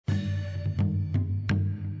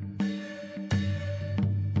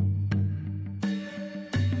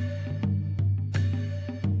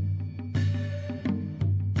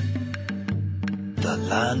the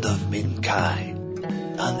land of Minkai,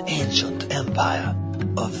 an ancient empire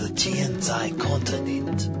of the Tianzai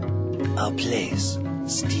continent, a place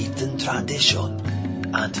steeped in tradition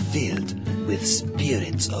and filled with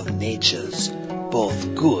spirits of natures,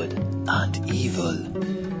 both good and evil.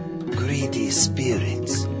 Greedy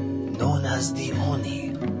spirits, known as the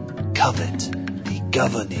Oni, covet the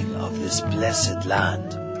governing of this blessed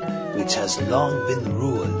land, which has long been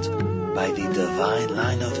ruled by the divine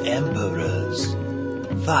line of emperors.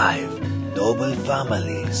 5 noble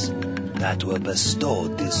families that were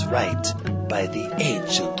bestowed this right by the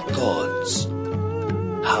ancient gods.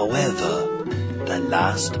 However, the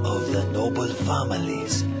last of the noble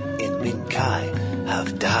families in Minkai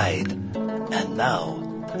have died, and now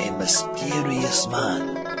a mysterious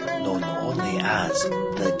man known only as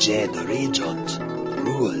the Jade Regent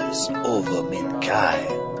rules over Minkai.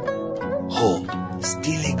 Hope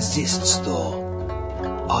still exists though.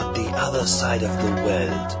 On the other side of the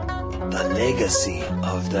world, the legacy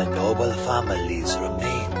of the noble families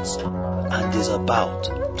remains and is about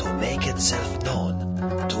to make itself known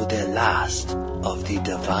to the last of the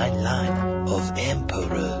divine line of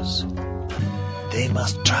emperors. They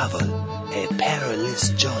must travel a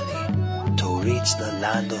perilous journey to reach the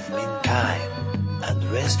land of Minkai and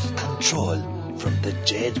wrest control from the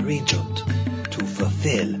Jade Regent to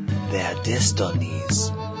fulfill their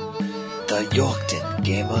destinies. The Yorkton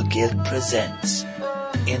Gamer Guild presents,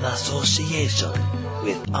 in association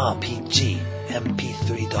with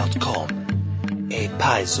RPGMP3.com, a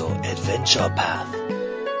Paizo adventure path,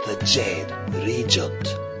 the Jade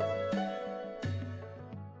Regent.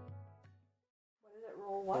 What did it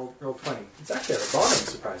roll? What? Roll 20. It's actually at the bottom,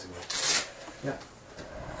 surprisingly. Yeah.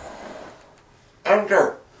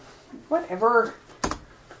 Enter. Whatever.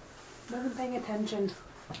 Wasn't paying attention.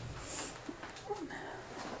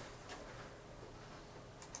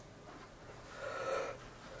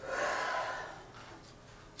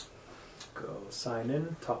 Go sign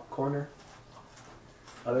in, top corner.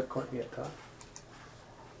 Other corner, yeah, top.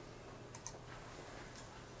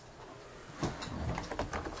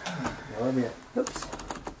 Now let me, oops.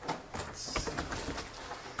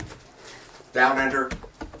 Down, enter.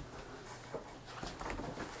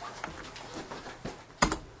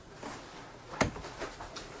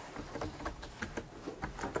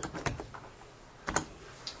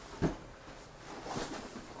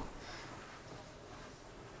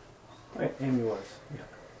 Right, Amy was. Yeah.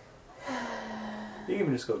 You can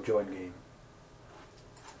even just go join game.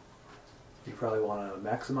 You probably want to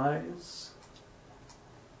maximize.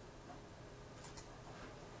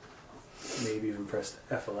 Maybe even press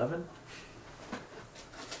F11.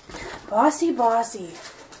 Bossy, bossy.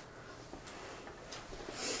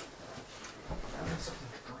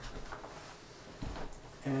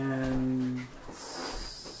 And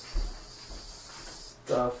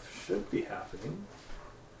stuff should be happening.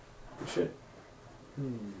 It should.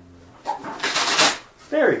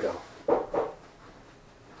 There we go.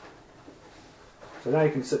 So now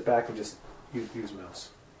you can sit back and just use mouse.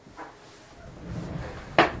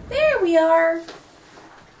 There we are.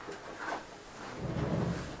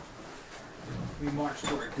 We marched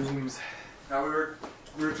to our dooms. Now we were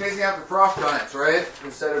chasing after frost giants, right?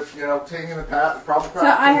 Instead of taking the proper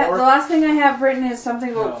path. So the last thing I have written is something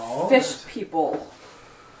about fish people.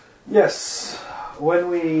 Yes. When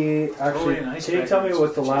we actually, can you tell me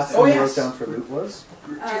what the last thing you wrote down for loot was?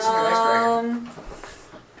 We were chasing an ice dragon.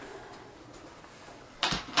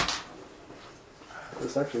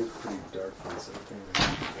 This actually is pretty dark.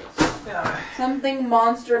 Something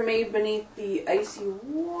monster made beneath the icy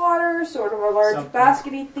water, sort of a large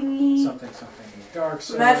baskety thingy. Something dark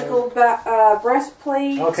side. Magical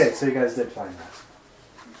breastplate. Okay, so you guys did find that.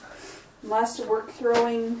 Masterwork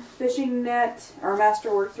throwing fishing net.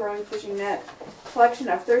 Collection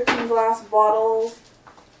of 13 glass bottles.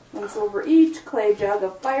 1 silver each. Clay jug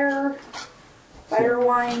of fire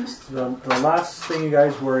wine. The last thing you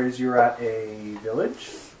guys were is you're at a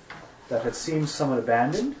village that had seemed somewhat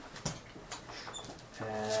abandoned.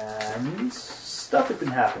 And stuff had been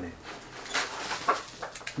happening.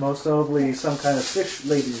 Most notably, some kind of fish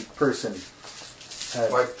lady person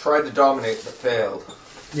had... I tried to dominate but failed.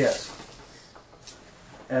 Yes.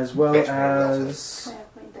 As well as... I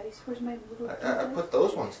have my dice. Where's my little I put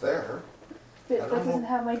those ones there. That doesn't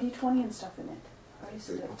have my D20 and stuff in it.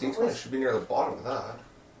 The D20 should be near the bottom of that.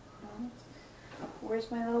 No. Where's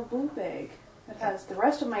my little blue bag? That has the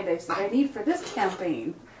rest of my dice that I need for this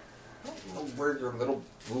campaign. I don't know where your little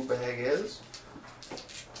blue bag is.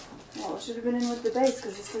 Well, it should have been in with the dice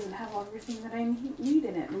because this doesn't have everything that I need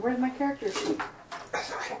in it. And where's my character sheet?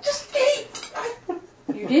 I just ate!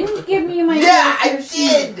 You didn't give me my Yeah, I character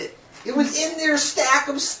sheet. did! It was in their stack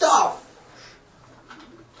of stuff.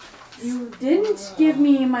 You didn't give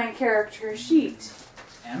me my character sheet.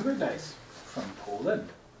 Amber dice from Poland.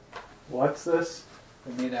 What's this?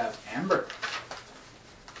 They're made out of amber.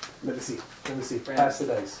 Let me see. Pass the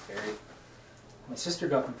dice. Very. My sister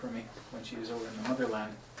got them for me when she was over in the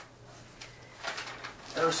motherland.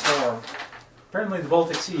 Air storm. Apparently the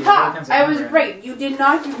Baltic Sea has all Ha! kinds of I was amber in it. right. You did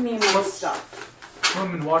not give me my Floats. stuff.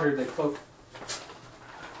 Swim in water, they float.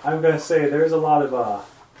 I'm going to say there's a lot of, well,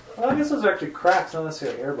 I guess those are actually cracks, not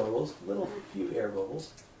necessarily air bubbles. Little few air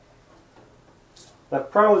bubbles.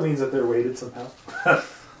 That probably means that they're weighted somehow.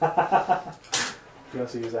 You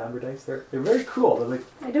also use amber dice? They're very cool. They're like,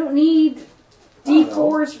 I don't need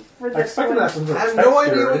D4s for I this expected one. that from the I have texture no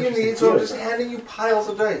idea or what you interesting need, so I'm feel. just handing you piles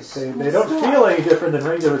of dice. They don't feel any different than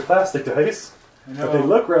regular plastic dice, I know. but they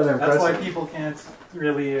look rather That's impressive. why people can't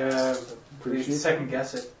really Appreciate second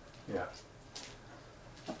guess it. Yeah.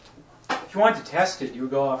 If you want to test it, you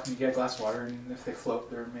would go off and you get a glass of water, and if they float,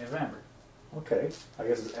 they're made of amber. Okay. I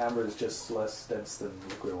guess amber is just less dense than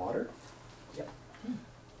liquid water.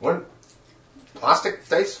 When plastic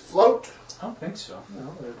dice float? I don't think so.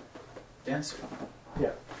 No, they're- Denser. yeah.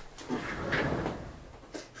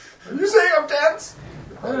 Are you saying I'm dense?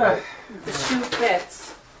 Ah, The shoe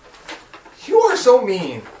fits. You are so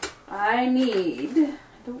mean. I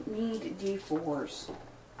don't need D4s.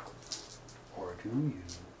 Or do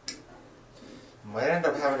you? Might end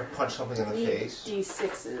up having to punch something in I the need face.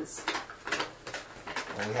 D6s.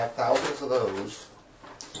 And we have thousands of those.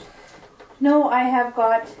 No, I have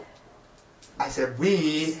got... I said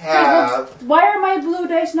we have... Why are my blue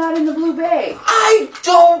dice not in the blue bag? I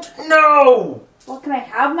don't know! Well, can I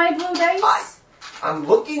have my blue dice? I'm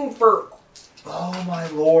looking for... Oh my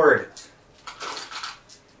lord.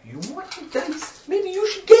 You want the dice? Maybe you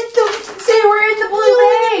should get them. They were in the blue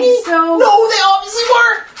bag, so... No, they obviously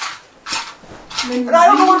weren't! Then And I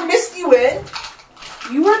don't know where Misty went.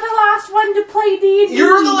 You were the last one to play D&D.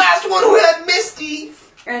 You're the last one who had Misty.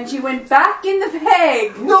 And she went back in the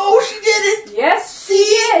bag. No, she didn't. Yes, she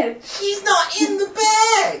did. She's not in the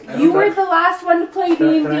bag. You were the last one to play D&D.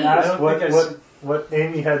 Can I I ask don't think what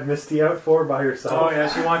Amy had Misty out for by herself? Oh yeah,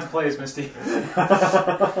 she wanted to play as Misty.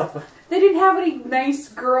 They didn't have any nice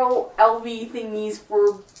girl LV thingies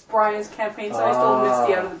for Brian's campaign, so I stole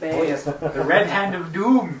Misty out of the bag. Oh yes, the Red Hand of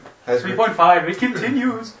Doom. Has 3.5. It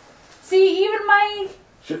continues. See, even my...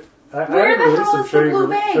 I Where the released hell them. is Should the I blue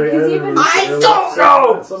re- bag? should I 'Cause either even- release I it don't or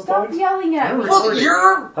know! at some Stop point? yelling at me. Well,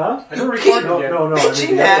 you're Huh? I don't You record can't- it yet. No.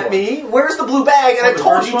 bitching at me. Where's the blue bag? And Oh, I the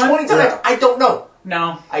told first you one? 20 times. Yeah. I don't know.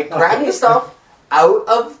 No. I grabbed the stuff out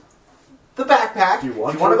of the backpack. Do you If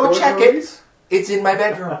want you want to go record check the it, release? it's in my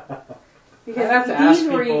bedroom. Because I have to ask these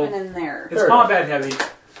were people- even in there. It's Fair combat heavy.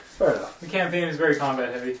 Fair enough. The campaign is very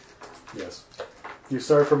combat heavy. Yes. You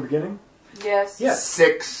start from beginning? Yes. Yes.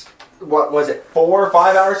 6, what was it, 4 or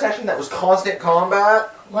 5 hour session that was constant combat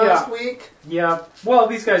last week? Yeah. Well,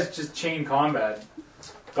 these guys just chain combat.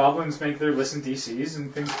 Goblins make their listen DCs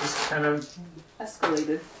and things just kind of...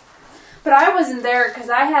 Escalated. But I wasn't there because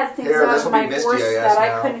I had things Here, out this'll of be my Misty, force I guess, that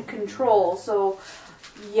now. I couldn't control, so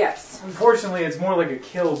yes. Unfortunately, it's more like a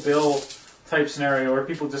Kill Bill type scenario where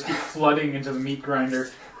people just keep flooding into the meat grinder.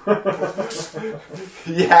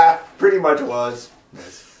 Yeah, pretty much was.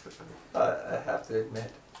 I have to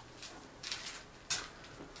admit.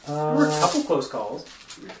 There were a couple close calls.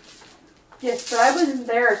 Yes, but I wasn't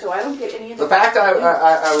there, so I don't get any of The fact that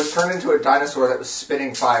I was turned into a dinosaur that was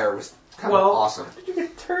spitting fire was kind of awesome. How did you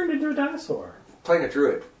get turned into a dinosaur? Playing a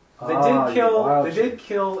druid. They did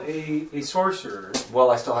kill a sorcerer. Well,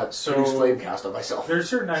 I still had So- 2 flame cast on myself. There are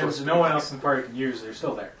certain items that no one else in the party can use. They're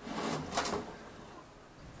still there.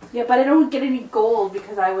 Yeah, but I don't get any gold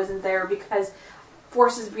because I wasn't there because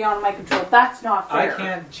forces beyond my control. That's not fair. I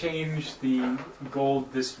can't change the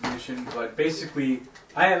gold distribution, but basically,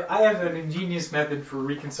 I have an ingenious method for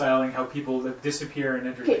reconciling how people that disappear and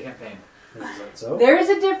enter the Okay. campaign. Is that so? There is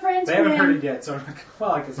a difference. They haven't when- heard it yet, so I'm like,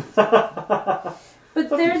 well, I guess it's... But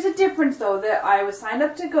there's a difference, though, that I was signed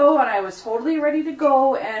up to go, and I was totally ready to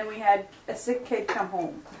go, and we had a sick kid come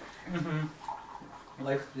home. Mm-hmm.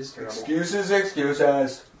 Life is terrible. Excuses.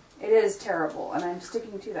 It is terrible, and I'm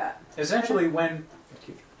sticking to that. Essentially, when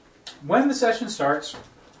the session starts,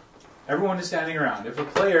 everyone is standing around. If a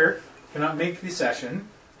player cannot make the session,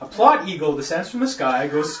 a plot eagle descends from the sky,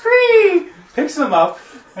 goes scree, picks them up,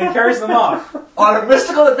 and carries them off. On a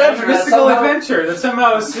mystical adventure. A mystical adventure that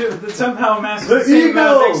somehow amasses the same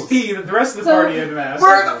amount of XP that the rest of the party had amassed.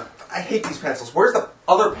 I hate these pencils. Where's the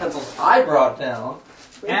other pencils I brought down?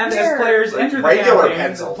 And Here. as players enter the Regular campaign, the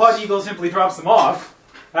pencils. plot eagle simply drops them off.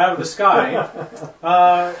 out of the sky,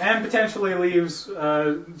 and potentially leaves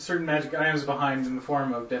certain magic items behind in the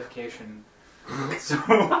form of defecation. So,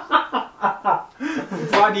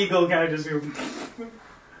 Blood Eagle kind of just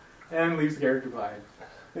and leaves the character behind.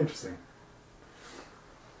 Interesting.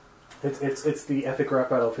 It's the epic rap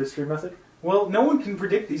battle of history method. Well, no one can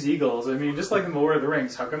predict these eagles. I mean, just like in the Lord of the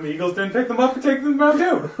Rings, how come the eagles didn't pick them up and take them out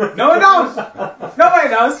too? No one knows. Nobody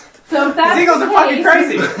knows. So if that's These eagles the are fucking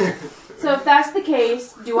case, crazy. So if that's the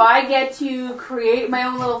case, do I get to create my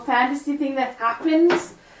own little fantasy thing that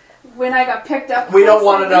happens when I got picked up? We don't by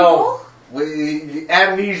want to some know. eagle?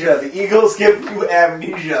 Amnesia. The Eagles give you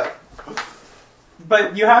amnesia.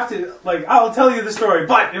 But you have to, like, I'll tell you the story,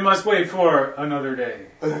 but it must wait for another day.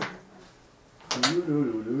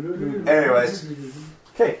 Anyways.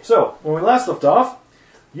 Okay, so when we last left off,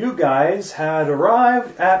 you guys had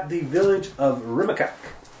arrived at the village of Rimakak,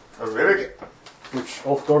 which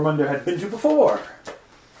Ulf Gormunder had been to before.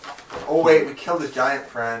 Oh wait, we killed his giant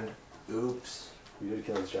friend. Oops. You did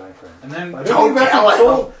kill his giant friend. And then, I Don't think you tell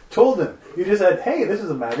actually him. told him. You just said, hey, this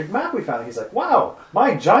is a magic map we found. And he's like, wow,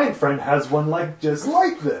 my giant friend has one just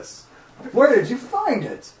like this. Where did you find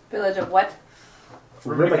it? Village of what?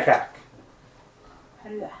 Rimakak. How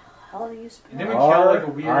do the hell do you and spell then we it? killed like a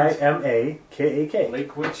weird Rimakak.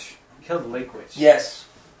 lake witch. We killed the lake witch. Yes.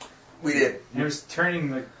 We did. And it was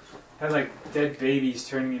turning, had like dead babies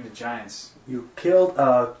turning into giants. You killed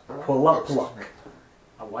a Qualapalak.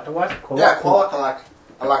 A what? A what? Yeah, Qualakalak.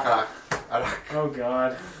 Alakalak. Oh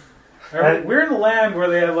god. And- We're in a land where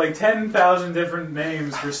they have like 10,000 different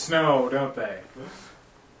names for snow, don't they?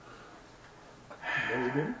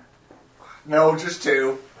 No, just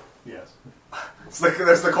two. Yes.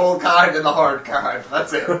 There's the cold kind and the hard kind.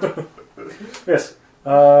 That's it. Yes.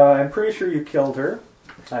 I'm pretty sure you killed her.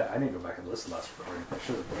 I need to go back and listen to the last recording. I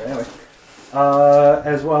should have. But anyway.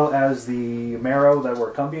 As well as the marrow that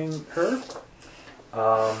were accompanying her.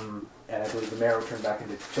 And I believe the marrow turned back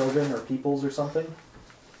into children or peoples or something.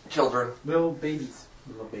 Children. Little babies.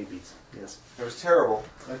 Little babies. Yes. It was terrible.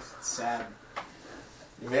 That's sad.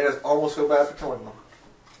 You made us almost feel bad for killing them.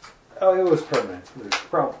 Oh, it was permanent. There's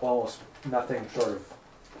probably almost nothing short of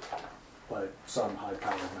like some high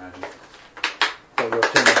power magic. So we'll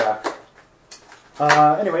turn it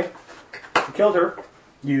back. Anyway, you killed her.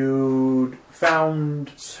 You found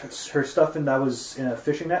her stuff that was in a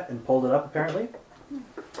fishing net and pulled it up, apparently.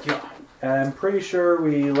 Yeah. I'm pretty sure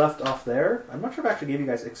we left off there. I'm not sure if I actually gave you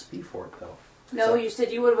guys XP for it, though. No, So- you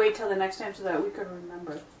said you would wait till the next time so that we could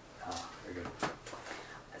remember. Ah, very good.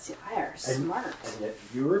 See, I are smart. And yet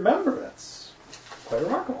you remember. That's quite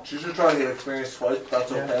remarkable. She's just trying to get experience twice, but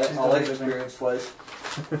that's Yeah, okay. she's I like done experience twice.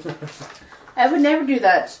 I would never do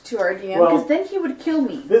that to our DM Well- because then he would kill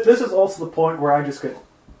me. This is also the point where I just go,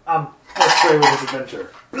 let's play with this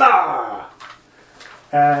adventure. Blah!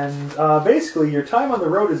 And basically, your time on the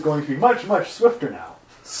road is going to be much, much swifter now.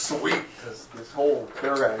 Sweet. This whole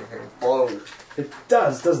caravan thing blows. It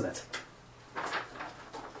does, doesn't it?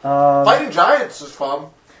 Fighting giants is fun.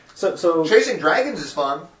 So Chasing dragons is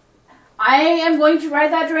fun. I am going to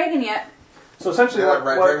ride that dragon yet. essentially, Yeah, what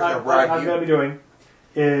dragons gonna ride I'm you. going to be doing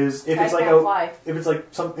is if I it's like can't fly. if it's like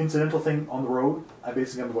some incidental thing on the road, I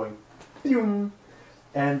basically am going, "Pew,"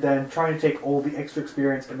 and then trying to take all the extra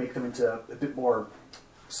experience and make them into a bit more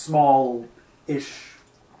small-ish,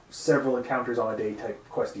 several encounters on a day type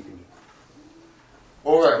quest you can eat.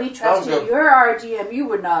 Okay. We Sounds trust you. good. You're our GM. You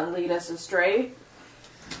would not lead us astray.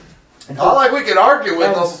 And, Not like we can argue with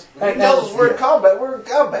And- them. He and- tells us we're in yeah. combat. We're in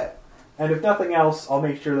combat. and if nothing else, I'll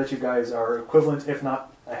make sure that you guys are equivalent, if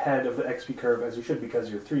not ahead of the XP curve as you should, because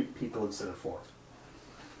you're 3 people instead of 4.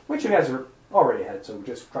 Which you guys are already ahead, so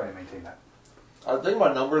just try to maintain that. I think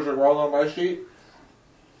my numbers are wrong on my sheet.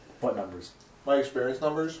 What numbers? My experience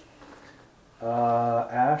numbers.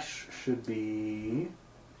 Ash should be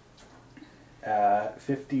at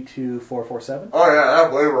 52,447. Oh yeah,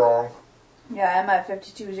 I'm way wrong. Yeah, I'm at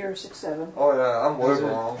 52067. Oh yeah, I'm way How's it?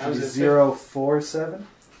 wrong. How's it? 047.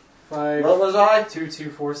 5, What was I?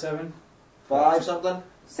 2247. 5 something?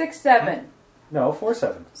 67. No,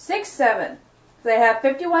 47. 67. They have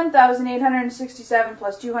 51,867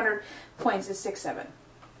 plus 200 points is 67.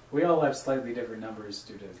 We all have slightly different numbers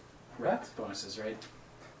due to bonuses, right?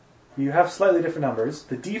 You have slightly different numbers.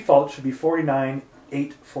 The default should be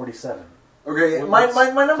 49,847. Okay, What my was-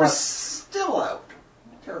 number's plus- still out.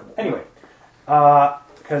 Terrible. Anyway,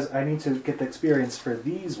 because I need to get the experience for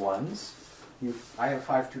these ones, I have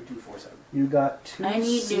 52247. you got 2 I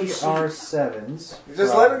need new CR7s.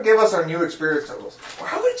 Just let him give us our new experience totals. Or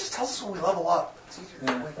how would he just tell us when we level up? It's easier.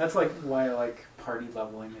 Yeah, that's like why I like party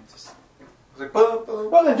leveling. It just It's like, boom,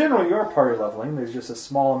 boom. Well, in general, you are party leveling. There's just a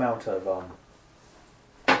small amount of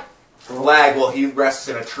lag while he rests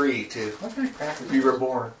in a tree to What kind of crackers? be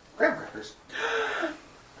reborn. Graham crackers.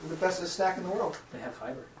 They're the bestest snack in the world. They have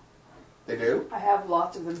fiber. They do? I have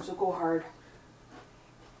lots of them, so go hard.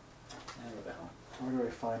 What the hell? Where do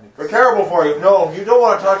I find it? They're terrible for you. No, you don't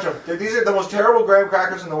want to touch them. These are the most terrible graham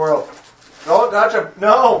crackers in the world. Don't touch them.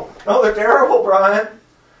 No, they're terrible, Brian.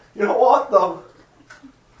 You don't want them.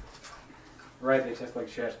 Right, they taste like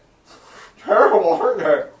shit. Terrible, aren't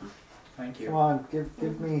they? Thank you. Come on,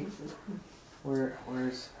 give me.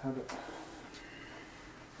 Where's how do?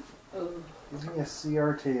 Ugh. Give me a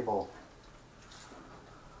CR table.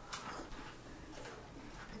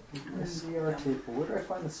 Give me a CR table. Where do I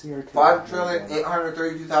find the CR table?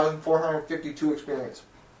 5,832,452 experience.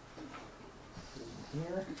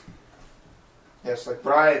 Here. Yes, like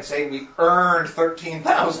Brian saying we earned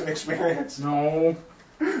 13,000 experience. No.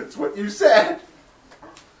 That's what you said.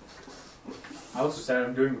 I also said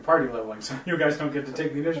I'm doing the party leveling, so you guys don't get to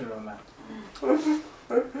take the initiative on that.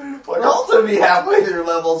 Would also be halfway through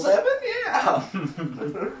level 7? Yeah.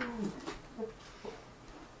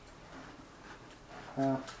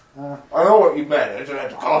 I know what you meant. I just had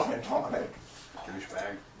to comment on it.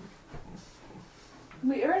 Douchebag.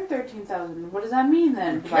 We earned 13,000. What does that mean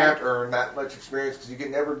then? You can't earn that much experience because you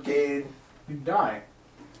can never gain. You die.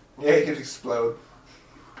 Yeah, you can explode.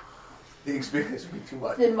 The experience would be too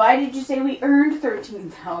much. Then why did you say we earned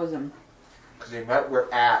 13,000? Because you meant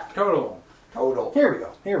we're at Total. total. Here we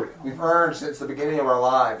go. Here we go. We've earned since the beginning of our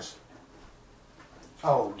lives.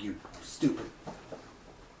 Oh, you stupid.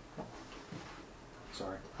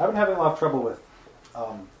 Sorry. I've been having a lot of trouble with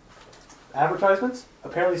advertisements.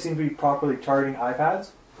 Apparently seem to be properly targeting iPads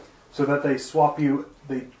so that they swap you,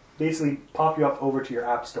 they basically pop you up over to your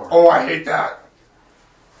app store. Oh, I hate that.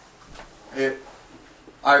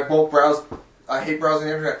 I won't browse. I hate browsing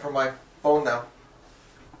the internet from my phone now.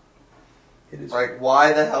 It is. Like,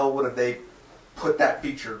 why the hell would have they put that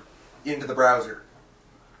feature into the browser?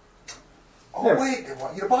 Oh, There. wait, they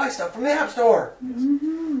want you to buy stuff from the App Store.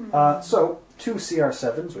 So, 2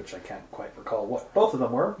 CR7s, which I can't quite recall what both of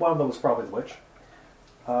them were. One of them was probably the witch.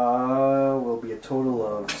 Will be a total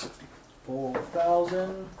of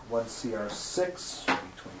 64,000. 1 CR6 will be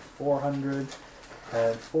 2,400.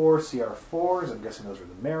 And 4 CR4s, I'm guessing those were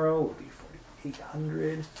the marrow, will be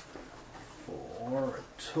 4,800. For a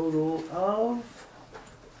total of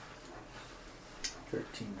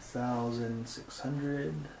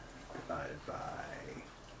 13,600 divided by.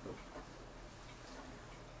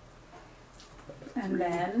 And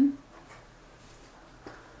then?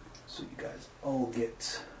 So you guys all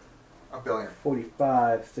get $1 billion.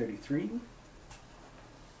 45.33.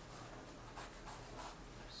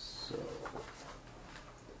 So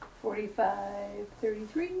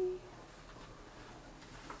 45.33.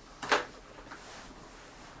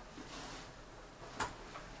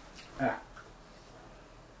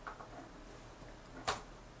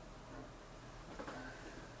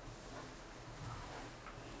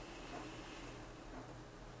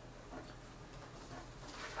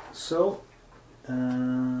 So,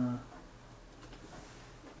 that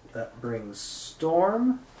brings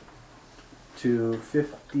Storm to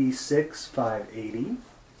 56,580.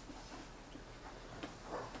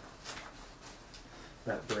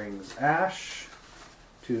 That brings Ash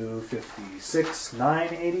to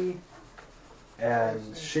 56,980.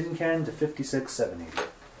 And Shinken to 56,780.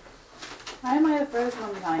 Why am I the first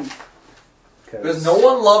one behind? Because no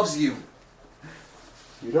one loves you.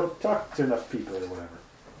 You don't talk to enough people or whatever.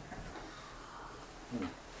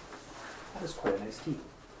 That is quite a nice tea.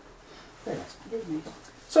 Very nice. It is nice.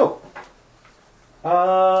 So,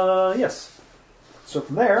 yes. So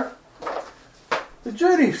from there, the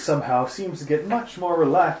journey somehow seems to get much more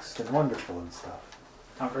relaxed and wonderful and stuff.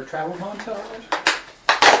 Time for a travel montage.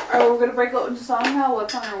 Alright, we're gonna break out into song now. What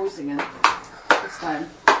song are we singing this time?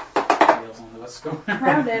 Wheels on the bus go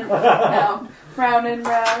Round and round, round and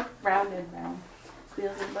round, round and round.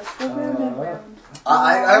 Wheels and bus go round and round.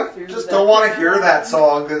 I just don't want to hear that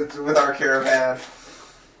song with our caravan.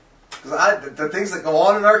 Because the things that go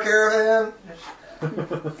on in our caravan,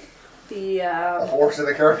 The the horse in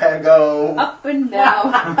the caravan go. up and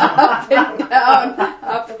down, up and down,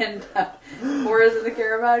 up and down. Whereas in the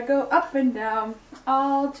caravan go up and down,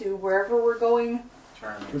 all to wherever we're going.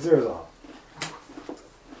 Charming. Zero's off.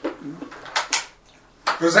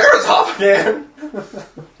 Gazera's off again!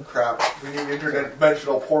 Crap, we need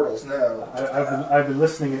interdimensional portals now. I've been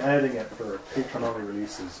listening and editing it for patron-only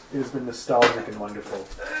releases. It has been nostalgic and wonderful.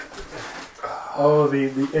 Oh,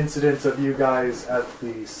 the incident of you guys at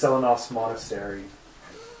the Selenos Monastery.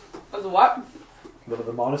 Was what?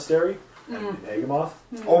 The monastery? and egg him off.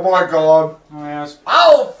 Oh my god. Oh, yes.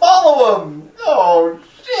 I'll follow him! Oh,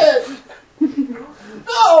 shit!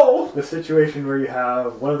 No! The situation where you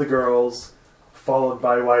have one of the girls, followed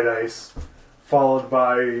by White Ice, followed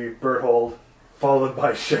by Berthold, followed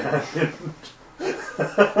by Shannon.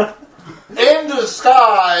 In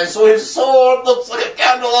disguise, so his sword looks like a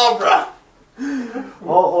candelabra.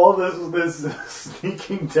 all this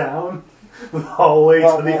sneaking down the hallway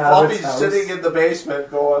to the Abbott's Fluffy's house. sitting in the basement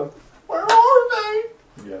going, where are they?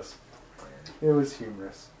 Yes. It was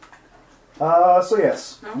humorous. So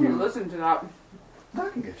yes. I'm going to listen to that. I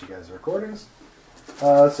can get you guys the recordings.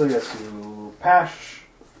 So yes, you pass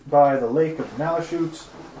by the lake of Malachute,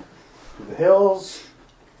 through the hills.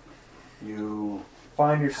 You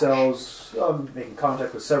find yourselves making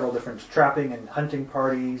contact with several different trapping and hunting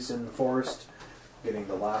parties in the forest, getting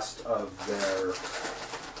the last of their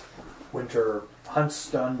winter hunts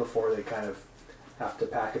done before they kind of have to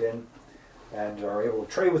pack it in, and are able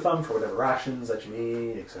to trade with them for whatever rations that you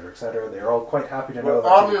need, etc., etc. They are all quite happy to know Well, that.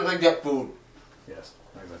 obviously get food. Yes,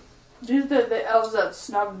 exactly. These are the elves that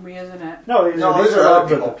snubbed me, isn't it? No, these are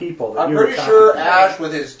other the people. That I'm you pretty attacked sure today. Ash,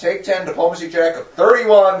 with his take 10 diplomacy check of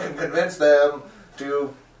 31, can convince them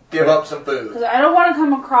to give up some food. Because I don't want to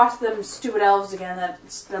come across them stupid elves again that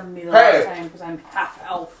snubbed me the Hey! last time because I'm half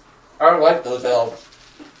elf. I like those elves.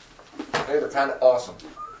 They're kind of awesome.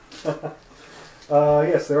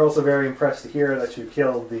 Yes, they're also very impressed to hear that you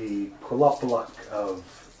killed the Quilopaluk of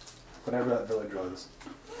whatever that village was.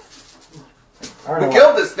 I don't We know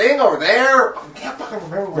killed this thing over there. I can't fucking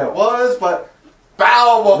remember where No. it was, but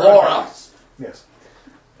bow before us. Yes.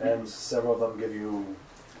 And several of them give you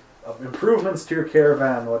improvements to your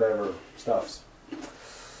caravan, whatever stuffs. It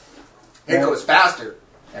And goes faster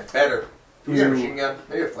and better. We get a You- machine gun,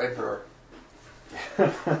 maybe a flamethrower.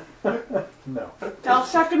 No. Tell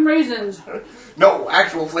shuck and raisins. No,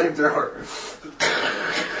 actual flamethrower.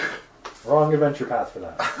 Wrong adventure path for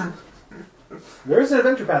that. There is an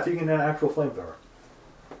adventure path you can get an actual flamethrower.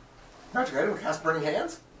 Magic item cast burning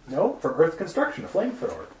hands? No, for Earth construction, a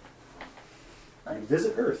flamethrower. You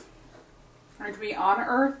visit Earth. Aren't we on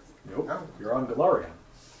Earth? Nope. No. You're on Galarian.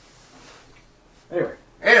 Anyway.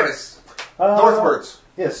 Anyways, northwards.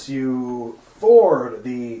 Yes, you ford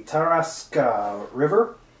the Tarasca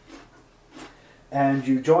River, and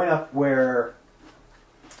you join up where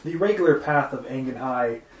the regular path of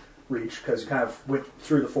Angenhai reached, because you kind of went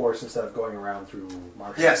through the forest instead of going around through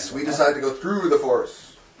marshes. Yes, we decided to go through the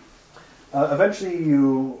forest. Eventually,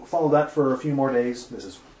 you follow that for a few more days. This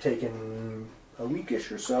has taken a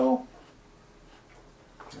weekish or so.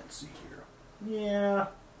 Let's see here. Yeah.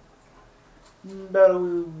 About a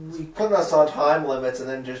week. Putting us on time limits and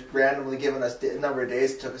then just randomly giving us the number of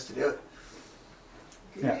days it took us to do it.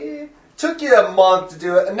 Yeah. Took you a month to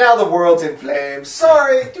do it, and now the world's in flames.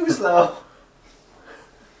 Sorry, too slow.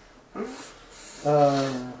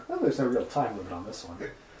 Well, there's no real time limit on this one.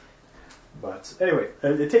 But anyway,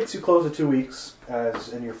 it takes you close to 2 weeks,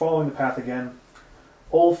 and you're following the path again.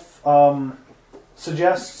 Ulf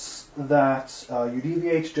suggests that you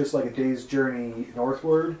deviate just like a day's journey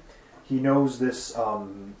northward. He knows this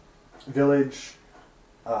village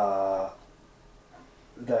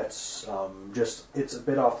that's it's a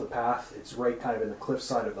bit off the path. It's right kind of in the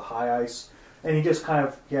cliffside of the high ice, and he just kind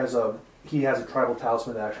of he has a tribal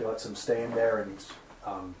talisman that actually lets him stay in there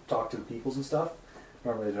and talk to the peoples and stuff.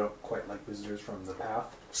 Normally they don't quite like visitors from the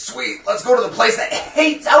path. Sweet, let's go to the place that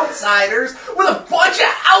hates outsiders with a bunch of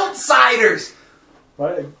outsiders!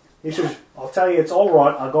 But I'll tell you, it's all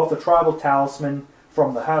right. I got the tribal talisman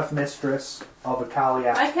from the house mistress of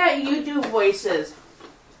Akalia. Why can't you do voices?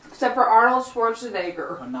 Except for Arnold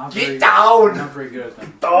Schwarzenegger. I'm not Get very, down! Not very good at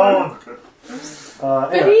them. Down!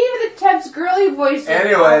 But Anyway, he even attempts girly voices.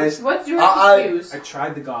 Anyways, What's your I- excuse? I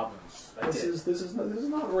tried the goblins. I this did. is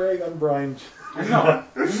not rag on Brian. I know.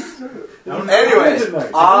 Anyways,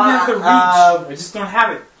 Nice. I don't have the reach. I just don't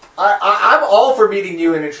have it. I'm all for meeting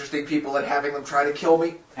new and interesting people and having them try to kill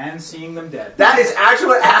me. And seeing them dead. That is actually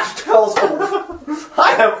what Ash tells Ulf.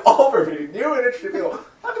 I am all for meeting new and interesting people,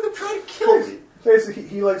 having them try to kill me. Basically,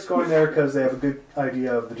 he likes going there because they have a good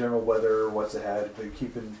idea of the general weather, what's ahead, they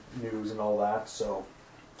keep in news and all that, so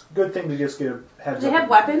good thing to just get a heads Do up. they have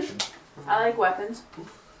weapons? I like weapons.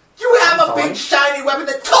 You have a Fine. big shiny weapon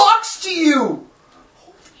that talks to you!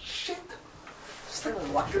 Holy shit. It's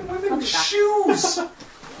like watching women with shoes!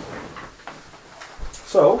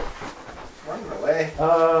 So, Running away.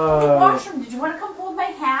 Washroom, did you want to come hold my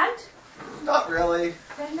hand? Not really.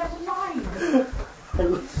 Then never mind.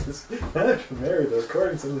 now from there, the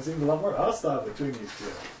recording suddenly seemed a lot more hostile between these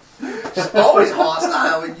two. It's always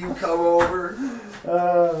hostile when you come over.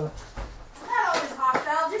 Uh, Not always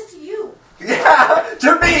hostile, just to you. Yeah,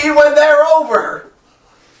 to me when they're over.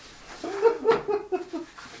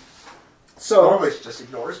 So, Normally she just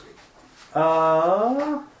ignores me.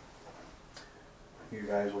 you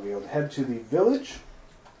guys will be able to head to the village.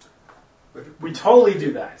 We totally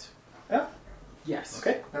do that. Yeah. Yes.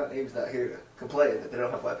 Okay. No, Abe's not here to complain that they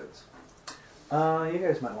don't have weapons. You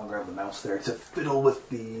guys might want to grab the mouse there to fiddle with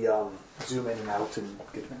the zoom in and out and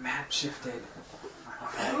get The map shifted.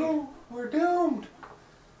 Oh, we're doomed.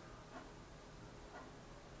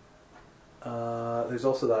 There's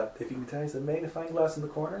also that if the magnifying glass in the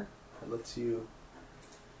corner, that lets you.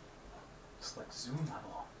 It's like zoom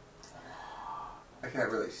level. I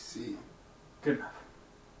can't really see. Good enough.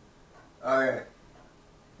 Okay.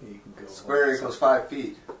 You can go Square equals 5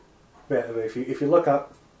 feet. But if you look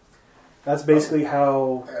up, that's basically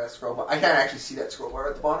how. I got a scroll bar. I can't actually see that scroll bar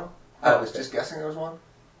at the bottom. I was just guessing there was one.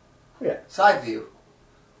 Yeah. Side view.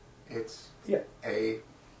 It's Yeah. a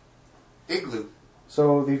igloo.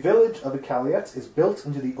 So the village of Icaliat is built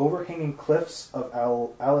into the overhanging cliffs of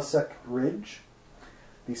Alisek Ridge,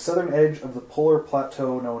 the southern edge of the polar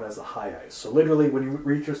plateau known as the High Ice. So literally, when you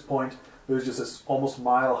reach this point, there's just this almost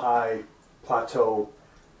mile-high plateau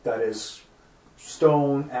that is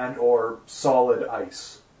stone and or solid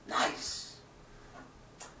ice. Nice.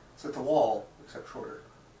 It's like the wall, except shorter.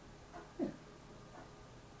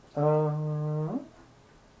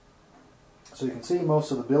 So you can see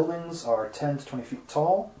most of the buildings are 10 to 20 feet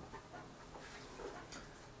tall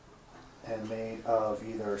and made of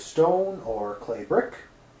either stone or clay brick.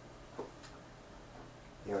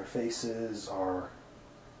 The other faces are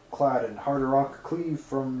clad in harder rock cleaved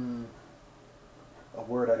from a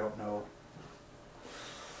word I don't know.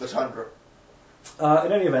 The tundra.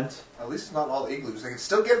 In any event, At least it's not all igloos. They can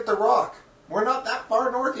still get at the rock. We're not that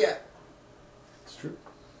far north yet. it's true.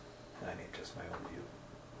 I need just my own view.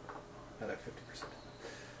 At 50%.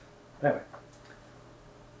 Anyway.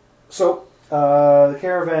 So, the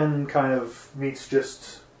caravan kind of meets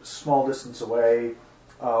just a small distance away.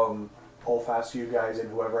 Olf asks you guys and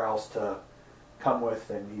whoever else to come with,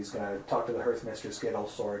 and he's going to talk to the hearth mistress, get all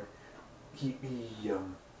sorted.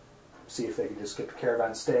 See if they can just get the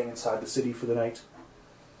caravan staying inside the city for the night.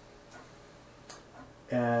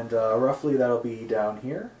 And roughly that'll be down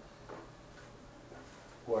here.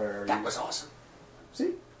 Where That was awesome.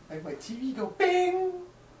 See? Made my TV go bing.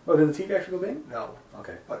 Oh, did the TV actually go bing? No,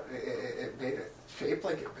 Okay. but it made a shape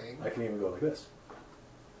like it bing. I can even go like this.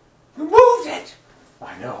 You moved it.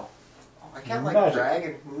 I know. Oh, I can't like Magic. drag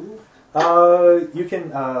and move. You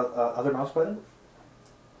can, other mouse button.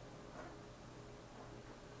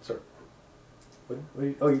 Sorry. What do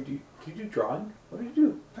you, do you do drawing? What do you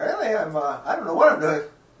do? Apparently, I don't know what I'm doing.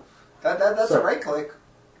 That's So- a right click.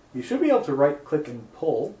 You should be able to right click and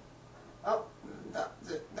pull. Oh, no.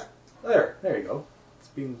 There you go. It's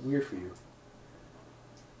being weird for you.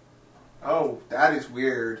 Oh, that is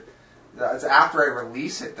weird. It's after I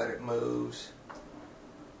release it that it moves.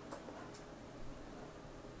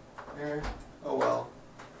 Yeah. Oh well.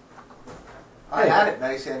 I had it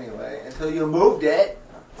nice anyway until you moved it.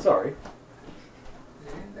 Sorry.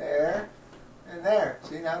 And there. And there.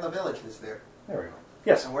 See, now the village is there. There we go.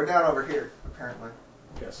 Yes. And we're down over here, apparently.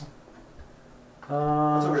 Yes.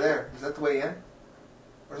 What's over there? Is that the way in?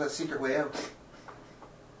 Or is that secret way out?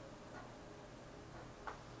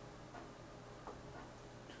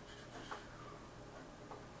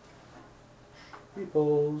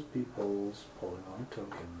 Peoples, pulling on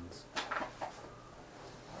tokens.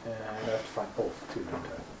 And I have to find both too, don't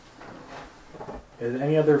I? Is there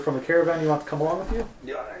any other from the caravan you want to come along with you?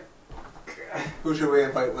 Yeah. Who should we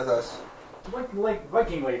invite with us? Like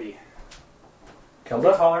Viking lady.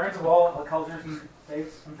 Kelda? Tolerant of all cultures and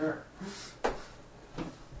faiths, I'm sure.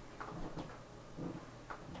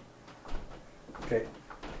 Okay.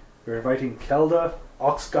 You're inviting Kelda,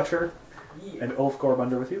 Oxgutter, Yeah. and Ulf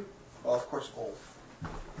Gorbunder with you? Well, of course, Ulf.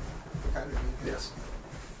 Kind of need Yes.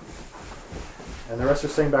 And the rest are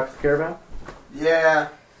staying back to the caravan? Yeah.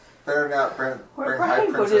 Better not bring Where High Brian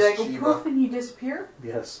go? Princess Did I go Shiva. poof and he disappear?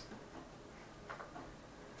 Yes.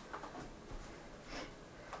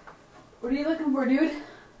 What are you looking for, dude?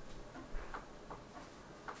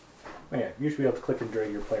 Oh, yeah, you should be able to click and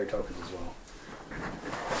drag your player tokens as well.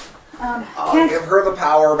 I'll Pants. give her the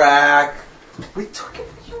power back. We took it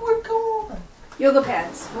when you were gone. Yoga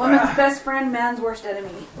pants. Woman's best friend, man's worst enemy.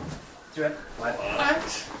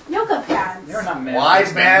 What? Yoga pants. They're not men.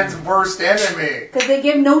 Wise man's worst enemy. Because they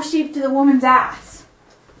give no shape to the woman's ass.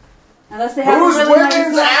 Unless they have Whose a really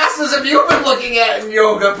women's nice asses have you been looking at in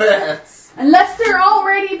yoga pants? Unless they're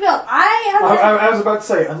already built. I have. I was about to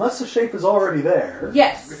say, unless the shape is already there.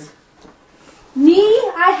 Yes. Me,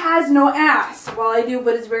 I has no ass. Well, I do,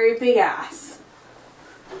 but it's very big ass.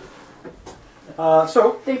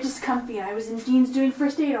 So, They're just comfy. I was in jeans doing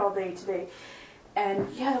first aid all day today. And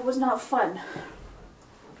yeah, it was not fun.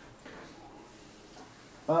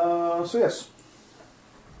 so yes.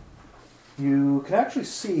 You can actually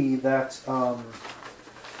see that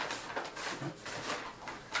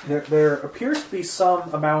there appears to be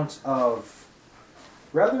some amount of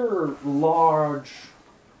rather large,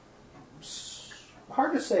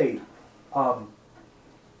 hard to say,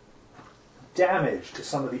 damage to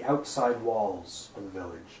some of the outside walls of the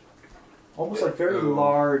village. Almost like very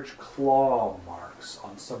large claw marks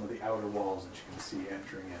on some of the outer walls that you can see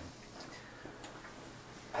entering in.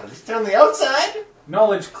 At least on the outside.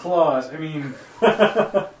 Knowledge clause. I mean,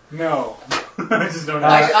 no. I just don't know.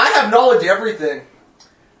 I have knowledge of everything.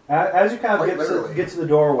 As you kind of Quite get to the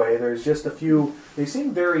doorway, there's just a few. They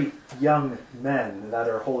seem very young men that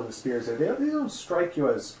are holding spears. They don't strike you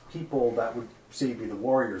as people that would say be the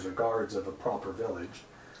warriors or guards of a proper village.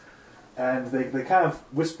 And they kind of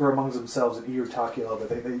whisper amongst themselves in Irutaki a little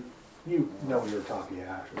bit. You know Irutaki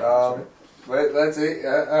actually. Right? Wait, let's see.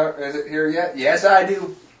 Is it here yet? Yes, I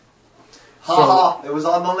do. Ha! It was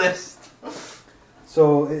on the list.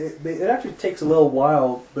 So it actually takes a little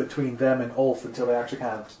while between them and Ulf until they actually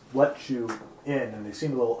kind of let you in, and they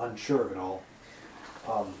seem a little unsure of it all.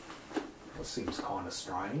 This seems kind of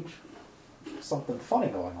strange. Something funny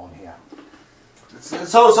going on here.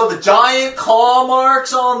 So the giant claw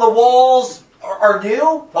marks on the walls are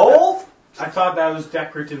new? Old? I thought that was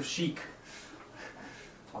decorative chic.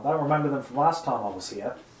 I don't remember them from last time I was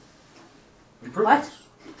here. Improvements.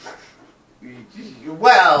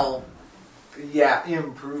 Well, yeah,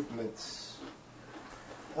 improvements.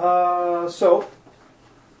 So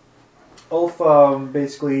Ulf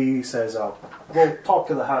basically says, we'll talk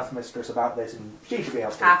to the half-mistress about this, and she should be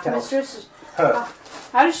able to tell us. Half-mistress? Her.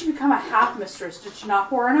 How did she become a half-mistress? Did she not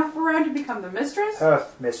whore enough around to become the mistress?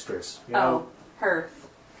 Hearth-mistress. You know, Hearth.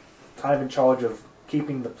 kind of in charge of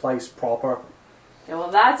keeping the place proper. Yeah, well,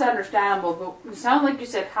 that's understandable, but you sound like you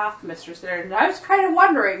said half-mistress there, and I was kind of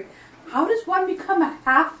wondering, how does one become a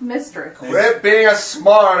half-mistress? Quit being a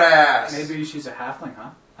smart ass. Maybe she's a halfling,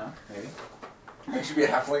 huh? Maybe. Maybe she'd be a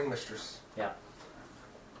halfling mistress. Yeah.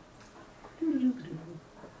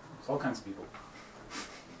 It's all kinds of people.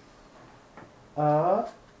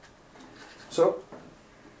 So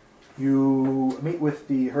you meet with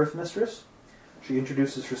the hearth-mistress. She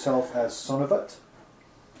introduces herself as Sonovet.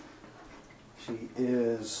 She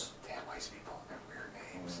is... Damn, wise people have weird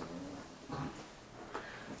names.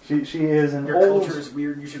 She is an Your old... culture is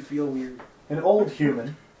weird, you should feel weird. An old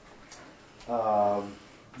human.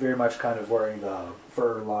 Very much kind of wearing the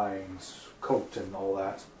fur linings, coat and all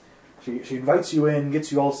that. She invites you in,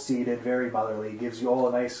 gets you all seated, very motherly, gives you all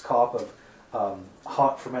a nice cup of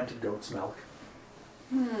hot fermented goat's milk.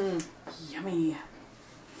 Yummy.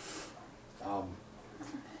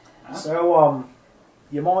 So,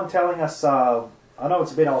 you mind telling us, I know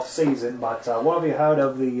it's a bit off season, but what have you heard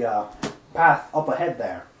of the path up ahead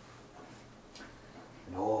there?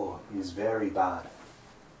 No, he's very bad.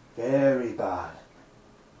 Very bad.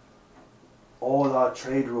 All our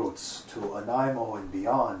trade routes to Anaimo and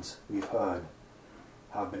beyond, we've heard,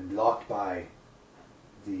 have been blocked by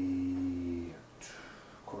the...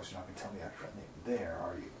 Of course, you're not going to tell me that name there,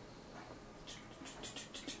 are you?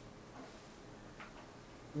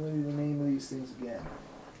 What is the name of these things again?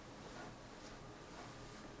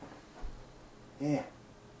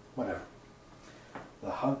 Whatever.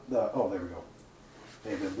 Oh, there we go.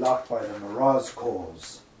 They've been blocked by the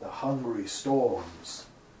Morozkos, the hungry storms.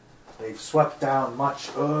 They've swept down much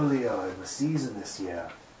earlier in the season this year,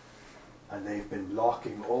 and they've been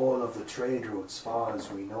blocking all of the trade routes far as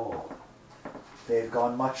we know. They've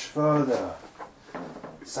gone much further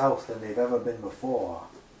south than they've ever been before.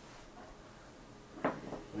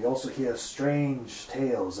 We also hear strange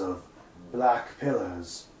tales of black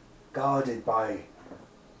pillars guarded by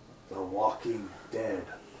the walking dead,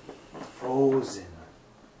 frozen.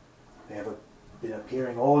 They have been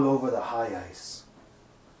appearing all over the high ice.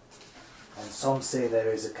 And some say there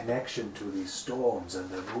is a connection to these storms and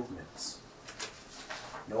their movements.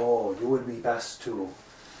 No, you would be best to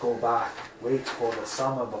go back, wait for the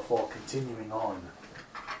summer before continuing on.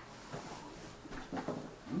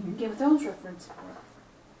 Game of Thrones reference.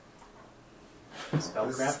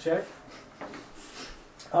 Spellcraft check?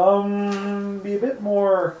 Be a bit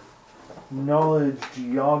more knowledge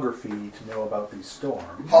geography to know about these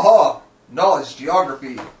storms. Haha! Knowledge,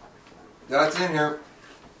 geography. That's in here.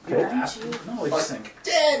 Okay. Knowledge sink.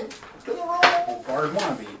 10 to the roll. Bard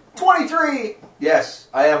wannabe. 23! Yes,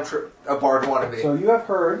 I am a bard wannabe. So you have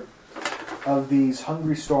heard of these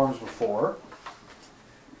hungry storms before.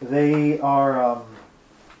 They are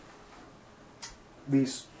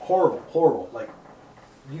these horrible, like,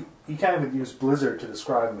 you can't even use blizzard to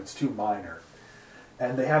describe them, it's too minor.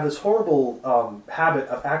 And they have this horrible habit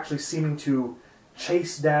of actually seeming to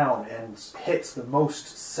chase down and hit the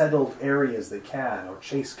most settled areas they can, or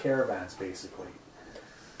chase caravans, basically.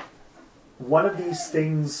 One of these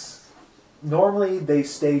things, normally they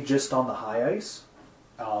stay just on the high ice.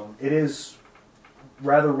 It is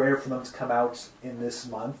rather rare for them to come out in this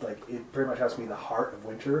month. Like, it pretty much has to be the heart of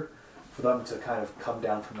winter for them to kind of come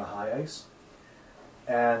down from the high ice.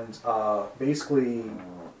 And basically,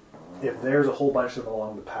 if there's a whole bunch of them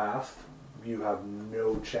along the path, you have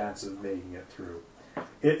no chance of making it through.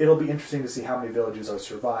 It'll be interesting to see how many villages are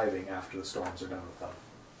surviving after the storms are done with them.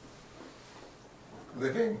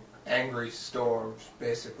 Living angry storms,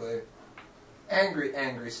 basically.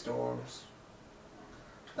 Angry storms.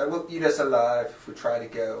 That will eat us alive if we try to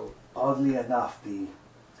go. Oddly enough, the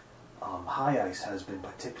high ice has been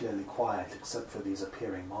particularly quiet except for these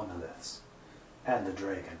appearing monoliths. And the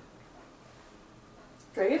dragon.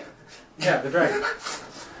 Dragon? Yeah, the dragon.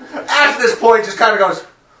 At this point, just kind of goes,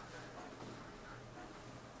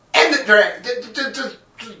 and the dragon.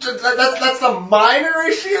 That's the minor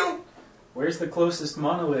issue? Where's the closest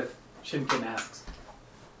monolith? Shinkin asks.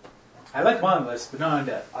 I like monoliths, but not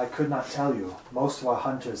undead. I could not tell you. Most of our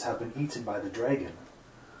hunters have been eaten by the dragon.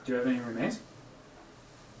 Do you have any remains?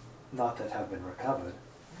 Not that have been recovered.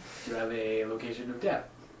 Do you have a location of death?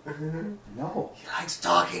 No. He likes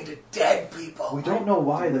talking to dead people. We don't know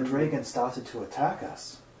why the dragon started to attack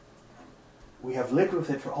us. We have lived with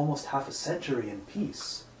it for almost half a century in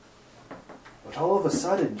peace. But all of a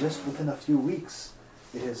sudden, just within a few weeks,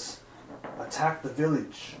 it has attacked the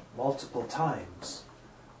village multiple times.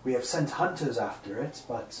 We have sent hunters after it,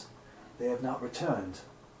 but they have not returned.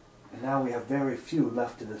 And now we have very few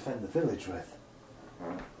left to defend the village with.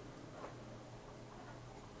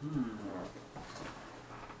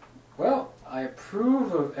 Well, I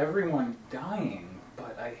approve of everyone dying,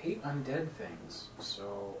 but I hate undead things.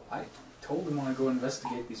 So I totally want to go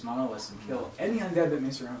investigate these monoliths and kill any undead that may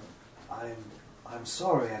surround them. I'm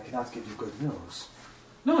sorry I cannot give you good news.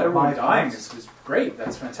 No, everyone My dying thoughts. is great.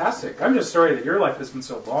 That's fantastic. I'm just sorry that your life has been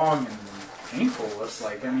so long and painful. It's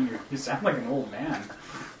like, I mean, you sound like an old man.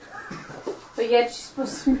 But yet she's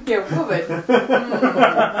supposed to be a woman.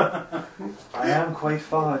 I am quite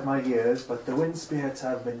far in my years, but the wind spirits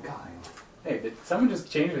have been kind. Hey, did someone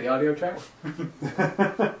just change the audio track?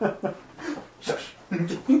 Shush.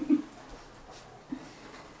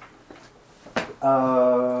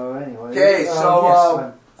 Anyway. Okay,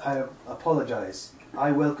 so, yes, I apologize.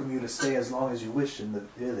 I welcome you to stay as long as you wish in the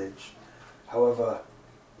village. However,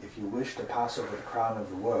 if you wish to pass over the crown of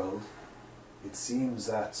the world, it seems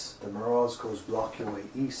that the Morozcos block your way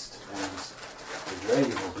east, and the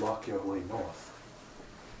dragon will block your way north.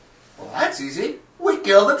 Well, that's easy. We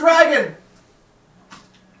kill the dragon.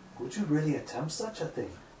 Would you really attempt such a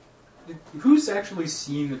thing? Who's actually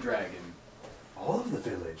seen the dragon? All of the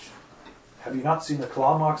village. Have you not seen the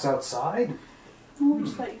claw marks outside?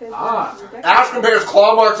 Just thought you guys Ah. were ridiculous. Ash compares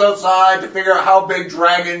claw marks outside to figure out how big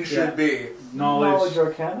dragons should be. Knowledge.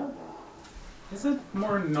 Arcana? Is it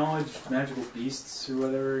more knowledge, magical beasts, or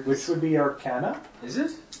whatever? Which would be Arcana? Is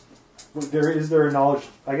it? Well, is there a knowledge,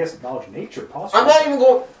 I guess knowledge of nature possible? I'm not even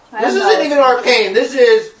going... I This have isn't even arcane. This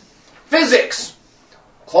is physics.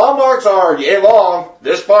 Claw marks are yay long,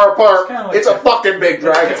 this far apart. kinda like It's a that. fucking big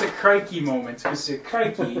dragon. It's a crikey moment. It's a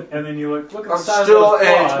crikey, and then you look at the I'm size still of those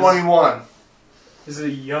a claws. 21. Is it a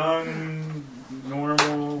young,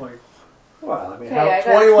 normal, like... Well, I mean, Okay, how, I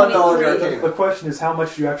got $21 23. arcane. the question is how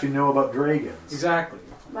much do you actually know about dragons? Exactly.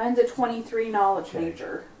 Mine's a 23 knowledge Okay.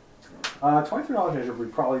 nature. 23 knowledge nature would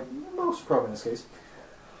be probably most pro in this case.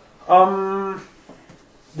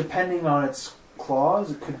 Depending on its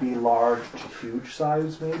claws, it could be large to huge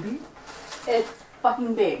size, maybe. It's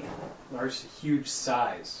fucking big. Large, huge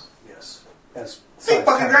size. Yes. As Big size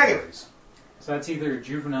fucking dragon. categories. So that's either a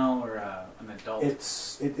juvenile or an adult. It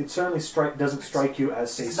certainly doesn't strike you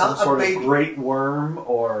as, say, It's some not a sort of baby. great worm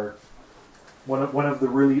or one of the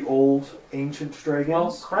really old ancient dragons.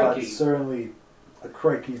 Well, crikey. But certainly a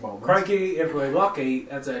crikey moment. Crikey, if we're lucky,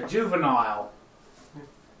 that's a juvenile.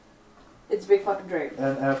 It's a big fucking dragon.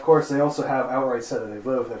 And of course, they also have outright said that they've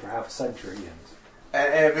lived there for half a century.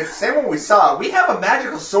 And if it's the same one we saw, we have a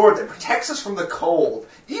magical sword that protects us from the cold.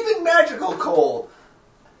 Even magical cold.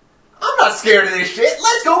 I'm not scared of this shit.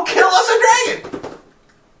 Let's go kill us a dragon.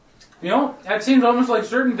 You know, that seems almost like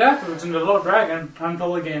certain death if it's an adult dragon. I'm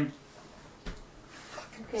totally game.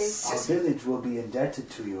 Okay. Our village will be indebted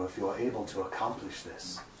to you if you are able to accomplish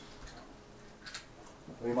this.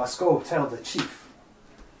 We must go tell the chief.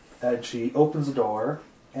 And she opens the door,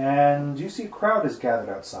 and you see a crowd is gathered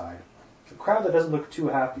outside. A crowd that doesn't look too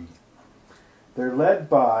happy. They're led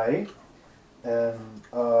by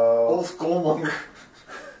Wolf Goldmonger.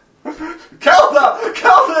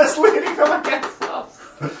 Kelda is leading them against us.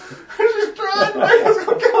 She's trying to make us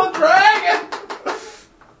go kill a dragon.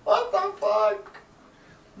 What the fuck?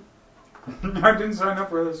 I didn't sign up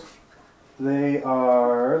for this. They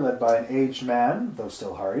are led by an aged man, though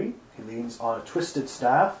still hardy. He leans on a twisted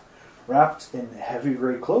staff, wrapped in a heavy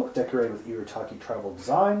grey cloak decorated with Iritaki tribal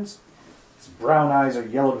designs. His brown eyes are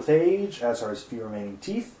yellowed with age, as are his few remaining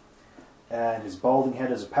teeth. And his balding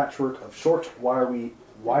head is a patchwork of short, wiry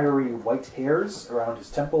white hairs around his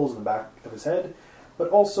temples and the back of his head, but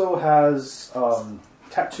also has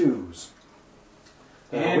tattoos.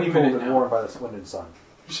 Any minute and now. worn by the wind and sun.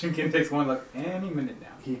 Shinkin takes one look any minute now.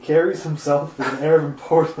 He carries himself with an air of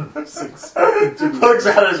importance, expecting to be... Looks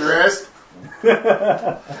at his wrist.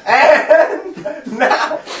 And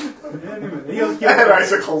now. Any minute. He'll And get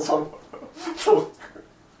icicles on.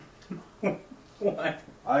 What?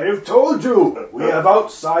 I have told you, we have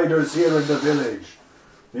outsiders here in the village.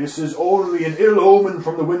 This is only an ill omen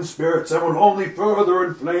from the wind spirits and will only further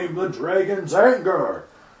inflame the dragon's anger.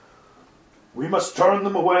 We must turn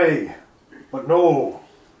them away. But no,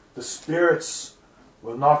 the spirits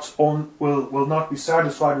will not be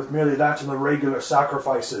satisfied with merely that in the regular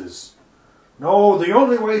sacrifices. No, the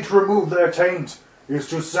only way to remove their taint is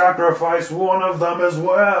to sacrifice one of them as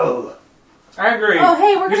well. I agree. Oh,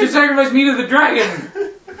 hey, you should sacrifice me to the dragon.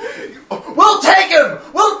 We'll take him!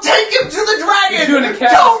 We'll take him to the dragon! He's doing a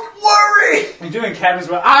cat. Don't worry! He's doing Cadmus,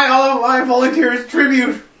 but I volunteer as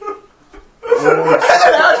tribute. And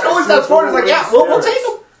then Ash always steps forward and is like, yeah, we'll take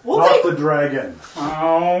him! We'll Not take the him! dragon.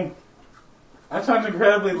 Oh, that sounds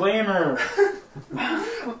incredibly lamer.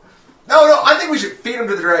 No, I think we should feed him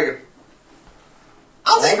to the dragon.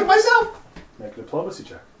 I'll take him myself! Make a diplomacy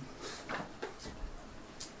check.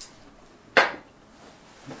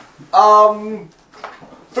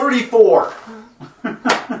 34.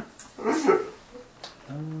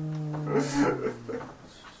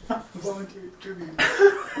 Volunteer tribute.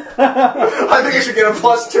 I think I should get a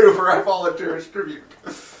 +2 for I volunteer as tribute.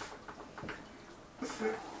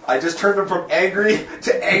 I just turned him from angry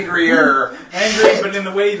to angrier. Angry, but in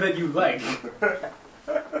the way that you like.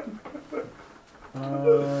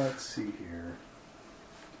 Let's see here.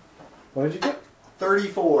 What did you get?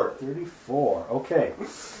 34. 34. Okay.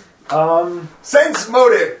 Sense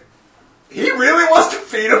motive. He really wants to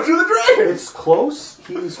feed him to the dragon. It's close.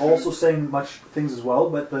 He's also saying much things as well,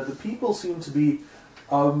 but the people seem to be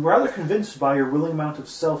rather convinced by your willing amount of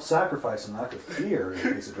self-sacrifice and lack of fear in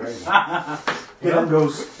the case of dragon. Hidam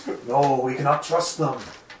goes, no, we cannot trust them.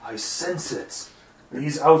 I sense it.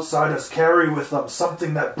 These outsiders carry with them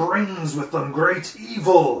something that brings with them great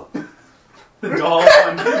evil. The doll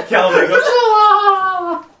on Calvin goes,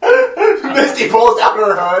 "Ah!" Misty pulls down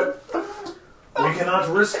her hood. We cannot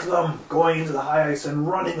risk them going into the high ice and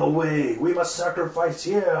running away. We must sacrifice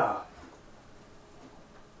here.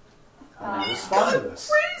 How do you respond to this?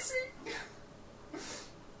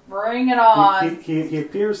 Bring it on. He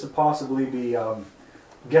appears to possibly be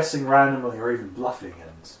guessing randomly or even bluffing,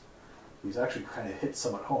 and he's actually kind of hit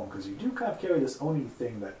some at home because you do kind of carry this Oni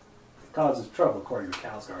thing that causes trouble according to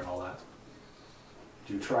Kalskar and all that.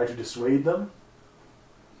 Do you try to dissuade them?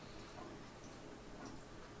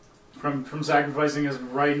 From sacrificing us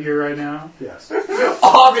right here, right now. Yes.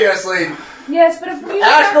 Obviously, Yes, but if we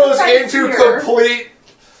Ash goes sacrifice into here- complete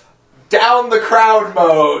down the crowd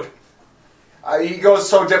mode. He goes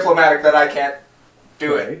so diplomatic that I can't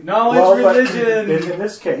do it. Knowledge, But religion. in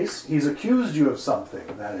this case, he's accused you of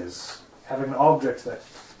something that is having an object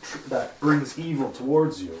that brings evil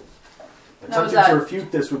towards you. Attempting that- to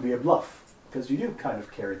refute this would be a bluff, because you do kind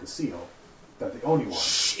of carry the seal that the Oni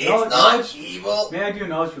wants. It's Knowledge- not knowledge- evil. May I do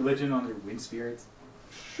knowledge religion on their wind spirits?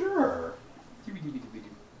 Sure. What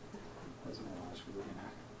is it knowledge religion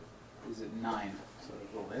at? Is it 9? So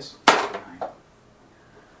roll this. 9.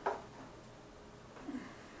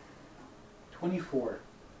 24.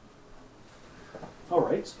 All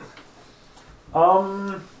right.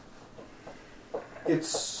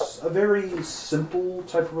 It's a very simple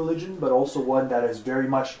type of religion, but also one that is very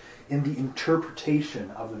much in the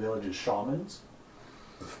interpretation of the village's shamans.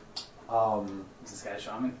 Is this guy a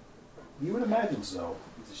shaman? You would imagine so.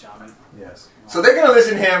 He's a shaman. Yes. So they're gonna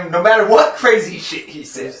listen to him no matter what crazy shit he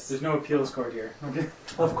says. There's no appeals court here. Okay.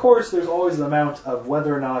 Of course, there's always the amount of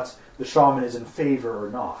whether or not the shaman is in favor or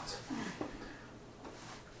not.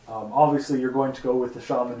 Obviously, you're going to go with the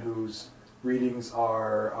shaman whose readings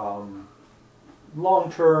are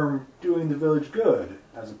long-term doing the village good.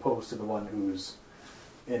 as opposed to the one who's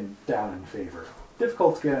down in favor.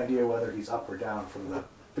 Difficult to get an idea whether he's up or down from the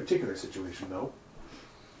particular situation, though.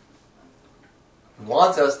 He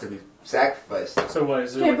wants us to be sacrificed. So what,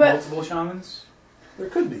 is there Okay, like but- multiple shamans? There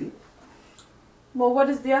could be. Well, what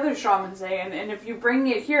does the other shaman say? And if you bring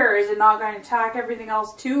it here, is it not going to attack everything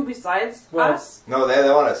else too besides Well, us? No, they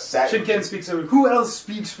want to sacrifice. Shinken speaks of who else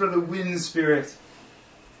speaks for the wind spirit?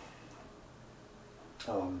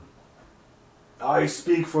 I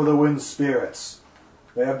speak for the wind spirits.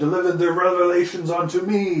 They have delivered their revelations unto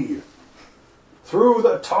me through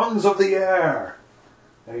the tongues of the air.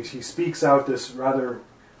 And he speaks out this rather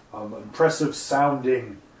impressive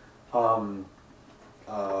sounding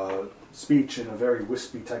speech in a very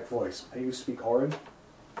wispy type voice. Can you speak Orin?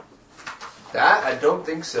 That? I don't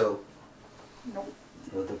think so. Nope.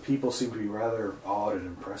 The people seem to be rather awed and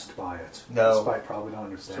impressed by it. No. Despite probably not So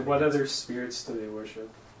understanding what it. other spirits do they worship?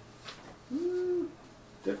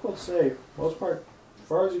 Difficult to say. Most part, as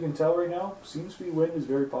far as you can tell right now, seems to be wind is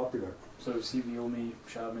very popular. So is he the only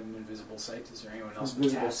shaman in visible sight? Is there anyone else?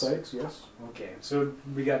 Visible cast? sights, yes. Okay, so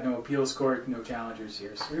we got no appeal score, no challengers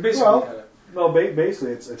here. So we basically Well, got a... No,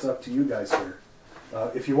 basically, it's up to you guys here.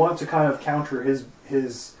 If you want to kind of counter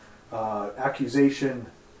his accusation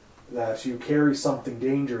that you carry something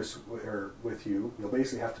dangerous with you, you'll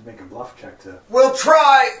basically have to make a bluff check to. We'll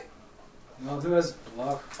try! Well, who has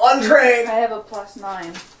bluff? Untrained! I have a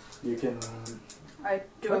 +9. You can I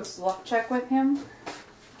do a bluff check with him.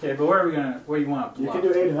 Okay, but where are we gonna? Where do you want to you bluff?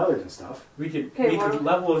 can do aid and others and stuff. We could Okay, we well- could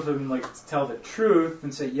level with them, like tell the truth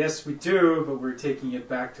and say yes we do, but we're taking it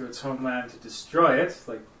back to its homeland to destroy it.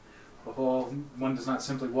 Like the whole one does not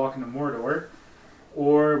simply walk into Mordor.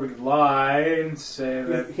 Or we could lie and say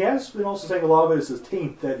that He has been also saying a lot of it is his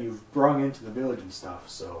taint that you've brung into the village and stuff.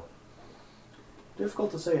 So difficult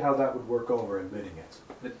to say how that would work over admitting it.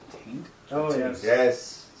 the taint. Oh yes.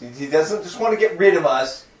 Yes. He doesn't just want to get rid of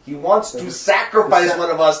us. He wants to sacrifice one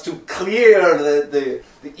of us to clear the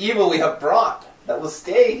evil we have brought that will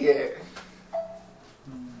stay here.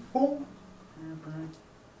 Boom.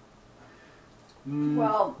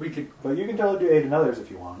 Well, we could. But you can totally do aid and others if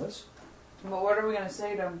you want this. but what are we going to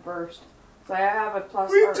say to him first? So I have a plus.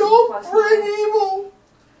 We or don't plus bring 9. evil.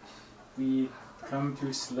 We come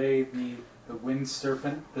to slay the wind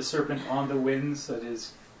serpent, the serpent on the winds. That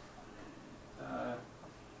is.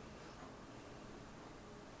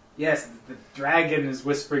 Yes, the dragon is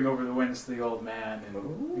whispering over the winds to the old man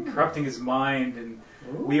and corrupting his mind, and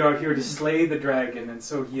we are here to slay the dragon, and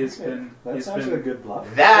so he has been. That's actually a good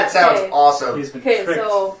bluff. That sounds Okay. awesome. He's been Okay, tricked.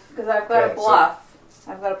 so because I've got Okay, a bluff,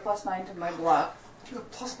 I've got a +9 to my bluff. You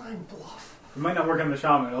have +9 bluff. It might not work on the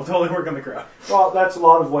shaman. It'll totally work on the crowd. Well, that's a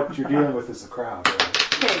lot of what you're dealing with is the crowd. Right?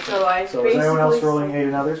 Okay, so I So basically is anyone else rolling aid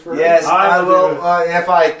and others for Yes, I I will do will. If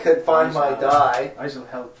I could find I my shall. die. I shall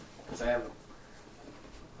help because I have.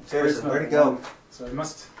 Seriously, charisma where'd it go? 1, so I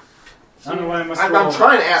must. I don't know why I must. I'm roll.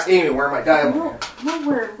 trying to ask Amy where my die went. No,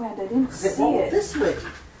 where it went. I didn't see it. This way.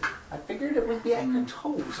 I figured it would be at your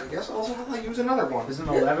toes. I guess I'll use another one. Doesn't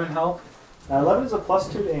 11 help? 11 is a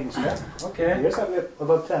 +2 to aim spell. You Okay. guys have it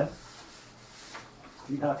above 10.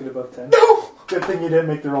 You knock it above 10. No! Good thing you didn't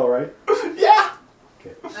make the roll, right? Yeah!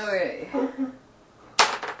 Okay.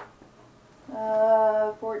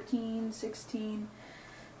 14, 16,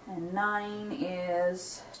 and 9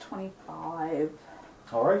 is 25.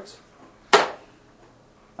 Alright.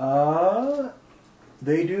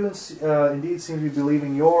 They do indeed seem to be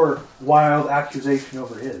believing your wild accusation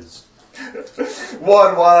over his.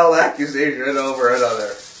 One wild accusation over another.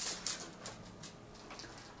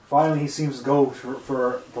 Finally, he seems to go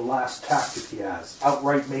for the last tactic he has,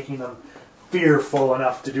 outright making them fearful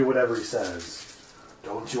enough to do whatever he says.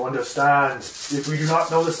 Don't you understand? If we do not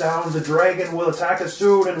know the sound, the dragon will attack us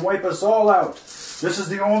soon and wipe us all out. This is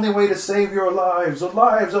the only way to save your lives, the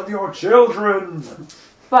lives of your children.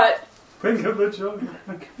 But Think of the children.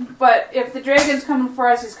 if the dragon's coming for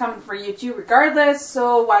us, he's coming for you too regardless,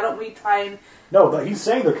 so why don't we try and... No, but he's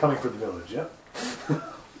saying they're coming for the village, yeah?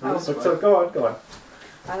 So go on.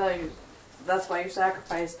 I thought that's why you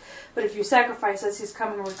sacrifice. But if you sacrifice us, he's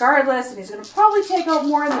coming regardless, and he's going to probably take out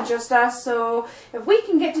more than just us, so if we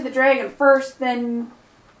can get to the dragon first, then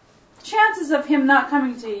chances of him not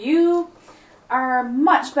coming to you are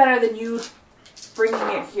much better than you bringing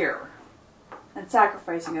it here and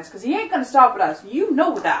sacrificing us, because he ain't going to stop at us. You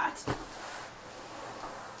know that.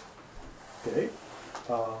 Okay.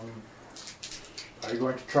 Are you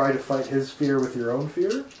going to try to fight his fear with your own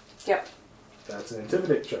fear? Yep. That's an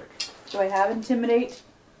intimidate check. Do I have intimidate?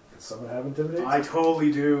 Does someone have intimidate? I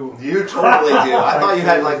totally do. You totally do. I thought you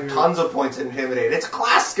had like tons of points in Intimidate. It's a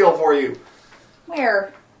class skill for you.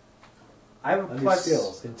 Where? I have a And these plus.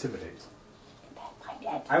 skills intimidate.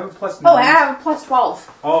 I have a plus. Oh, I have a plus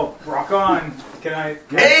 12. Oh, rock on! Can I?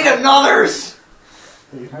 Aid and others,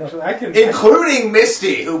 Actually, I can. including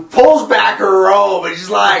Misty, who pulls back her robe and she's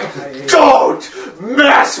like, "Don't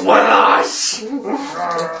mess with us."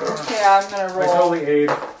 Okay, I'm gonna I roll. totally aid.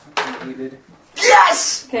 I aided.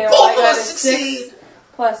 Yes, Okay, well, both I of got a us 6 succeed.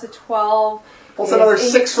 plus a 12. Plus is another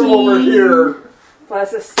 6 from over 18, here.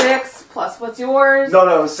 Plus a 6, plus what's yours?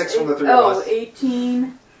 No, 6 from the 3 of Oh, us.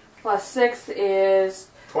 18 plus 6 is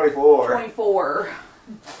 24. 24.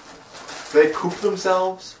 They poop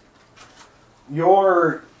themselves.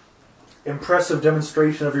 Your impressive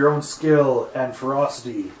demonstration of your own skill and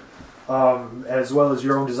ferocity, as well as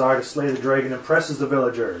your own desire to slay the dragon, impresses the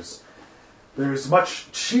villagers. There's much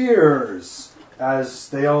cheers as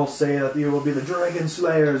they all say that you will be the dragon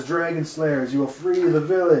slayers. You will free the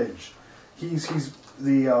village. He's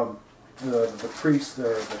the priest,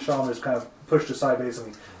 the shaman is kind of pushed aside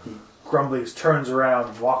basically. He grumbly turns around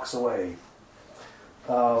and walks away.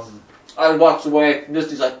 I walks away.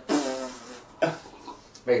 Misty's like,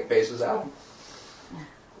 make faces out.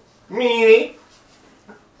 Me.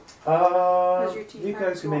 Does your teeth You hurt?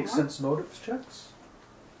 guys can You make want more? sense motives checks.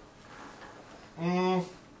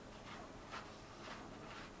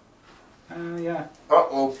 Yeah.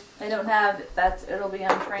 Uh-oh. I don't have it'll be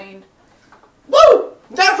untrained. Woo!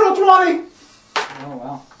 Natural 20! Oh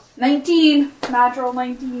wow. 19, natural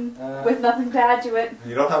 19, Uh, with nothing to add to it.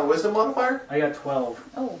 You don't have a wisdom modifier? I got 12.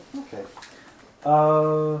 Oh, Okay.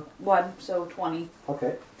 1, so 20.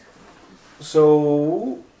 Okay.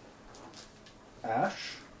 So,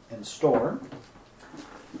 Ash and Storm.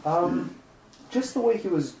 Just the way he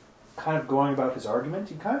was kind of going about his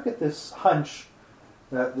argument, you kind of get this hunch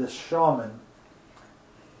that this shaman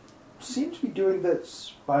seemed to be doing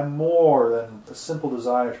this by more than a simple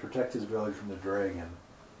desire to protect his village from the dragon.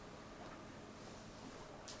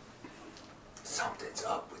 Something's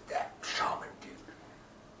up with that shaman dude.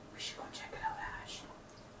 We should go check it out, Ash.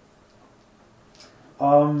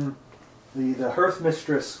 The Hearth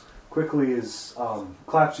Mistress quickly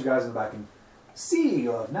claps you guys in the back and, "See,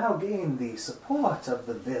 you have now gained the support of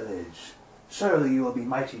the village. Surely you will be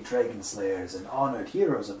mighty dragon slayers and honored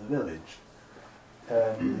heroes of the village."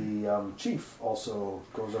 And the chief also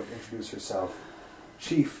goes over to introduce herself.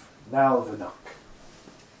 Chief Nalvinuk.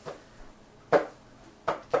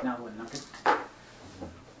 Now what? Nothing.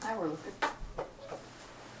 I were looking.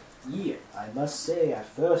 Yeah. I must say, at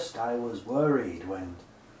first I was worried when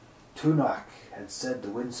Tunak had said the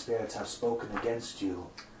wind spirits have spoken against you.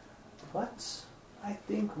 But I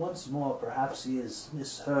think once more perhaps he has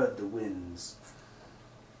misheard the winds.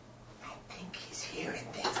 I think he's hearing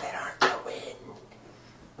things that aren't the wind.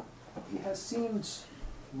 He has seemed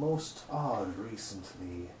most odd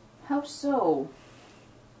recently. How so?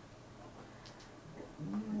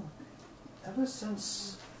 Ever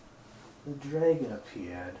since the dragon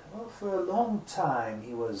appeared, well, for a long time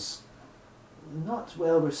he was not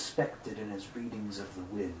well respected in his readings of the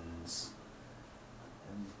winds.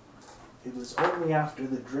 And it was only after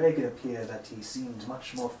the dragon appeared that he seemed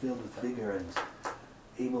much more filled with vigor and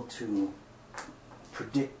able to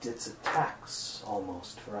predict its attacks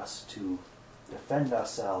almost for us to defend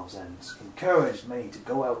ourselves and encouraged many to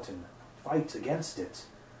go out and fight against it.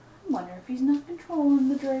 I wonder if he's not controlling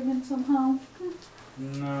the dragon somehow.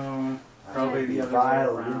 No. Probably the other way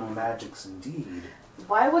vile wind around. magics indeed.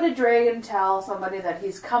 Why would a dragon tell somebody that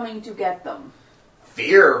he's coming to get them?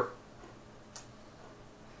 Fear.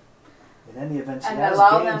 In any event, he And has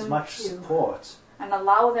allow gained them much to- support. And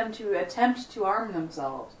allow them to attempt to arm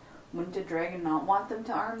themselves. Wouldn't a dragon not want them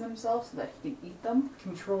to arm themselves so that he can eat them?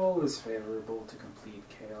 Control is favorable to complete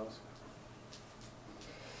chaos.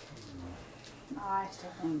 I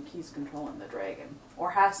still think he's controlling the dragon.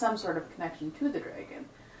 Or has some sort of connection to the dragon.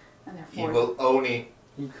 And He therefore... will Oni.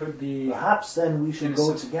 He could be. Perhaps then we should go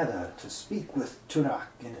Innocent. together to speak with Tunak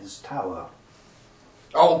in his tower.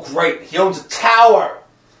 Oh, great. He owns a tower.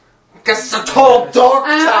 Guess it's a tall, dark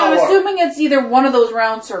I'm tower. assuming it's either one of those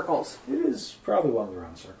round circles. It is probably one of the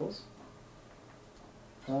round circles.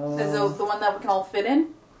 Is those the one that we can all fit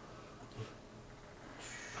in?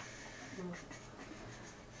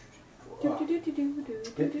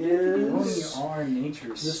 It is- Only our nature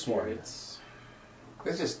This one. spirits.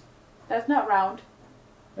 It's just That's not round.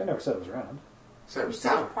 I never said it was round. said it You was said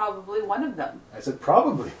tower. it's probably one of them. I said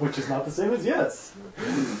probably, which is not the same as yes.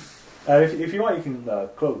 If you want, you can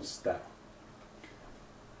close that.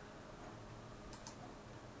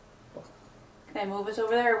 Can I move us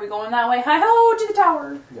over there? Are we going that way? Hi-ho to the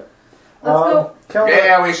tower! go. Keldon,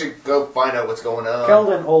 Yeah, we should go find out what's going on.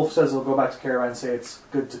 Keldon Ulf says they'll go back to Caravan and say it's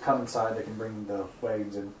good to come inside. They can bring the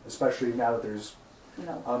wagons in, especially now that there's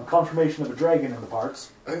No. confirmation of a dragon in the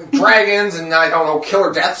parts. Dragons and, I don't know,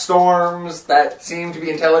 killer death storms that seem to be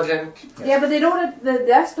intelligent. Yeah, but they don't. The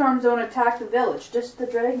death storms don't attack the village. Just the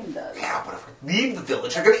dragon does. Yeah, but if we leave the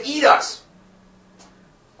village, they're going to eat us.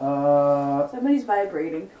 Somebody's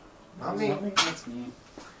vibrating. Not me. That's me.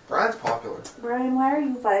 Brian's popular. Brian, why are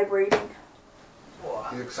you vibrating?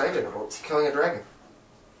 He's excited about killing a dragon.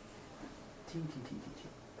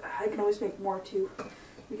 I can always make more too.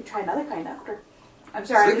 We could try another kind after. I'm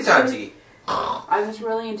sorry. Sleepy time tea. I was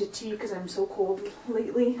really into tea because I'm so cold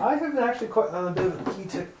lately, I have been actually quite on a bit of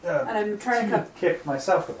a and I'm trying to cut. kick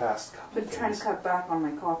myself the past couple Been of trying days. to cut back on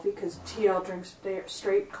my coffee because tea I'll drink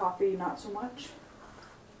straight, coffee not so much.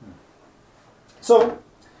 So,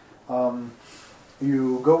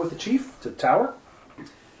 you go with the chief to the tower,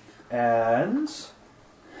 and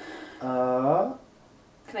Can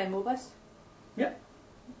I move us? yeah.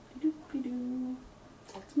 Doop-de-doo.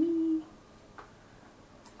 That's me.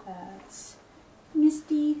 That's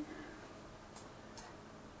Misty.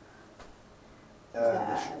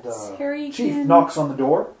 That's Harry. Chief knocks on the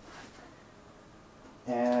door,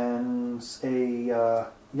 and a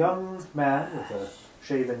young man with a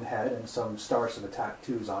shaven head and some stars of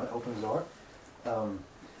tattoos on it opens the door.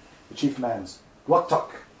 The chief demands, "Gluktuk,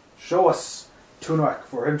 show us Tunak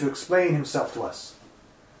for him to explain himself to us."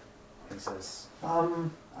 He says,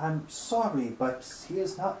 I'm sorry, but he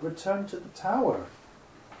has not returned to the tower."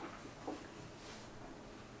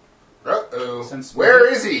 Uh-oh. Sense Where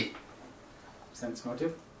motive? is he? Sense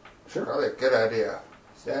motive? Sure. Probably a good idea.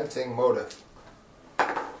 Sensing motive.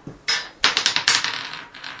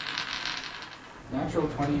 Natural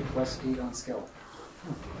 20 plus 8 on skill.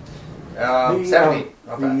 70.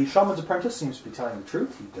 Not The bad. shaman's apprentice seems to be telling the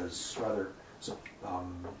truth. He does rather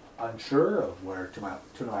unsure of where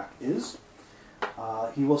Tunak is.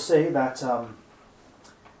 He will say that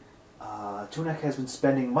Tunak has been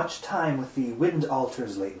spending much time with the wind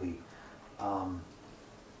altars lately.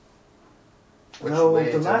 Which Though way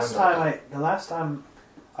the to last window? time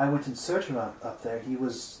I went in search of him up there, he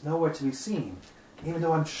was nowhere to be seen. Even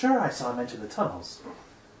though I'm sure I saw him enter the tunnels.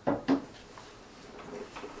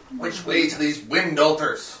 Which way to these wind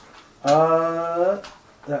altars? That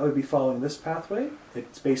would be following this pathway.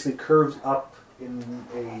 It basically curves up in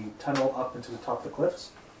a tunnel up into the top of the cliffs.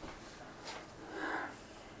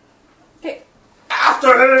 Okay,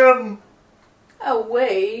 After him!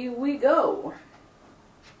 away we go.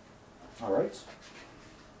 All right.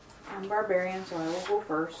 I'm barbarian, so I will go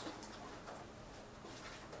first.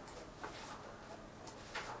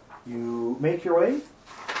 You make your way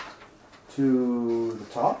to the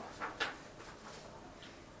top.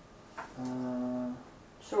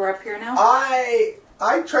 So we're up here now?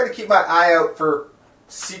 I try to keep my eye out for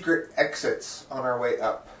secret exits on our way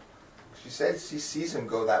up. She says she sees him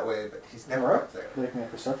go that way, but he's never Alright. up there. Make me a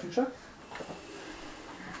perception check.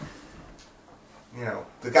 You know,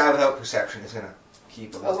 the guy without perception is going to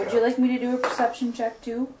keep a lookout. Oh, would you like me to do a perception check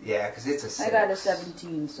too? Yeah, because it's a 6. I got a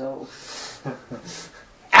 17, so...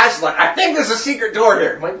 Ashla, I think there's a secret door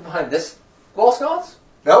here. Might be behind this wall sconce?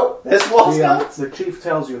 No, this wall sconce? The chief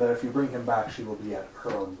tells you that if you bring him back, she will be at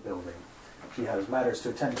her own building. She has matters to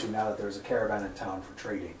attend to now that there's a caravan in town for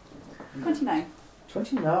trading. 29.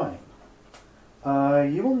 29.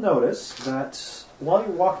 You will notice that while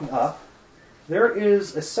you're walking up, there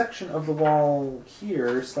is a section of the wall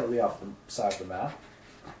here, slightly off the side of the map.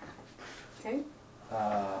 Okay. Do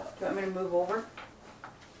Uh, you want me to move over?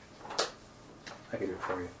 I can do it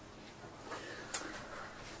for you.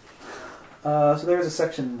 So there's a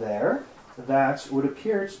section there that would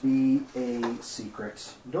appear to be a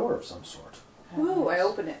secret door of some sort. Ooh, I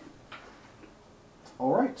open it.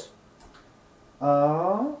 All right.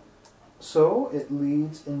 So it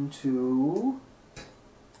leads into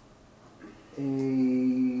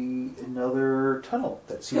another tunnel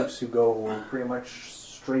that seems to go pretty much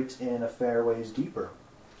straight in a fair ways deeper.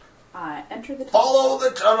 I enter the tunnel. Follow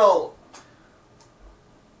the tunnel!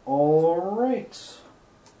 All right.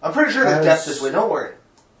 I'm pretty sure there's death this way, don't worry.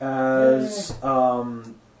 As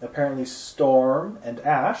apparently Storm and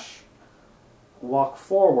Ash walk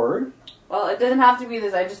forward. Well, it didn't have to be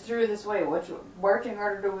this. I just threw it this way. Which marching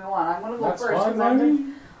order do we want? I'm going to go That's first. fine, 'Cause Riley.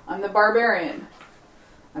 I'm the barbarian.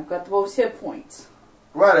 I've got the most hit points.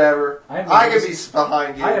 Whatever. I I can be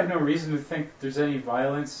behind you. I have no reason to think there's any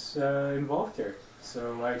violence involved here.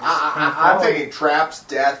 So I just kinda I'm follow. thinking traps,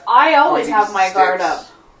 death. I always pointing have my guard sticks. up.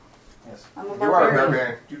 Yes. I'm a You are a barbarian.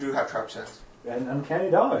 barbarian. You do have trap sense. And uncanny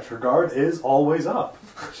dodge. Her guard is always up.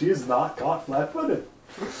 She is not caught flat-footed.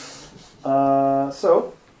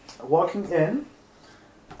 So, walking in,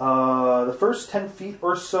 the first 10 feet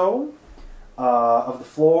or so of the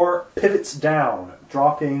floor pivots down,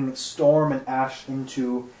 dropping Storm and Ash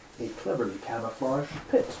into a cleverly camouflaged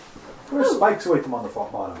pit. Where spikes await them on the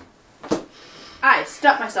bottom. I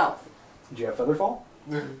stuck myself. Did you have Featherfall?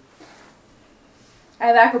 I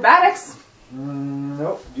have acrobatics.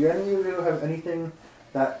 Nope. Do any of you have anything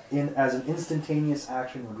that, as an instantaneous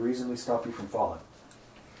action, would reasonably stop you from falling?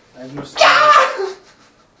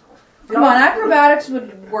 Come on, acrobatics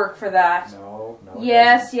would work for that. No.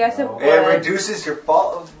 Yes, it no. would. It reduces your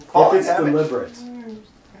fall If it's damage. deliberate.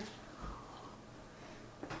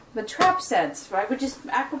 The trap sense, right? Would just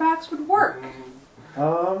acrobatics would work.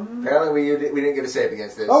 Apparently we didn't get a save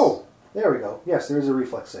against this. Oh, there we go. Yes, there is a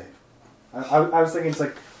reflex save. I was thinking it's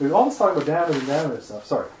like we've almost talked about damage and stuff.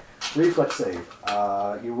 Sorry, reflex save.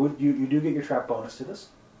 You do get your trap bonus to this.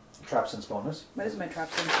 Trap sense bonus. What is my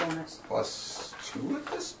trap sense bonus? +2 at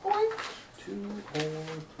this point. 2 or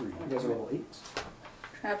 3. You guys are level 8.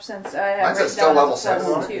 Trap sense. I have Mine's written still down level as seven.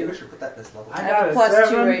 plus We 2. should put that this level. I have a plus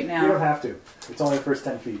 2 right You now. don't have to. It's only the first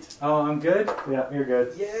 10 feet. Oh, I'm good? Yeah, you're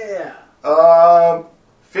good. Yeah.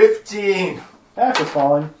 15. Ash is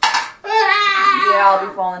falling. Yeah, I'll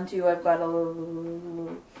be falling too. I've got a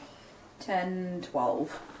 10,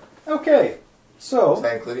 12. Okay, Is so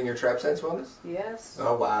that including your trap sense bonus? Yes.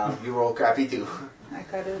 Oh wow, you roll crappy too.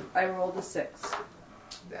 I rolled a 6.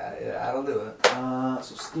 Yeah, that'll do it.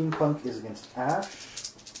 so Steampunk is against Ash.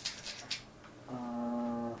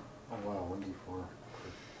 Oh wow, 1d4 per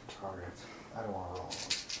target. I don't want to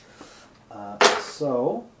roll.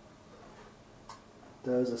 So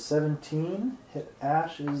does a 17 hit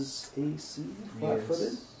Ash's AC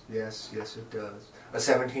flat-footed? Yes, it does. A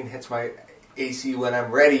 17 hits my AC when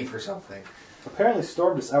I'm ready for something. Apparently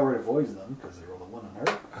Storm just outright avoids them because they rolled a 1 on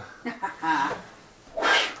her.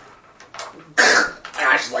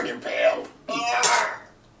 Ash is like impaled. Oh,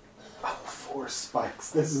 4 spikes.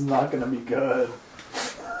 This is not going to be good.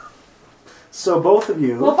 So both of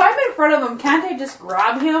you, Well, if I'm in front of him, can't I just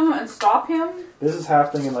grab him and stop him? this is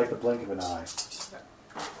happening in like the blink of an eye.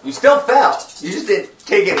 You still fell. You just didn't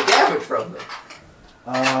take any damage from them.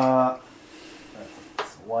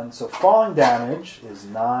 That's 1. So falling damage is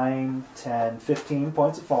 9, 10, 15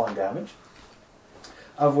 points of falling damage,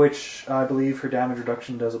 of which I believe her damage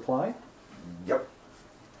reduction does apply. Yep.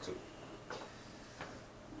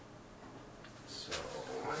 So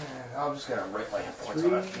I'm just gonna write my hit points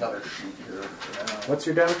on another sheet here. what's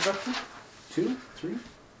your damage reduction? 2? 3?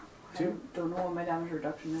 I don't know what my damage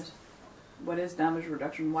reduction is. What is damage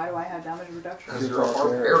reduction? Why do I have damage reduction? Because you're a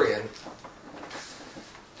barbarian.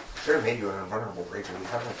 Should have made you an invulnerable ranger. You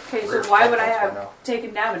haven't. Okay, so why would I have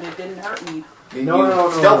taken damage? It didn't hurt me. No,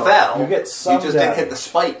 Still fell. You get some You just didn't hit damage. the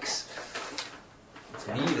spikes. It's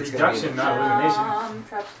gonna be Reduction, not elimination.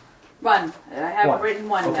 Traps. 1. I have 1. written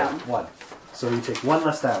 1 Okay, down. 1. So you take 1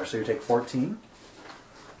 less damage, so you take 14.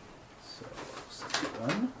 So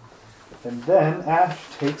 61. And then Ash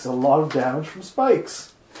takes a lot of damage from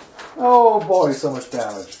spikes. Oh boy, so much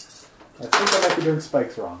damage. I think I might be doing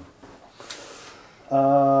spikes wrong.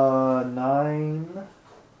 9,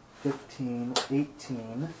 15,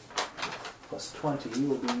 18, plus 20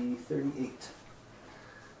 will be 38.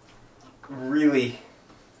 Really?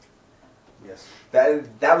 Yes.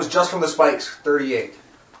 That was just from the spikes. 38.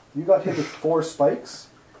 You got hit with 4 spikes,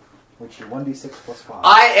 which are 1d6 plus 5.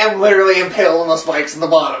 I am literally impaled on the spikes in the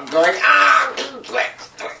bottom, going ah.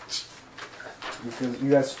 Because you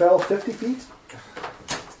guys fell 50 feet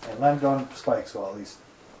and landed on spikes, well, at least.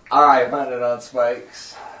 I landed on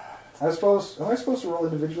spikes. Am I supposed to roll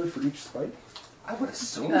individually for each spike? I would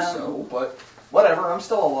assume so, but whatever. I'm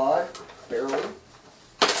still alive, barely.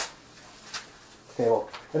 Okay, well,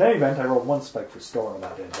 in any event, I rolled 1 spike for Storm and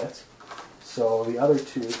that didn't hit. So the other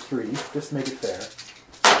 3, just to make it fair,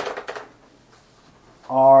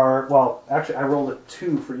 are, well, actually I rolled a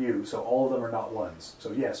 2 for you, so all of them are not 1s.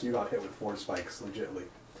 So yes, you got hit with 4 spikes, legitimately.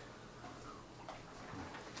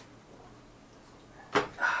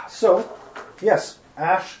 So, yes,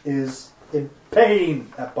 Ash is in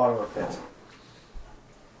pain at bottom of the pit.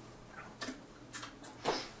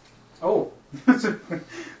 Oh.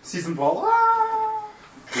 Season ball. Ah!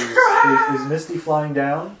 Is Misty flying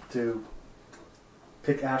down to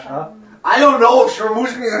pick Ash up? I don't know if she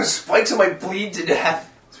removes me the spikes, I might bleed to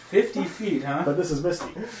death. It's 50 feet, huh? But this is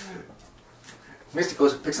Misty. Misty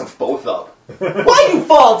goes and picks them both up. Why you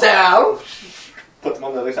fall down? Put them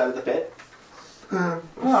on the other side of the pit.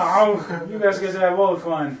 Oh, you guys get to have all the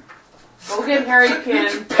fun. Go get Harry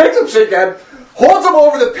Kin. Picks him shit again, holds him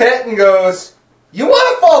over the pit, and goes, "You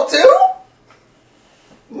want to fall too?"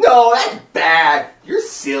 No, that's bad. You're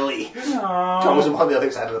silly. Throws him on the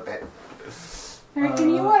other side of the pit. Harrington,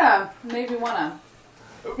 you maybe wanna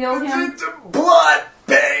heal him? Blood,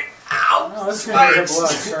 pain, ow, Oh, this is gonna be blood.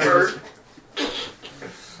 Sorry.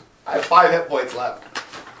 I have 5 hit points left.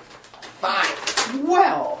 5.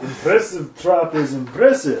 Well, Impressive trap is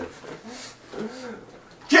impressive.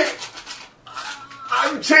 Okay.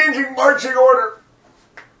 I'm changing marching order.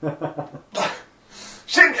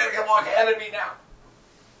 Shinka can walk ahead of me now.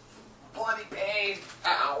 Bloody pain.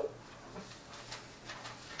 Ow.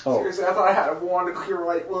 Oh, Seriously, I thought I had a wand to cure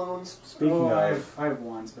light wounds. speaking I of, have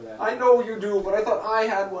wands for that. I know you do, but I thought I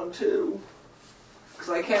had one too. Because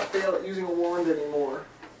I can't fail at using a wand anymore.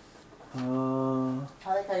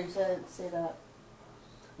 I like how you say that.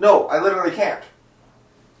 No, I literally can't.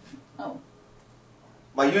 Oh.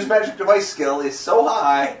 My use magic device skill is so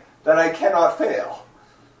high that I cannot fail.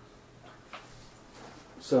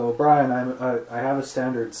 so Brian, I have a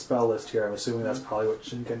standard spell list here. I'm assuming that's probably what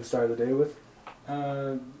Shinken started the day with.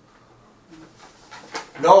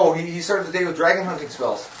 No, he started the day with dragon hunting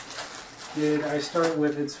spells. Did I start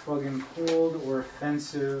with it's fucking cold or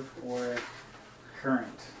offensive or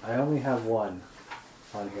current? I only have one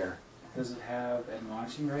on here. Does it have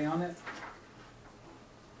admonishing ray on it?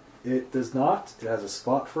 It does not. It has a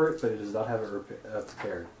spot for it, but it does not have it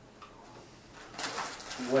prepared.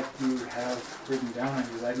 What do you have written down on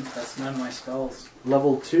you? That's none of my spells.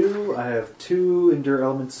 Level 2, I have 2 Endure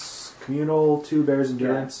Elements Communal, 2 Bear's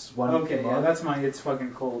Endurance, 1... Okay, yeah, Mod. that's my it's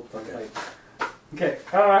fucking cold. Okay. Like, okay.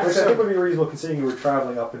 Which I So, think would be reasonable considering you were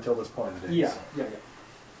traveling up until this point of the day. yeah.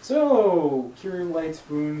 So, cure lights,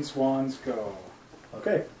 wounds, wands, go.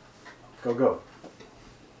 Okay. Go.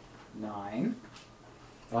 9.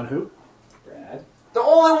 On who? Brad. The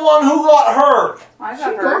only one who got hurt! I She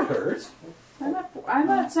got got hurt. hurt. I'm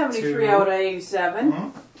at 73 2. out of 87.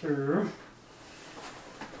 Mm-hmm. 2.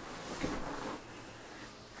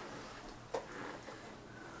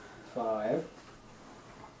 5.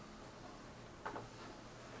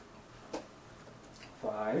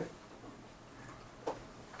 5.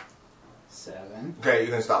 7. Okay,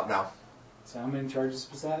 you can stop now. So how many charges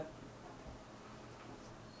was that?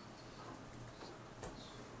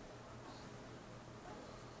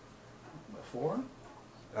 Four.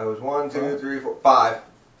 That was 1, 2, 3, 4, 5.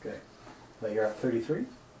 Okay. Now you're at 33.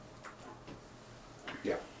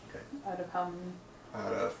 Yeah. Out of how many?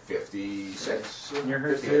 Out of 56. You're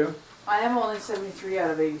hurt 58. too? I am only 73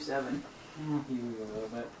 out of 87. Oh, you a little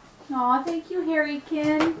bit. Aw, thank you,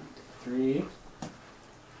 Harrykin. 3.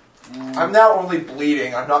 And I'm now only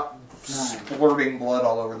bleeding. I'm not 9. splurting blood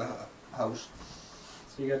all over the house.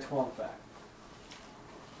 So you got 12 back.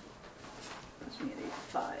 Puts me at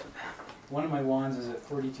 85. One of my wands is at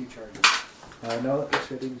 42 charges. No, that puts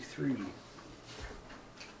you at 83.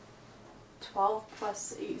 12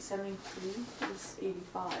 plus 73 is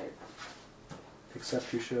 85.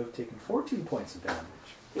 Except you should have taken 14 points of damage.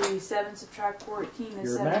 87 subtract 14 is Your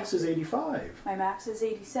 70. max is 85. My max is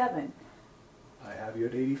 87. I have you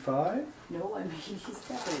at 85. No, I'm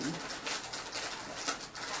 87.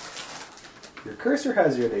 Your cursor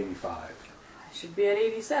has you at 85. I should be at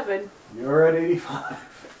 87. You're at 85.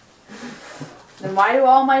 Then why do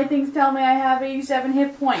all my things tell me I have 87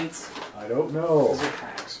 hit points? I don't know. Those are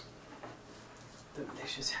hacks.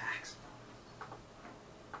 Delicious hacks.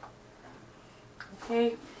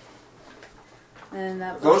 Okay. And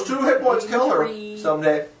that Those 2 hit points kill her 83.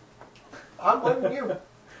 someday. I'm blaming you.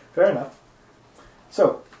 Fair enough.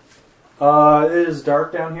 So, it is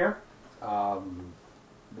dark down here.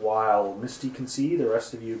 While Misty can see, the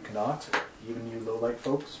rest of you cannot. Even you low-light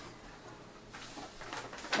folks.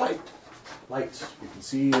 Light. Lights. You can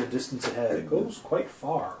see the distance ahead. It goes quite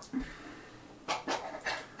far.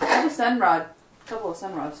 I have a sun rod. A couple of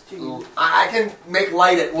sun rods too. Ooh, I can make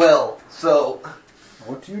light at will, so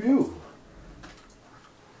What do you do?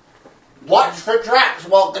 watch for traps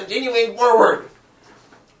while continuing forward.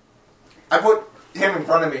 I put him in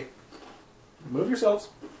front of me. Move yourselves.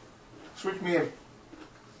 Switch me in.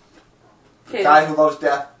 Okay. Guy who loves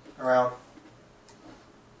death around.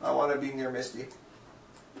 I want to be near Misty.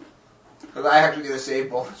 Because I actually get a save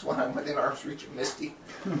bonus when I'm within arm's reach of Misty.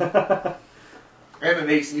 And an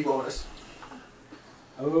AC bonus.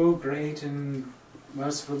 Oh, great and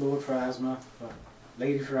merciful Lord Pharasma,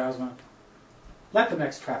 Lady Pharasma. Let the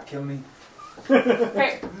next trap kill me.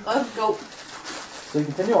 Okay, let's go. So you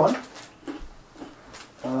continue on.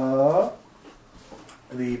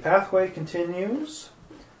 The pathway continues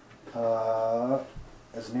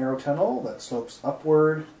as a narrow tunnel that slopes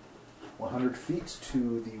upward 100 feet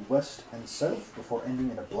to the west and south before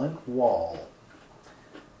ending in a blank wall.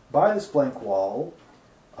 By this blank wall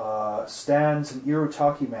stands an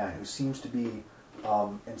Irutaki man who seems to be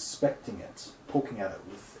inspecting it, poking at it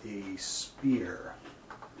with a spear.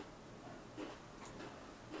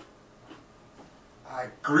 I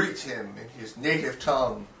greet him in his native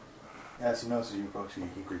tongue. As he notices you approach,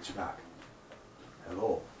 he greets you back.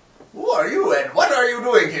 Hello. Who are you and what are you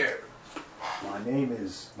doing here? My name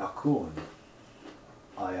is Nakun.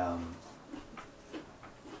 I am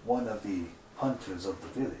one of the hunters of the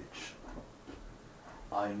village.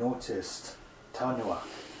 I noticed Tanuak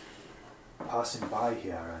passing by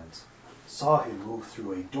here and saw him move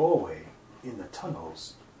through a doorway in the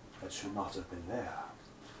tunnels that should not have been there.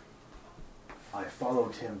 I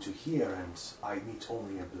followed him to here and I meet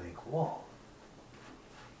only a blank wall.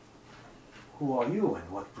 Who are you and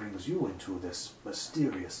what brings you into this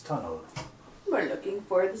mysterious tunnel? We're looking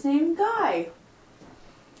for the same guy.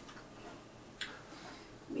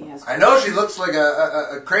 I know she looks like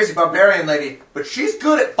a crazy barbarian lady, but she's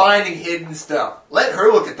good at finding hidden stuff. Let her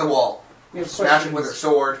look at the wall. Smash it with her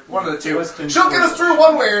sword. One of the two. She'll get us through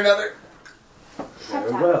one way or another.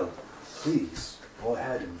 Very well. Please, go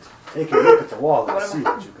ahead and take a look at the wall and see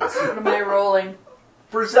what you can see. What am I rolling?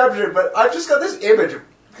 Perception, but I just got this image of,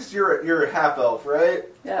 because you're a half elf, right?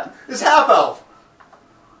 Yeah. This half elf,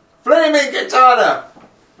 flaming katana,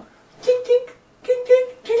 tink tink, tink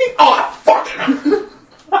tink, tink tink. Oh fuck it!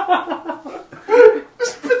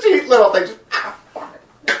 Just petite little thing. Just, fuck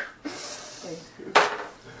it. Okay.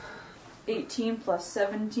 18 plus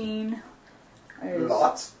 17 is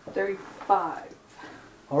Lots. 35.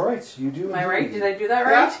 All right, you do. Am I right? indeed Did I do that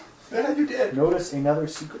right? Yeah, you did. notice another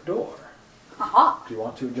secret door. Aha! Do you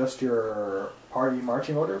want to adjust your party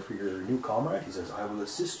marching order for your new comrade? He says, I will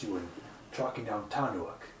assist you in tracking down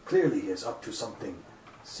Tanuak. Clearly he is up to something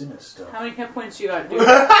sinister. How many hit points you got, dude?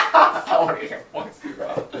 How many hit points you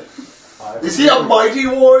got? Is he a mighty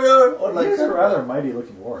warrior? Or like He's a rather mighty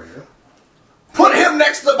looking warrior. Put him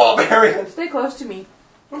next to the barbarian. Stay close to me.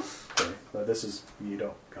 Okay, but this is, you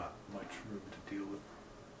don't got much room to deal with.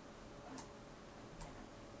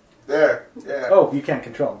 There. Yeah. Oh, you can't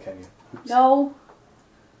control him, can you? Oops. No.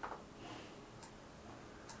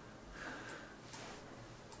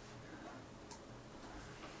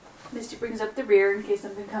 Misty brings up the rear in case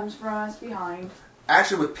something comes from us behind.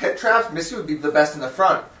 Actually, with pit traps, Missy would be the best in the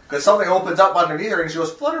front. Because something opens up underneath her and she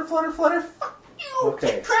goes, flutter, flutter, flutter. Fuck you,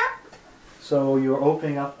 Okay. pit trap. So you're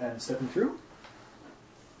opening up and stepping through?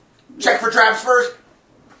 Check for traps first.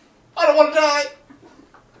 I don't want to die.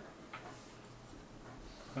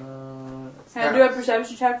 Can I do a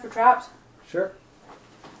perception check for traps? Sure.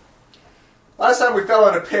 Last time we fell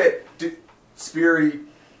in a pit, Speary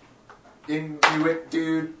Inuit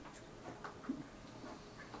dude.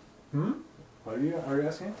 What are you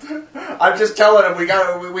asking? I'm just telling him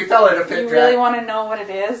we fell in a pit You trap. really want to know what it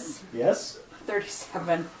is? Yes?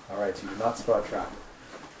 37. Alright, you do not spot a trap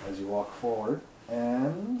as you walk forward.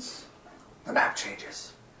 And The map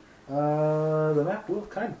changes. the map will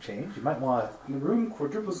kind of change. You might want The room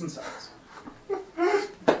quadruples in size.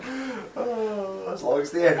 As long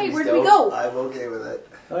as the enemies Hey, where did don't, we go? I'm okay with it.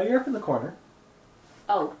 to... you're up in the corner.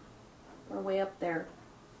 Oh. We're way up there.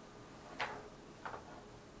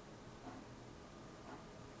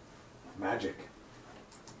 Magic.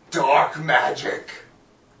 Dark magic.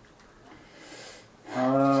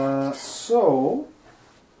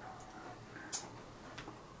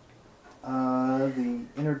 The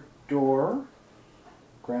inner door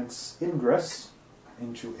grants ingress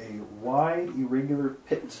into a wide, irregular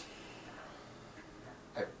pit.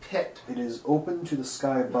 A pit. It is open to the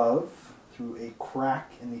sky above through a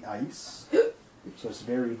crack in the ice. So it's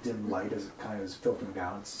very dim light as it kind of is filtering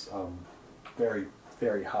down. It's very,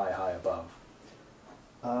 very high above.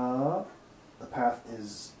 The path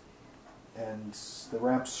is... and the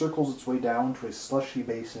ramp circles its way down to a slushy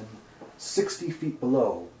basin 60 feet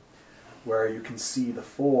below, where you can see the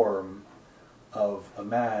form of a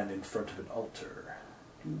man in front of an altar.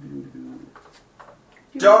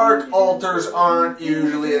 Dark altars aren't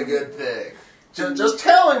usually a good thing. Just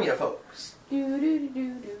telling you, folks. Are you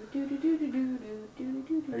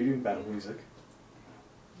doing battle music?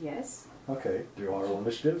 Yes. Okay. Do you want to roll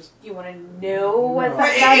initiatives? You want to know what Wait,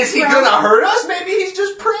 that's is he from? gonna hurt us? Maybe he's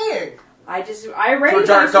just praying. I ready To a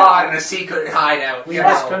dark myself. god in a secret hideout. We you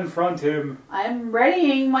must know. confront him. I'm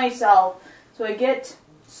readying myself. So I get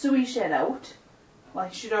Sui Shed out. Well,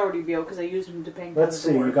 he should already be out because I used him to ping. Let's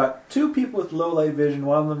see. You got two people with low light vision.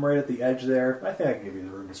 One of them right at the edge there. I think I can give you the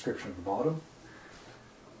room description at the bottom.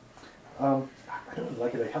 I don't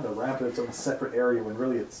like it. I have the ramp. It's on a separate area when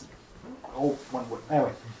really it's all one way.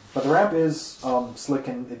 Anyway, but the ramp is slick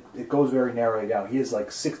and it goes very narrowly down. He is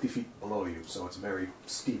like 60 feet below you, so it's a very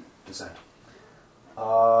steep descent.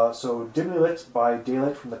 So dimly lit by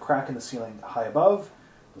daylight from the crack in the ceiling high above,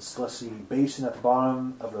 the slussy basin at the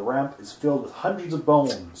bottom of the ramp is filled with hundreds of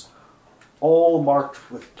bones, all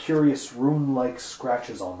marked with curious rune-like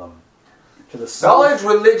scratches on them. To the south, Knowledge,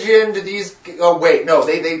 religion, do these... Oh, wait, no,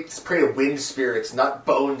 they pray to wind spirits, not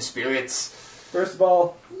bone spirits. first of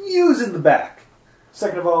all, you's in the back.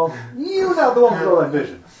 Second of all, you not the one with all that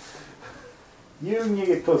vision. You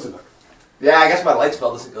get closer look. Yeah, I guess my light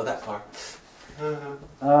spell doesn't go that far. And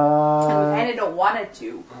we kind of don't want it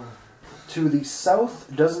to. To the south,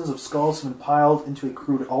 dozens of skulls have been piled into a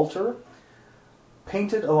crude altar.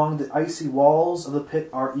 Painted along the icy walls of the pit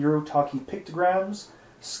are Irotaki pictograms,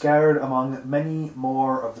 scattered among many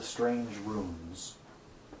more of the strange runes.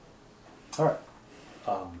 Alright.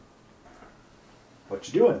 What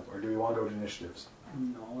you doing? Or do we want to go to initiatives?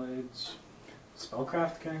 Knowledge.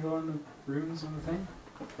 Spellcraft, can I go on the runes on the thing?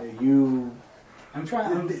 You... I'm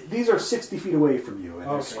trying. These are 60 feet away from you, and they're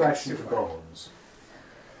Okay, scratching super the far. bones.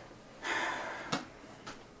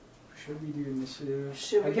 Should we do initiative?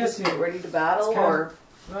 Should we I guess just get ready to battle, it's kind of- or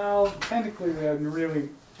Well, technically,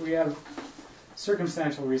 we have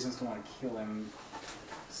circumstantial reasons to want to kill him.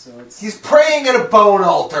 So it's He's praying at a bone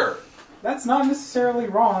altar. that's not necessarily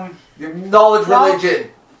wrong. Your knowledge, Well-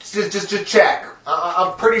 religion. Just check.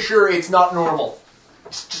 I'm pretty sure it's not normal.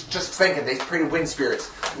 Just thinking, they pray to wind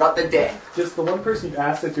spirits, not the dead. Just the one person you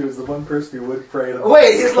asked it to is the one person who would pray to the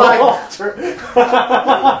Wait, he's like, altar.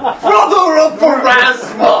 Brother of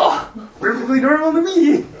Pharasma! Perfectly normal to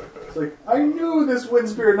me. It's like, I knew this wind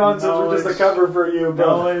spirit nonsense was just a cover for you, but...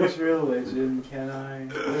 Knowledge, religion. Can I?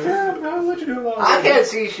 I'll let you do it. I can't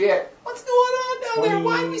see shit. What's going on down there?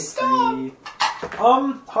 Why did we stop?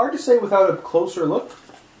 23. Hard to say without a closer look.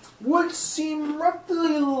 Would seem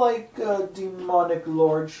roughly like a demonic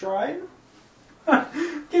lord shrine. Can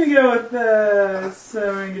we go with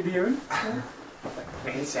Sarangadirian?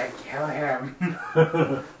 We should kill him.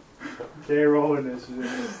 Okay, roll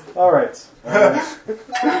initiative. Alright.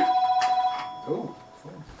 Oh.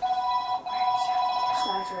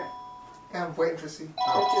 Slash it. Yeah, I'm waiting to see.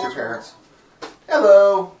 Oh, two parents.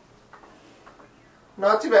 Hello.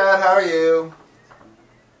 Not too bad. How are you?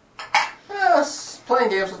 Yes, playing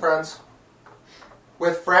games with friends.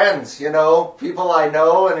 With friends, you know, people I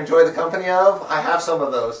know and enjoy the company of. I have some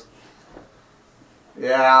of those.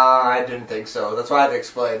 Yeah, I didn't think so. That's why I had to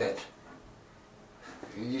explain it.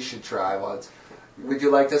 You should try once. Would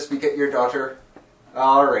you like to speak at your daughter?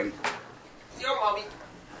 Alright. Your mommy.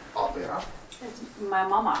 Oh, yeah. It's my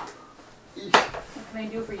mama. What can I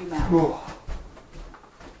do for you, ma'am?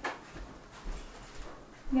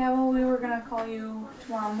 Yeah, well, we were gonna call you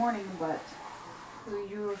tomorrow morning, but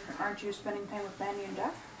aren't you spending time with Mandy and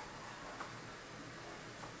Jack?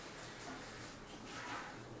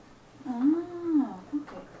 Oh,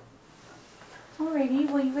 okay. Alrighty,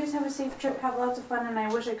 well, you guys have a safe trip, have lots of fun, and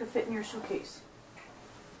I wish I could fit in your suitcase.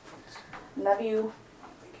 Love you.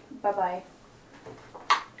 Bye-bye.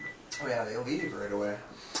 Oh yeah, they leave right away.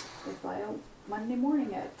 They fly out Monday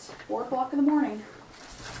morning at 4 o'clock in the morning.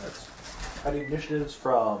 Adding initiatives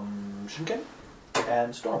from Shinken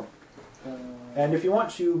and Storm. And if you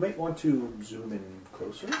want, you might want to zoom in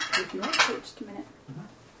closer, if you want. Okay, just a minute.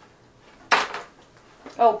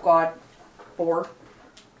 Oh, God. 4.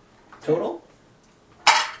 Total?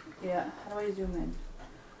 Yeah, how do I zoom in?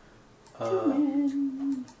 Uh, Zoom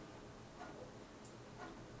in.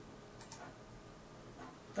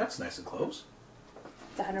 That's nice and close.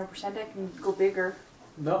 It's 100%. I can go bigger.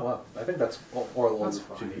 No, well, I think that's more or less That's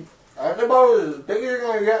what fine. you need. I think about as big as you're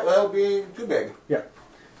going to get without being too big. Yeah.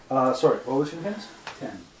 Sorry, what was Shinken's?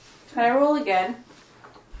 10. Can I roll again?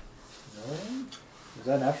 No. Is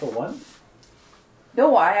that a natural one?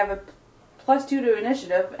 No, I have a +2 to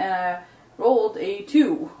initiative, and I rolled a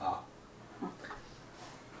 2. Ah.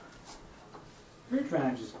 Your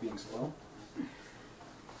advantage is being slow.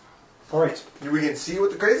 Alright. We can see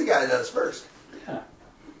what the crazy guy does first. Yeah.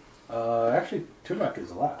 Actually, Tunak is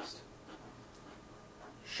the last.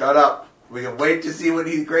 Shut up. We can wait to see what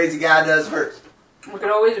the crazy guy does first. We can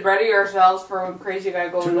always ready ourselves for when crazy guy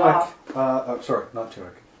goes Tunak, off. sorry, not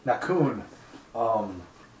Tunak. Nakun,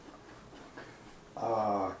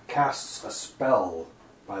 casts a spell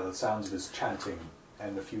by the sounds of his chanting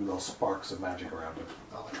and a few little sparks of magic around him.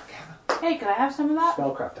 Oh, Arcana. Hey, can I have some of that?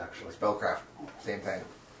 Spellcraft, actually. Spellcraft. Same thing.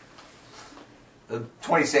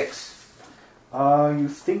 26. You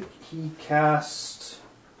think he cast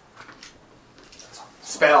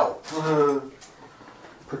Spell.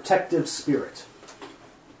 Protective Spirit.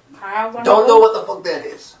 Can I have one Don't of know those? what the fuck that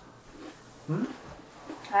is. Can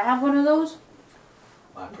I have one of those?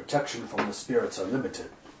 My protection from the spirits are limited.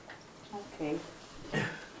 Okay.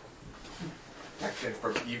 protection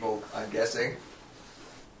from evil, I'm guessing.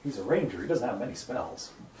 He's a ranger. He doesn't have many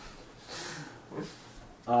spells.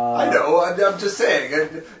 I know, I'm just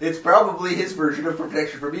saying. It's probably his version of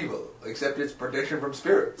protection from evil, except it's protection from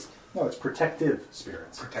spirits. No, it's protective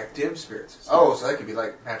spirits. Protective spirits. Oh, so that could be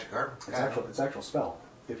like magic armor. It's actual spell.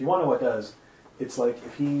 If you want to know what it does, it's like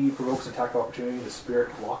if he provokes an attack of opportunity, the spirit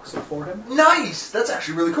blocks it for him. Nice! That's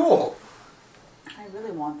actually really cool. I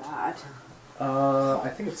really want that. I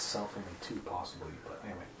think it's self-only too, possibly, but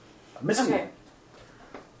anyway. Misty. Okay.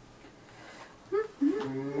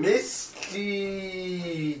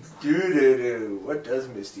 Misty do. What does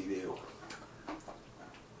Misty do?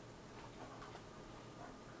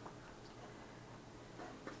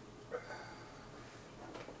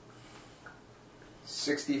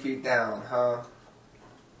 $60 down, huh?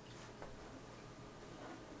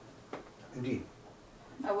 Indeed.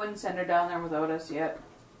 I wouldn't send her down there without us yet.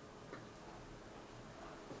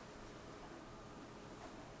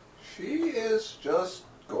 She is just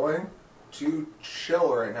going to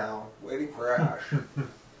chill right now, waiting for Ash.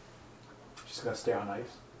 She's gonna stay on ice.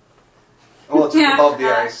 Oh, it's just above the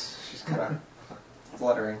ice. She's kind of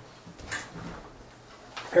fluttering.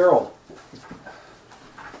 Harold.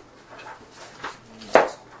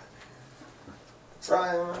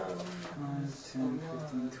 Brian. 5, 10,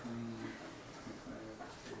 15, 20, 25,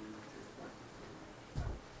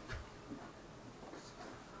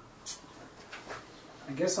 30.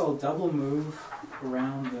 I guess I'll double move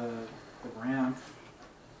around the ramp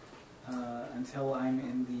until I'm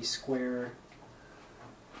in the square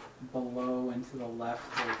below and to the left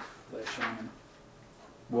of the shaman.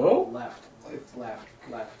 Whoa. Left,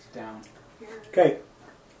 down, Okay.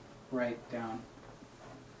 right, down,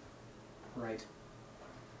 right,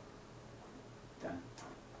 down.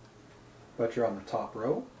 But you're on the top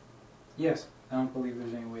row? Yes, I don't believe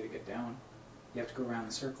there's any way to get down. You have to go around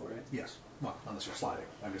the circle, right? Yes. Well, unless you're sliding.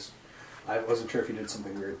 I wasn't sure if you did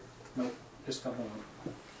something weird. Nope, just double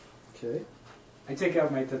move. Okay. I take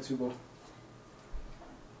out my Tetsubo.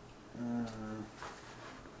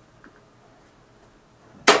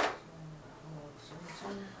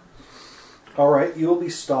 Alright, you'll be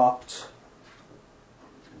stopped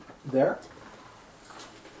there.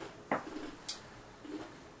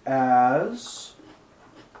 As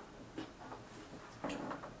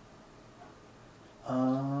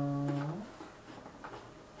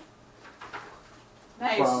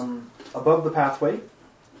Nice. from above the pathway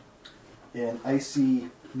in icy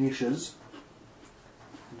niches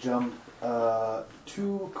jump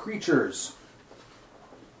two creatures.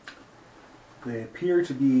 They appear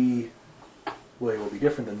to be, well, they will be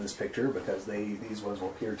different than this picture because these ones will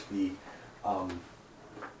appear to be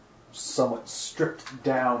somewhat stripped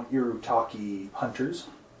down Irutaki hunters.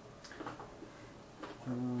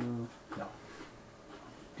 No.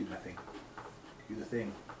 Do my thing. Do the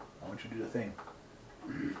thing. I want you to do the thing.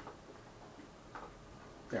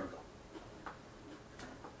 There we go.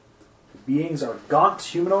 The beings are gaunt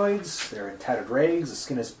humanoids. They're in tattered rags. The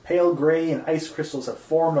skin is pale gray and ice crystals have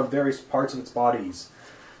formed on various parts of its bodies.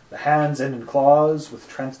 The hands end in claws with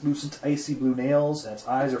translucent icy blue nails, and its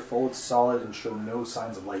eyes are full and solid and show no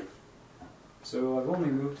signs of life. So I've only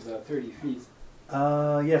moved about 30 feet.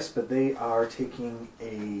 Yes, but they are taking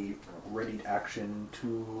a readied action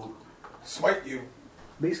to Smite you.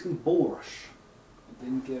 basically bull rush. I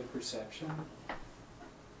didn't get perception.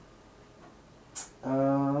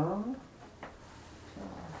 Blah,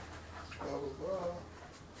 blah, blah.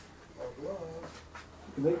 Blah, blah.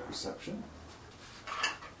 You can make perception.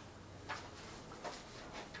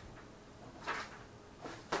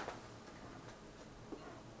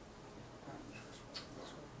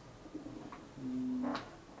 Mm,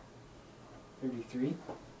 33.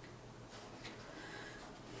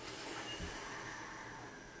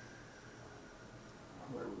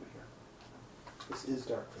 Where are we here? This is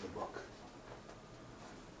dark for the book.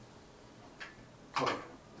 Okay.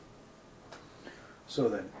 So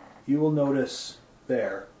then, you will notice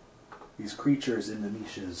there these creatures in the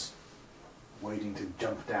niches waiting to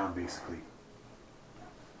jump down, basically.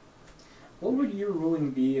 What would your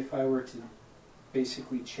ruling be if I were to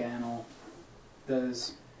basically channel?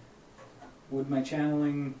 Would my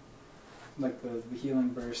channeling, like the healing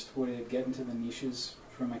burst, would it get into the niches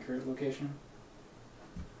from my current location?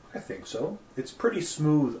 I think so. It's pretty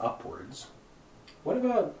smooth upwards. What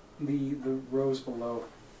about the rows below?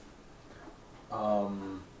 To a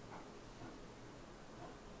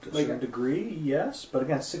Like certain degree, yes, but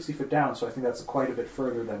again, 60 foot down, so I think that's quite a bit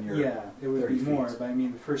further than your. Yeah, it would 30 be more, feet. but I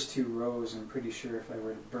mean the first two rows, I'm pretty sure if I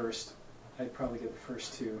were to burst, I'd probably get the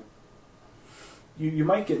first two. You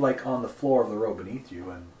might get like on the floor of the row beneath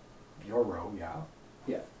you and your row, yeah.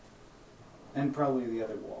 Yeah. And probably the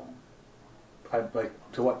other wall.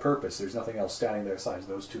 To what purpose? There's nothing else standing there besides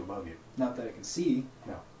those two above you. Not that I can see.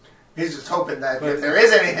 No. He's just hoping that if there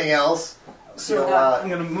is anything else, So he'll, I'm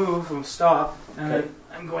going to move and stop, and Okay.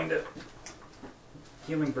 I'm going to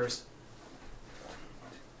healing burst.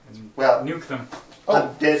 And Well- nuke them.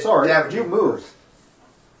 Oh, dead sorry. damage You moved.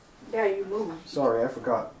 Yeah, you move. Sorry, I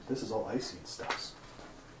forgot. This is all icy and stuff.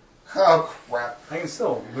 oh crap. I can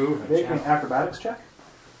still move and Make me an channel. acrobatics check.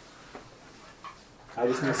 I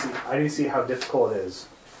just need to see. I need to see how difficult it is.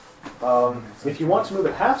 If you want to move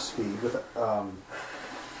at half speed with, do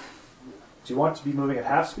you want to be moving at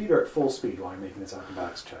half speed or at full speed while I'm making this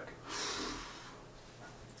acrobatics check?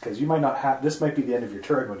 Because you might not have. This might be the end of your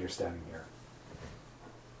turn when you're standing here.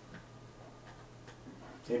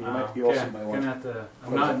 And you also might want gonna to have to,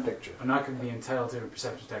 close that picture. I'm not going to be entitled to a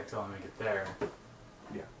perception check till I make it there.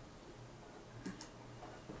 Yeah.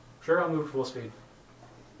 Sure, I'll move full speed.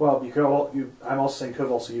 Well, you could. I'm also saying you could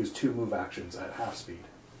have also used 2 move actions at half speed.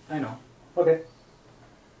 I know. Okay.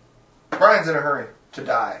 Brian's in a hurry to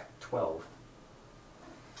die. 12.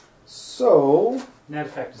 So. Net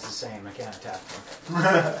effect is the same. I can't attack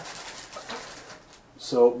them.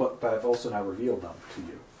 But I've also now revealed them to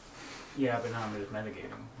you. Yeah, but now I'm just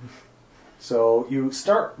mitigating. So you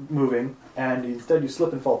start moving, and instead you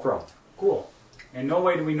slip and fall prone. Cool. And no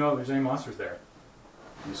way do we know if there's any monsters there.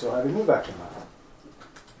 You still have a move action left.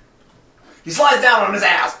 He slides down on his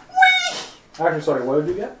ass. Actually, sorry, what did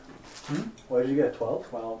you get? Hmm? What did you get?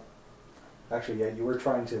 12? Well, actually, yeah, you were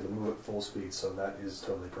trying to move at full speed, so that is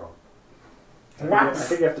totally prone. I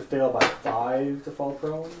think you have to fail by 5 to fall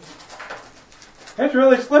prone. It's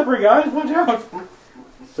really slippery, guys. Watch out.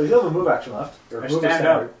 So you still have a move action left. Or I move stand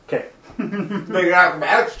standard. up. Okay. Make an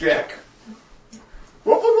acrobatics check.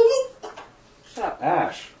 Shut up.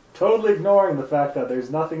 Ash, totally ignoring the fact that there's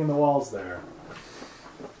nothing in the walls there.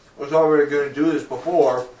 Was already going to do this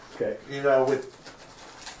before, Okay. with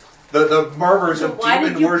the murmurs So of why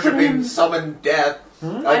did demon you put worshipping him- summon death.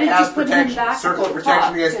 Why I did cast you put him protection, back circle at of the protection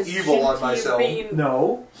top? against 'Cause evil shouldn't on he have myself. been-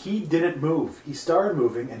 No, he didn't move. He started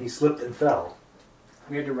moving, and he slipped and fell.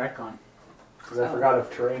 We had to retcon. Because I forgot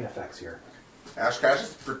of terrain effects here. Ash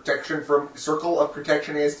casts protection from circle of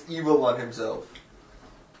protection against evil on himself.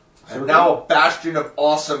 Circle? And now a bastion of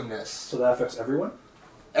awesomeness. So that affects everyone?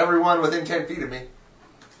 Everyone within 10 feet of me.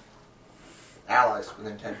 Allies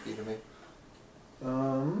within 10 feet of me.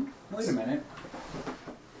 Wait a minute.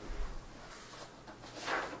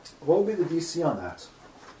 What would be the DC on that?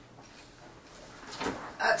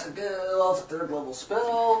 That's a good, well, it's a 3rd level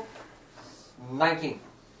spell. 19.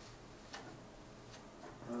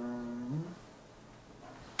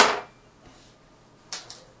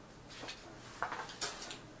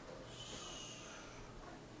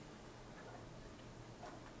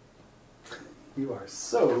 You are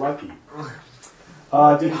so lucky.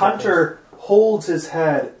 The hunter holds his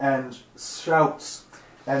head and shouts,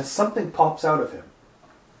 and something pops out of him.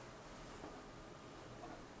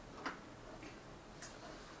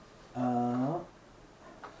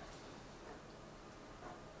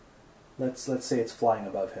 Let's say it's flying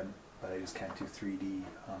above him, but I just can't do 3D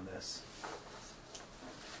on this.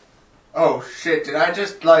 Oh shit, did I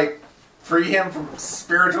just, free him from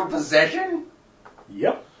spiritual possession?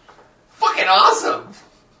 Yep. Fucking awesome!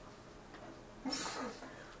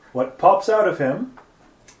 What pops out of him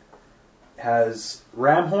has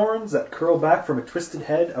ram horns that curl back from a twisted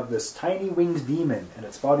head of this tiny winged demon, and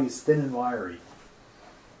its body is thin and wiry.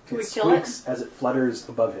 Can we It kill it? squeaks as it flutters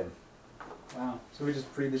above him. Wow. So we just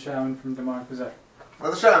freed the shaman from demonic possession.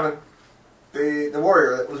 Well, the shaman, the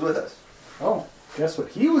warrior that was with us. Oh. Guess what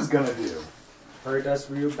he was gonna do? Hurt us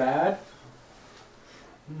real bad.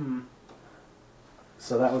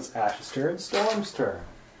 So that was Ash's turn, Storm's turn.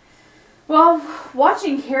 Well,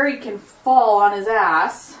 watching Harry can fall on his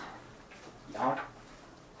ass, Yeah.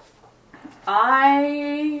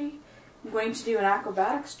 I'm going to do an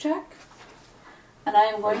acrobatics check. And I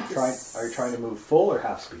am Are going you, to... trying to move full or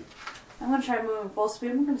half speed? I'm going to try moving full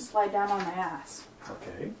speed. I'm going to slide down on my ass.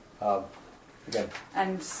 Okay. Again,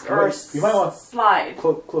 And... You might want- slide.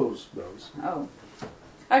 close those. Oh.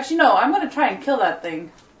 Actually, no. I'm going to try and kill that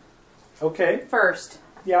thing Okay. first.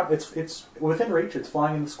 Yeah, it's within reach. It's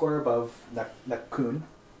flying in the square above Nakun.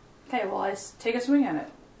 Okay, well, I take a swing at it.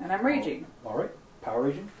 And I'm raging. All right. Power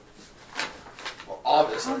raging. Well,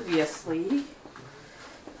 obviously. Obviously.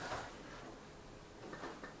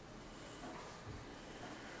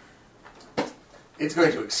 It's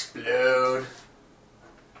going to explode.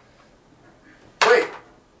 Wait!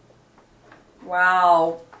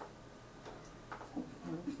 Wow.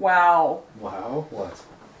 Wow. Wow. What?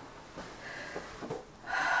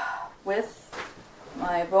 With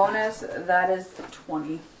My bonus, that is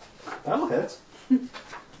 20. That'll hit. I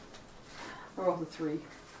rolled a 3.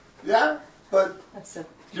 Yeah, but That's a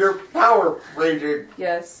your power rated.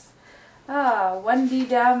 yes. 1d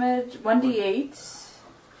damage, 1d8,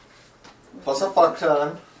 Plus a fuck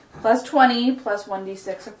ton. plus 20, plus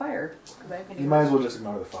 1d6 of fire. 'Cause I can You might as well just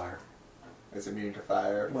ignore the fire. It's immune to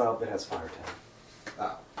fire. Well, it has fire 10.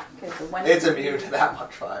 Oh. Okay, so 1 It's immune to that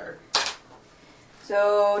much fire.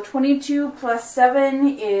 So 22 plus 7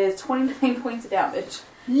 is 29 points of damage.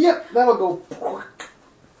 Yep, that'll go.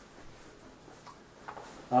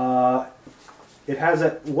 It has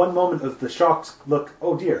that one moment of the shocked look,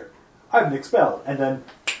 oh dear, I've been expelled, and then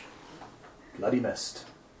bloody missed.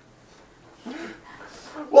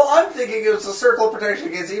 Well, I'm thinking it was a circle of protection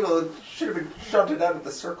against evil. It should have been shunted out of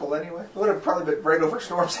the circle anyway. It would have probably been right over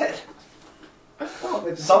Snorm's head. Well,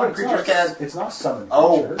 it's Summon creatures can. It's not summon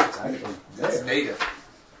Oh. creature. It's actually That's there. native.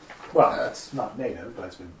 Well, it's not native, but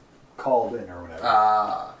it's been called in or whatever.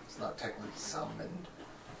 Ah, it's not technically summoned.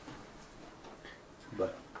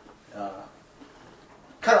 But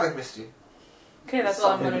Kind of like Misty. Okay, that's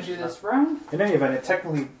all I'm going to do this round. in any event, it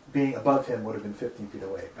technically being above him would have been 15 feet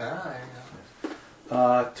away. Ah, there you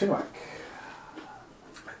go. Tunwak.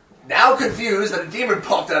 Now confused that a demon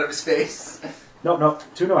popped out of his face. No,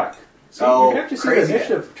 Tunwak. See, Oh, you can actually see the crazy.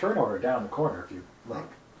 initiative turn order down the corner if you look.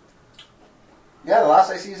 Yeah, the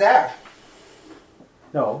last I see is Ash.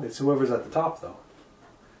 No, it's whoever's at the top, though.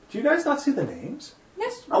 Do you guys not see the names?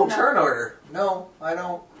 Yes. Oh, no. turn order. No, I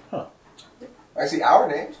don't. Huh. I see our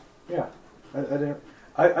names. Yeah.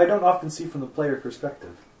 I don't often see from the player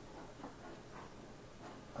perspective.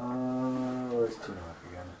 Where's Tunwak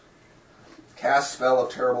again? Cast spell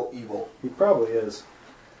of terrible evil. He probably is.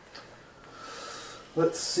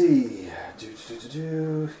 Let's see.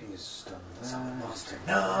 He's done that.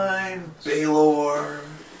 9, Baylor.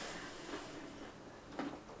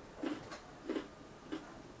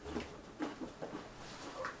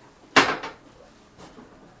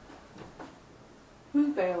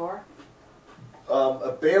 Who's Baylor?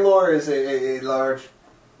 A Baylor is a large,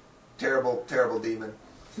 terrible, terrible demon.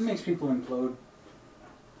 It makes people implode.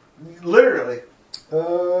 Literally.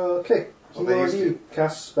 Okay. He Well, they used already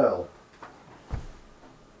cast a spell.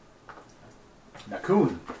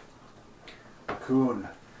 Nakun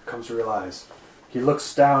comes to realize. He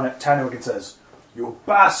looks down at Tanuk and says, "You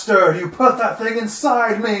bastard! You put that thing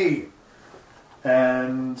inside me!"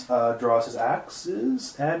 And draws his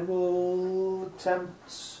axes and will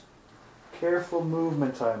attempt careful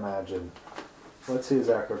movement, I imagine. Let's see his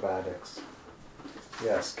acrobatics.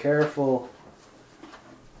 Yes, careful,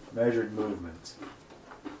 measured movement.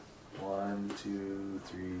 1, 2,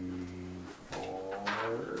 3, 4,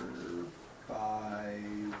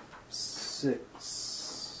 5,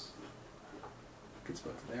 6. Gets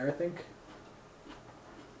about there, I think.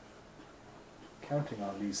 Counting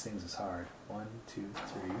on these things is hard. 1, 2,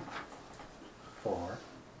 3, 4,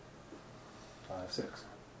 5, 6.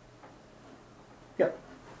 Yep.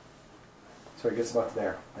 So he gets about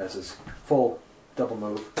there. That's his full double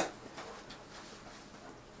move.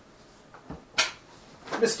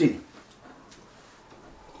 Misty.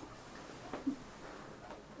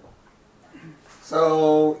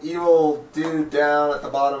 So, evil dude down at the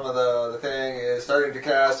bottom of the thing is starting to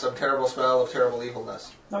cast some terrible spell of terrible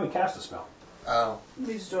evilness. No, he cast a spell. Oh.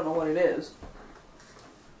 We just don't know what it is.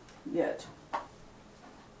 Yet.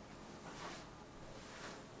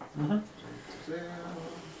 Mm-hmm.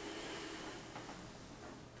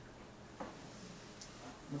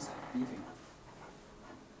 What's that beeping?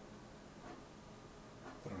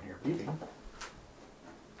 I don't hear beeping.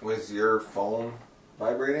 Was your phone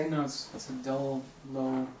vibrating? No, it's a dull,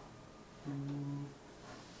 low.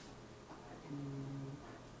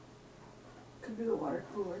 Could be the water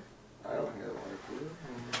cooler. I don't hear the water cooler.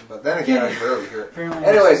 But then again, I can barely hear it. Apparently,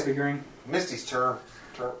 Anyways. I'm figuring. Misty's turn.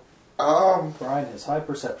 Brian has high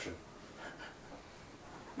perception.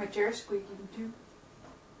 My chair's squeaking too.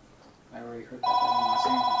 I already heard that. I didn't say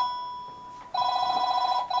anything.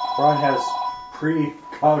 Brian has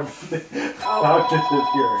pre-cognitive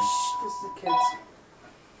hearing. Shh, this is the kids.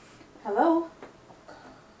 Hello?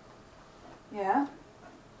 Yeah?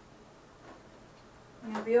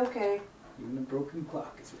 You'll be okay. Even a broken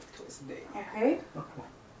clock is right twice a day. Okay?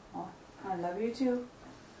 Well, I love you too.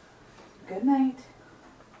 Good night.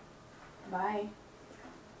 Bye.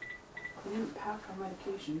 You didn't pack our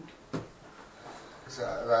medication. So,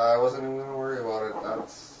 I wasn't even going to worry about it.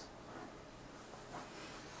 That's...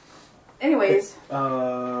 Anyways,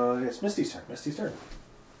 It's Misty's turn. Misty's turn.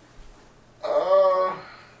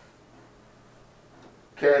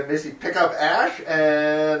 Can Misty pick up Ash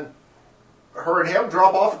and her and him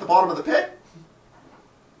drop off at the bottom of the pit?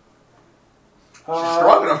 She's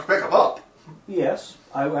strong enough to pick him up. Yes.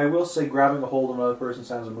 I will say grabbing a hold of another person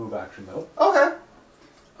sounds a move action, though. Okay.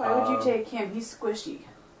 Why would you take him? He's squishy.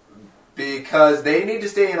 Because they need to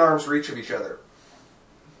stay in arm's reach of each other.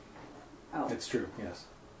 Oh. It's true, yes.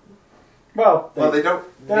 Well, They don't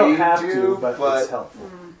have to, but it's helpful.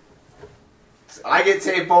 I get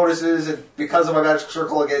save bonuses, and because of my magic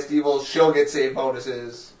circle against evil, she'll get save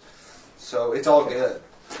bonuses. So it's all good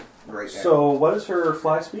right now. So what is her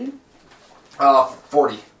fly speed?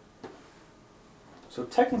 40. So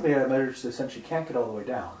technically that measures to the extent she can't get all the way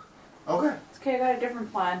down. Okay. It's okay, I got a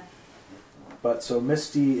different plan. But so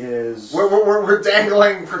Misty is... We're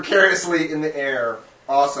dangling precariously in the air.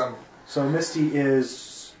 Awesome. So Misty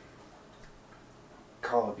is...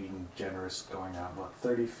 Call it being generous, going out,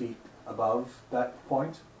 30 feet above that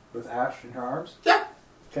point with Ash in her arms? Yeah.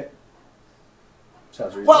 Okay.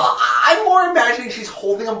 Sounds reasonable. Well, I'm more imagining she's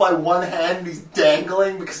holding him by one hand and he's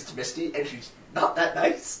dangling because it's Misty and she's not that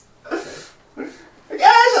nice.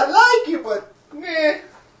 Yes, I like you, but meh.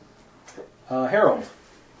 Harold.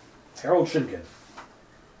 Harold Shimkin.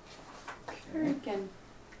 Freaking.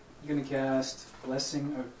 You're going to cast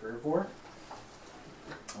Blessing of Fervor.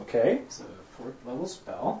 Okay. It's a 4th level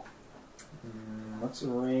spell. What's the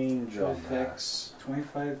range It on affects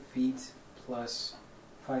 25 feet plus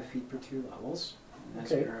 5 feet per 2 levels. And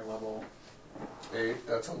as Okay. we're level 8,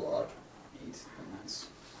 that's a lot. 8, then that's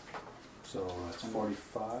that? So that's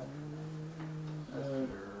 45.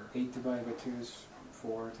 8 divided by 2 is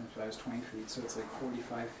 4, times 5 is 20 feet, so it's like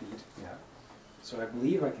 45 feet. Yeah. So I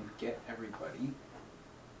believe I can get everybody.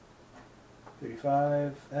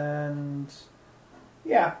 35, and...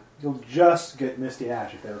 Yeah, you'll just get Misty and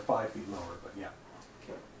Ash if they're 5 feet lower, but yeah.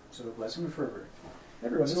 Okay. So Blessing of Fervor.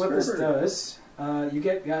 Everyone So what this does, you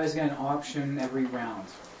guys get an option every round.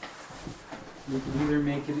 You can either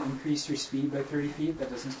make it increase your speed by 30 feet, that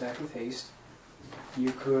doesn't stack with haste.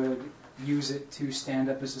 You could use it to stand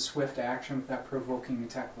up as a swift action without provoking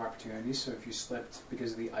attack of opportunity, so if you slipped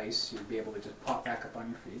because of the ice, you'd be able to just pop back up on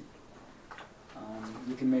your feet.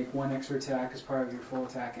 You can make one extra attack as part of your full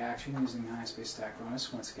attack action using the highest base attack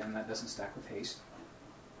bonus. Once again, that doesn't stack with haste.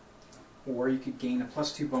 Or you could gain a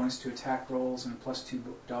 +2 bonus to attack rolls and a +2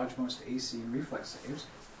 dodge bonus to AC and reflex saves.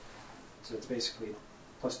 So it's basically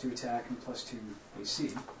 +2 attack and +2 AC,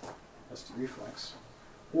 +2 reflex.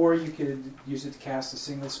 Or you could use it to cast a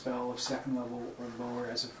single spell of 2nd level or lower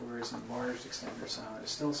as if it was enlarged, extended, or silent.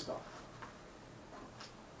 It's still a spell.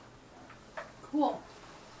 Cool.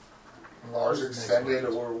 Large extended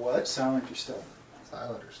or what? Silent or still.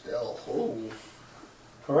 Silent or still. Oh.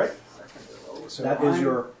 All right. So That is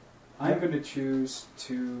your... I'm going to choose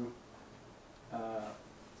to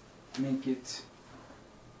make it...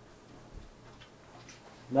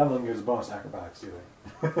 None of them gives a bonus acrobatics, do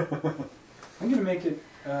they? I'm going to make it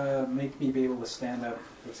make me be able to stand up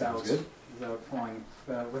Sounds good. without falling,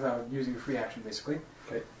 without using a free action, basically.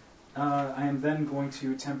 Okay. I am then going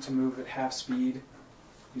to attempt to move at half speed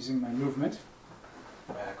using my movement.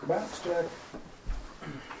 Acrobatics check.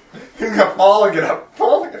 You got fall and get up.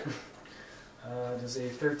 Fall and get up. Does a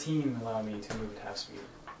 13 allow me to move at half speed?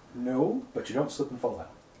 No, but you don't slip and fall down.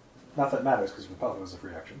 Not that it matters, because Republic was a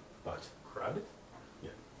free action, but... Crud. Yeah.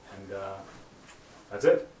 And that's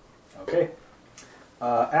it. Okay.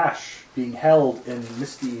 Ash, being held in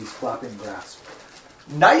Misty's flapping grasp.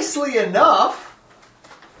 Nicely enough,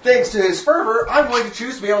 thanks to his fervor, I'm going to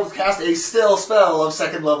choose to be able to cast a still spell of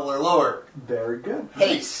 2nd level or lower. Very good.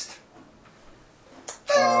 Haste.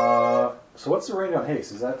 So what's the range on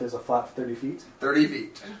haste? Is that there's a flat 30 feet? 30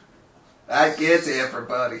 feet. That gets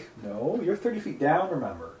everybody. No, you're 30 feet down,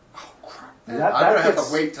 remember. Oh, crap. And I'm going to have gets-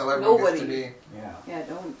 to wait till everyone gets to Nobody. me. Yeah. Yeah,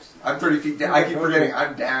 don't. I'm 30 feet down. I keep forgetting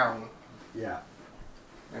I'm down. Yeah.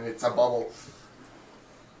 And it's a bubble.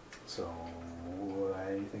 So,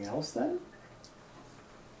 anything else then?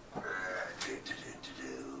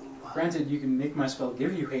 Granted, you can make my spell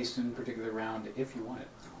give you haste in a particular round if you want it.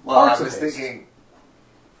 Well, I Parts of was haste. thinking...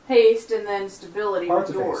 Haste and then stability Parts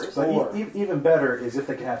with of yours. haste. But Or- even better is if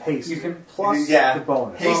they can have haste You can- plus Yeah. the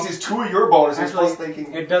bonus. Haste is 2 of your bonuses, Actually, plus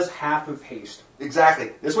thinking... it does half of haste.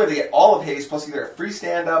 Exactly. This way they get all of haste, plus either a free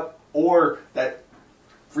stand-up or that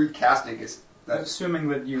free casting is... That Assuming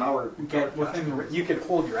that you power get within, you could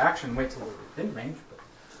hold your action, wait till we're in range, but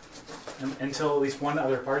until at least one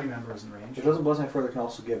other party member is in range. It doesn't Blessing Further can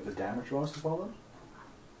also give the damage bonus as well,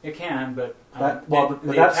 though? It can, but That- well, but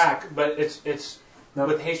the that's- attack. But it's No.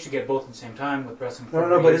 with haste you get both at the same time. With pressing.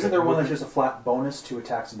 No, but isn't there one that's just a flat bonus to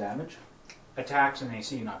attacks and damage? attacks and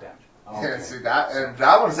AC, not damage? Yeah, see that, and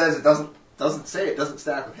that one says it doesn't say it doesn't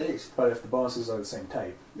stack with haste. But if the bonuses are the same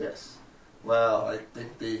type. Yes. Well, I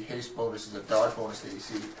think the haste bonus is a dodge bonus to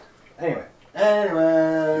AC. Anyway,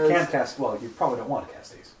 Anyways. You can't cast. Well, you probably don't want to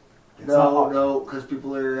cast haste. It's not hard. No, because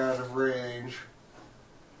people are out of range.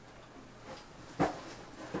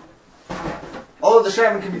 Oh, the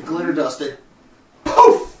shaman can be glitter dusted.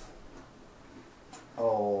 Poof!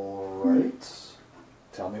 Alright.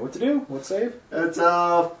 Tell me what to do. What save? It's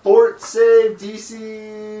a fort save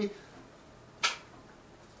DC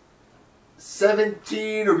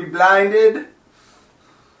 17 or be blinded.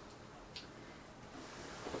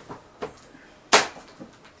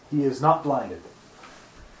 He is not blinded.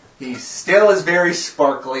 He still is very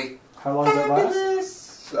sparkly. How long does that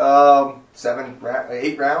last?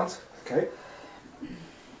 8 rounds. Okay.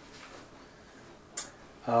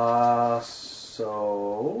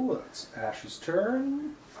 So it's Ash's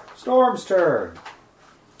turn. Storm's turn.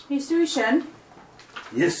 Hey, Stewie Shen,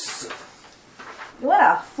 Yes. you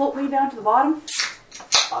wanna float me down to the bottom?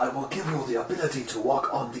 I will give you the ability to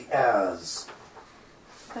walk on the airs.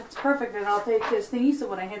 That's perfect, and I'll take his thingy so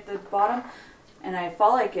when I hit the bottom and I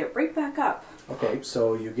fall, I get right back up. Okay,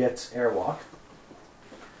 so you get airwalk.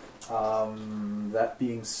 That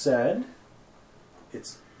being said,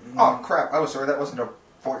 it's... Oh crap! I was sorry, that wasn't a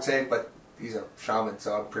fort save, but he's a shaman,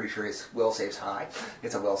 so I'm pretty sure his will save's high.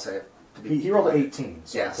 It's a will save. He rolled an 18,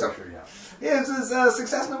 so Yeah, I'm so- pretty sure, yeah. Yeah, this is a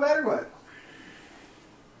success no matter what.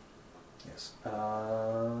 Yes.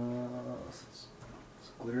 It's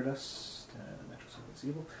glitter dust and natural something's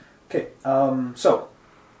evil. Okay, so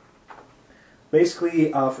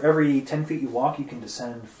basically, for every 10 feet you walk, you can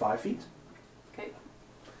descend 5 feet. Okay.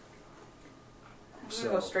 I'm So-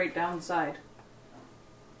 gonna go straight down the side.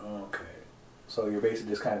 Okay. So you're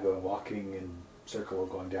basically just kind of going walking in circle,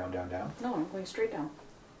 going down, down, down. No, I'm going straight down.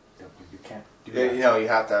 Yep, you can't do Yeah, that. you know, you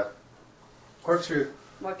have to. Corkscrew.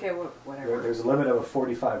 Okay, whatever. There's a limit of a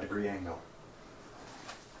 45-degree angle,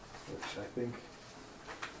 which I think.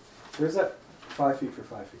 Where's that? 5 feet for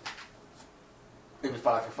 5 feet. It was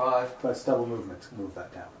 5 for 5. That's double movement to move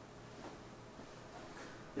that down.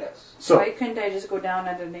 Yes. So Why couldn't I just go down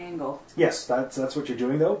at an angle? yes, that's what you're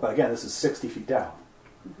doing though. But again, this is 60 feet down.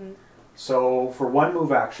 Mm-hmm. So for one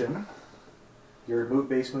move action, your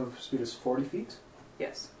base move speed is 40 feet.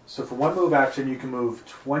 Yes. So for one move action, you can move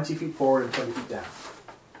 20 feet forward and 20 feet down.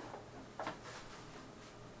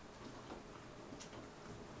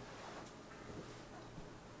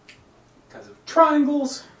 Because of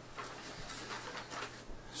triangles.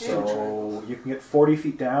 So you can get 40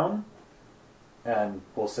 feet down, and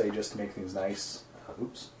we'll say just to make things nice.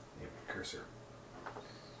 Oops, cursor.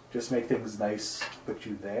 Just to make things nice, put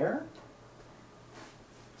you there.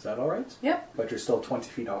 Is that all right? Yep. But you're still 20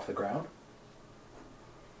 feet off the ground.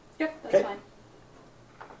 Yep, that's Okay. fine.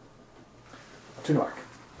 To Nark.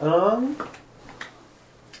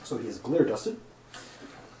 So he is glitter dusted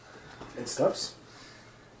and stuffs.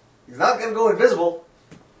 He's not going to go invisible.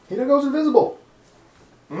 He goes invisible.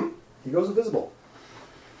 Hmm? He goes invisible.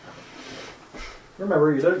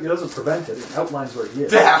 Remember, he doesn't prevent it. It outlines where he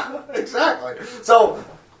is. Yeah, exactly. So,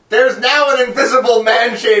 there's now an invisible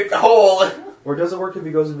man-shaped hole. Or does it work if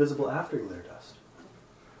he goes invisible after glitter dust?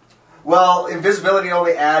 Well, invisibility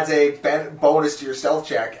only adds a bonus to your stealth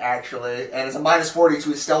check, actually, and it's a minus 40 to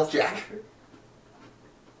his stealth check.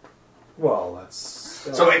 Well, that's...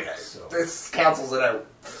 So this cancels it out.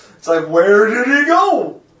 It's like, where did he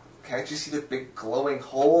go? Can't you see the big glowing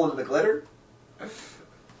hole in the glitter?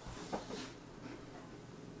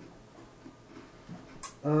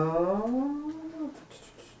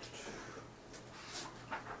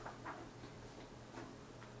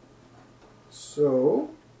 So,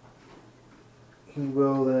 he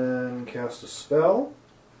will then cast a spell,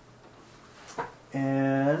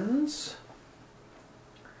 and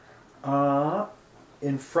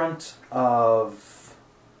in front of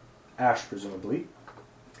Ash, presumably,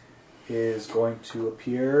 is going to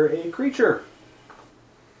appear a creature.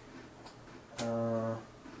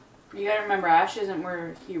 You gotta remember, Ash isn't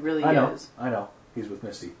where he really I know, is. I know. He's with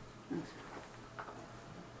Misty. There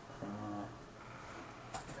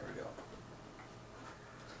we go.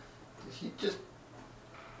 Did he just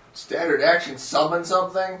standard action summon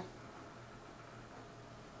something?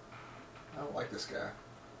 I don't like this guy.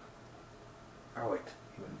 Oh wait,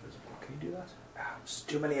 he went invisible. Can you do that? Ah, just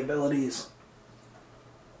too many abilities.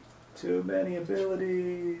 Too many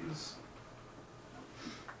abilities.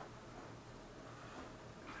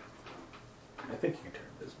 I think he can turn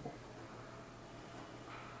invisible.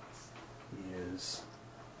 He is.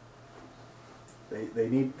 They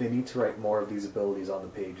need to write more of these abilities on the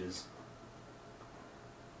pages.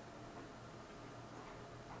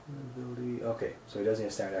 Ability. Okay, so he doesn't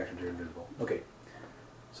have standard action to turn invisible. Okay,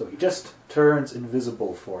 so he just turns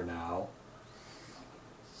invisible for now.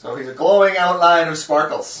 So he's a glowing outline of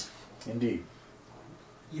sparkles. Indeed.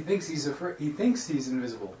 He thinks he's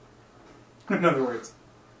invisible. In other words.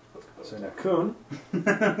 So now Kuhn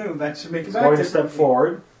That should make is it back going to step differently.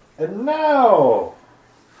 forward. And now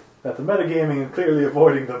that the metagaming and clearly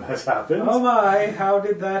avoiding them has happened. Oh my, how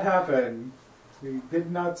did that happen? We did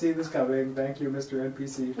not see this coming. Thank you, Mr.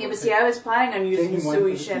 NPC. Yeah, but see, I was planning on using Taking one for the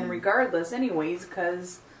Suishin team. regardless anyways,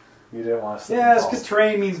 because... You didn't want to slip Yes, and because fall.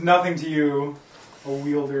 terrain means nothing to you. A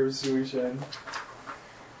wielder of Suishin.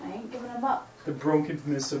 I ain't giving him up. The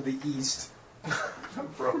brokenness of the East.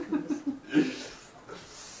 Broken.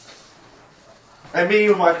 And me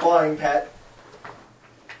with my flying pet.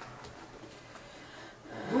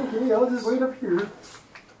 Okay, I'll just wait up here.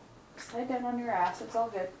 Slide down on your ass, it's all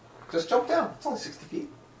good. Just jump down. It's only 60 feet.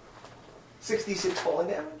 66 falling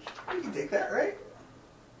damage. You can take that, right?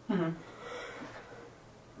 Mm-hmm.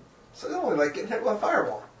 So it's only like getting hit with a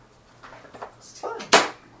fireball. It's fine.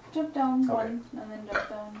 Jump down Okay. one, and then jump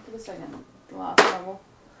down to the last level.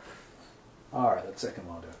 Alright, that second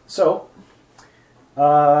one will do it. So,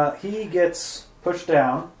 he gets pushed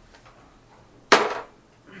down. And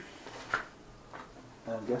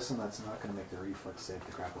I'm guessing that's not going to make the reflex save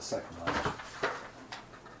to grab the second one.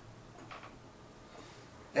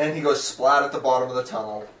 And he goes splat at the bottom of the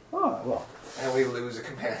tunnel. Oh, well. And we lose a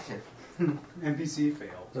companion. NPC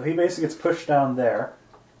failed. So he basically gets pushed down there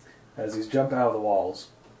as he's jumping out of the walls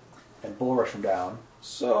and bull rush him down.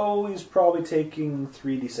 So he's probably taking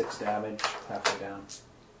 3d6 damage halfway down.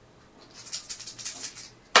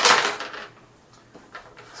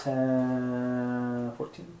 10,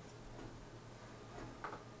 14.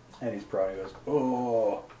 And he's probably goes,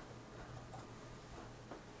 oh.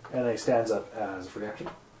 And then he stands up as a free action.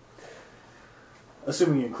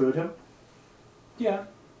 Assuming you include him. Yeah.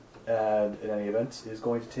 And in any event, is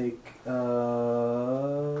going to take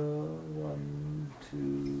 1,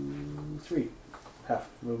 2, 3 half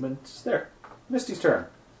movements there. Misty's turn.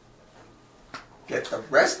 Get the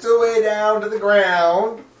rest of the way down to the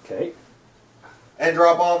ground Okay, and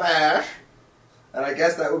drop off Ash. And I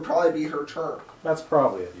guess that would probably be her turn. that's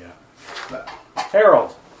probably it. Yeah.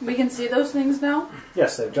 Harold. We can see those things now?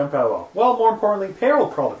 Yes, they jump out of the wall. Well, more importantly,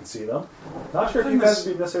 Harold probably can see them. Not sure if you guys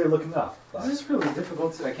would be necessarily looking up. This is really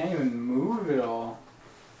difficult. I can't even move at all.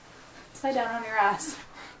 Slide down on your ass.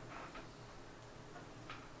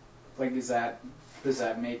 Like, does that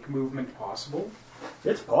make movement possible?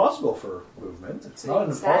 It's possible for movement. It's So not you an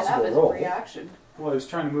can stand up impossible as a roll. reaction. Well, I was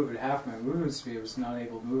trying to move at half my movement speed. I was not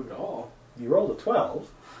able to move at all. You rolled a 12.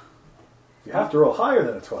 You have to roll higher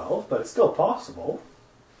than a 12, but it's still possible.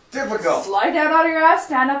 Difficult. Slide down on your ass,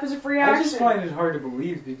 stand up as a free action. I just find it hard to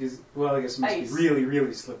believe because, well, I guess it must Ice. be really,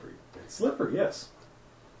 really slippery. It's slippery, yes.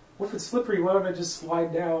 What if it's slippery? Why don't I just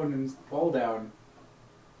slide down and fall down?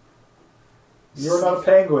 You're not a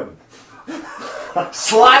penguin.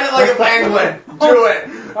 Slide it like a penguin. Do it.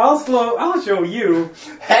 I'll show you.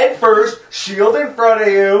 Head first, shield in front of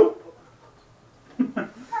you.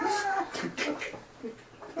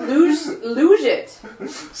 Luge it.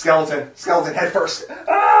 Skeleton, head first.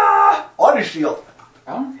 Ah! On his shield.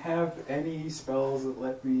 I don't have any spells that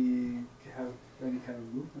let me have any kind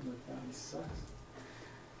of movement like that. It sucks.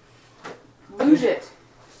 Luge it.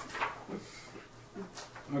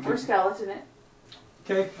 Okay. Or skeleton it.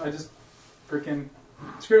 Okay, I just freaking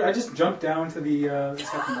screw it. I just jumped down to the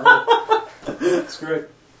second level. Screw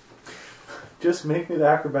it. Just make me the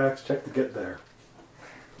acrobatics check to get there.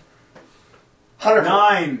 100.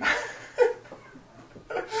 9.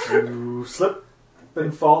 You slip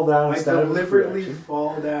and fall down. I instead of deliberately reaction.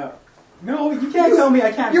 fall down. No, you can't tell me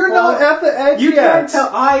I can't. You're fall. not at the edge You yet. can't tell.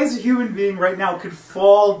 I, as a human being, right now, could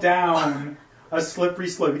fall down a slippery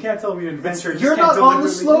slope. You can't tell me an adventure. You're not on the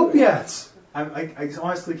slope yet. I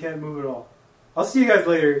honestly can't move at all. I'll see you guys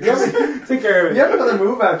later. Yeah. Take care of it. You have another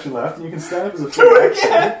move action left, and you can stand up as a free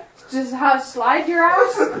action. Just slide your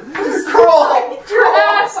ass. Just Crawl. slide your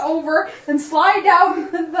ass over and slide down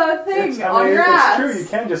the thing on your ass. It's true. You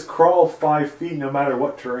can just crawl 5 feet no matter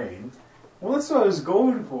what terrain. Well, that's what I was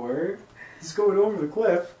going for. Just going over the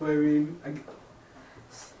cliff. But I mean,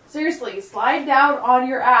 Seriously, slide down on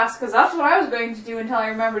your ass, because that's what I was going to do until I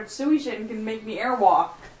remembered Suishin can make me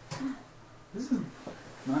airwalk. this is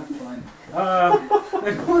not fun.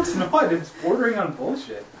 No, it's not. It's bordering on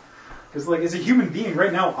bullshit. Because, like, as a human being,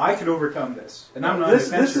 right now, I could overcome this, and I'm not. This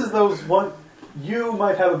an adventurer. is those one. You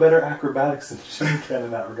might have a better acrobatics than she can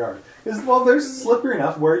in that regard. Because well, they're slippery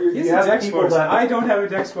enough where He you has a have dex people bonus. that I don't have a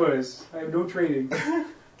dex bonus. I have no training. well,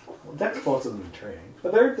 dex bonus isn't in training.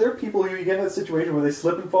 But there are people who you get in that situation where they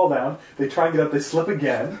slip and fall down. They try and get up. They slip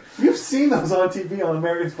again. You've seen those on TV on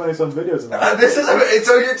America's Funniest Home Videos. And that.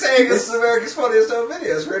 So you're saying this is America's Funniest Home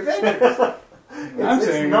Videos for adventures.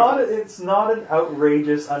 It's not an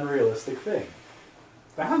outrageous, unrealistic thing.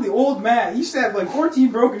 I'm the old man. He used to have like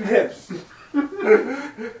 14 broken hips. Come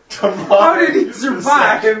How on. did he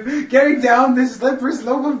survive getting down this slippery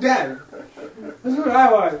slope of death? That's what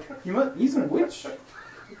I want. He's a witch.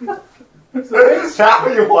 He's a witch. Now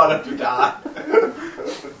you want him to die.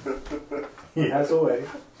 He has a way.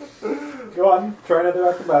 Go on, try another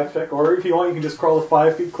acrobatics check, or if you want, you can just crawl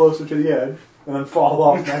 5 feet closer to the edge and then fall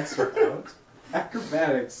off next round.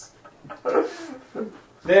 Acrobatics.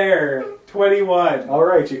 There, 21. All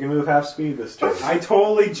right, you can move half speed this turn. I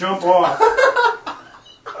totally jump off.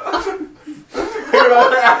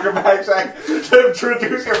 Another acrobatics check to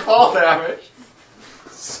reduce your fall damage.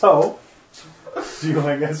 So,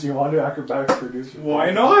 I guess you want to acrobatics to reduce your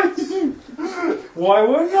Why not? Why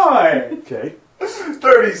would not? Okay.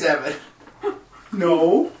 37.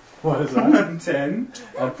 No. What is that? 10.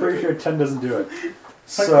 I'm pretty sure 10 doesn't do it.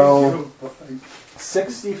 So,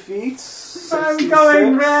 60 feet. 66. I'm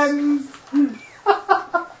going, friends.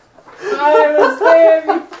 I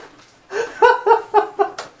understand.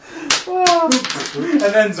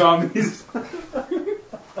 And then zombies.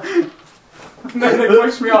 And then they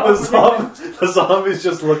push me off. The zombies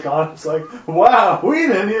just look on. It's like, wow, we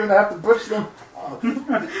didn't even have to push them off.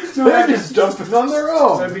 They're just jumping on their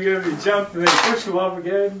So own. they're going to be jumped and then push them off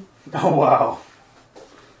again. Oh, wow.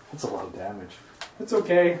 That's a lot of damage. It's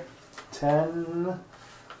okay. 10,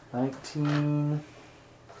 19,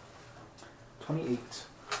 28.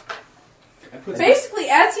 Basically,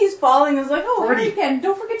 as he's falling, is like, oh, 40. Hurricane,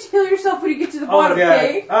 don't forget to heal yourself when you get to the Oh, bottom, yeah.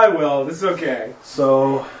 okay? I will. This is okay.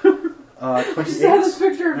 So, I just 28. have this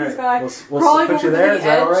picture of this guy We'll crawling put over you to there. the Is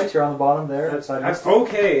that edge. alright? You're on the bottom there. Outside That's of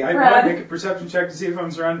okay. I Brad. might make a perception check to see if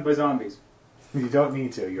I'm surrounded by zombies. You don't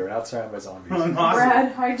need to. You're not surrounded by zombies. Awesome.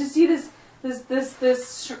 Brad, I just see this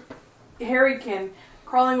Harrykin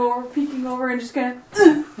crawling over, peeking over, and just kind of.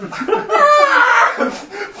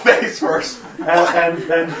 Face first. And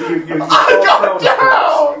you I'm going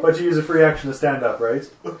down! But you use a free action to stand up, right?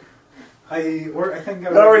 I think I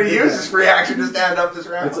already used his free action to stand up this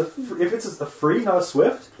round. If it's a free, not a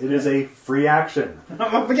swift, it is a free action.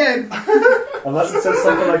 I'm up again. Unless it says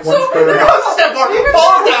something like So once per we're round. Goes a step forward,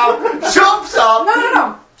 falls down, jumps up.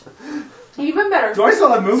 No. Even better. Do I still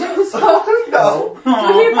have movement? So No.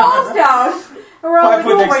 he falls down, and we're all 5 like,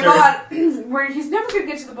 foot oh my dexterity. god, where he's never going to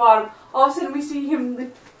get to the bottom. All of a sudden we see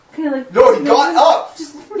him kind of like... No, he got up.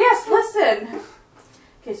 Yes, listen.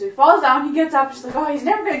 Okay, so he falls down, he gets up, just like, oh, he's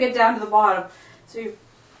never going to get down to the bottom. So he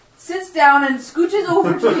sits down and scooches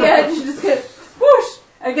over to the edge and just gets whoosh,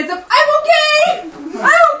 and gets up, I'm okay!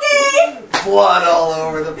 I'm okay! Blood all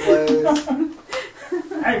over the place.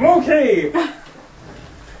 I'm okay.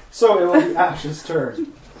 So it will be Ash's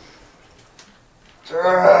turn.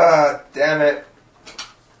 Damn it.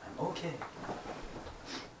 I'm okay.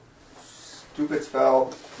 Stupid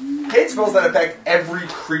spell. Hate spells that affect every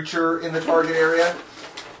creature in the target area.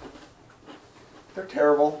 They're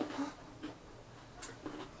terrible.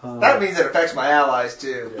 That means it affects my allies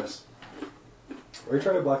too. Yes. Are you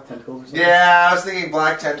trying to block tentacles or something? Yeah, I was thinking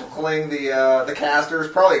black tentacling the caster is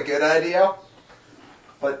probably a good idea.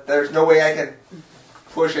 But there's no way I can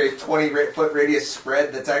push a 20-foot radius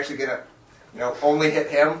spread that's actually going to, only hit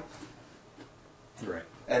him Right.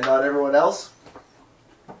 and not everyone else.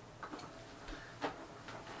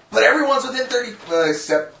 But everyone's within 30,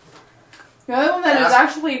 except... The other one that is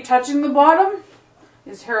actually touching the bottom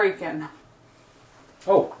is Hurricane.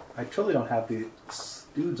 Oh, I totally don't have the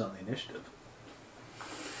dudes on the initiative.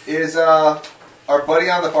 Is our buddy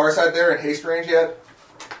on the far side there in haste range yet?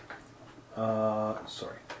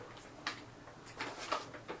 Sorry.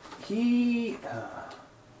 He is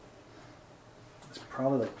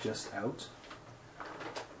probably like just out.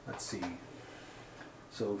 Let's see.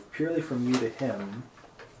 So purely from you to him,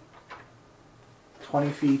 20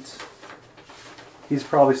 feet. He's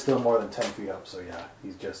probably still more than 10 feet up, so yeah,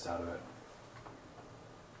 he's just out of it.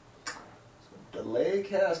 Delay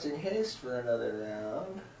casting haste for another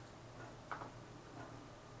round.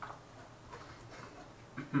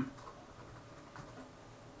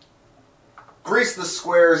 Grease the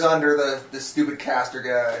squares under the stupid caster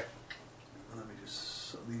guy. Let me just.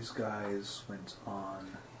 So these guys went on.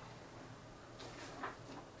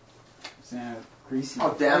 Greasy.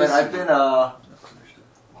 Oh damn it! I've been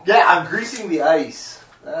Yeah, I'm greasing the ice.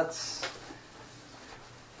 That's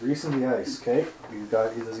Greasing the ice, okay?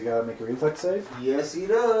 Does he gotta make a reflex save? yes, he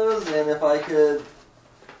does. And if I could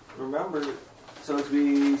remember, so it'd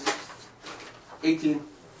be 18.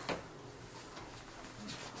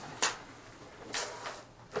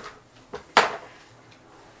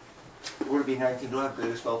 Would it be 19? Do I have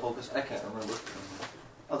greater spell focus? I can't remember.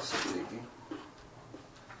 I'll just say 18.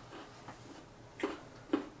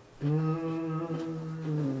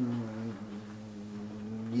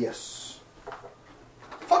 Yes.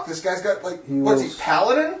 Fuck, this guy's got like, He what's was- he,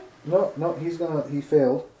 paladin? No, he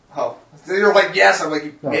failed. Oh. So you're like, yes, I'm like,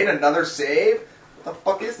 you No. made another save? What the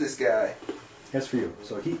fuck is this guy? Yes, for you.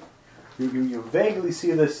 So you vaguely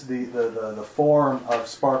see this the form of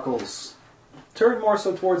Sparkles turn more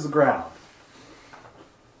so towards the ground.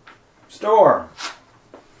 Storm.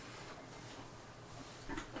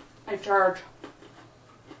 I charge.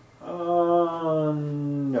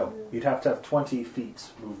 No. You'd have to have 20 feet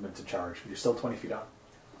movement to charge. You're still 20 feet up.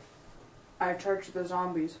 I charge the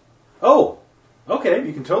zombies. Oh! Okay,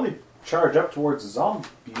 you can totally charge up towards the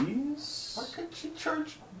zombies. Why couldn't she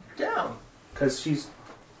charge down? Because she's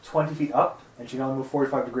 20 feet up, and she can only move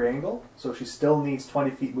 45-degree angle, so she still needs 20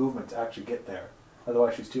 feet movement to actually get there.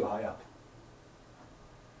 Otherwise, she's too high up.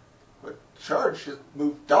 But charge should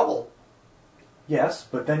move double. Yes,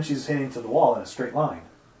 but then she's hitting to the wall in a straight line.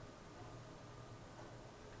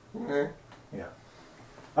 Okay. Yeah.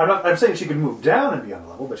 I'm saying she can move down and be on the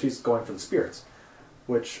level, but she's going for the spirits.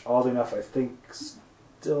 Which, oddly enough, I think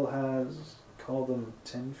still has, call them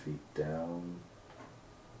 10 feet down.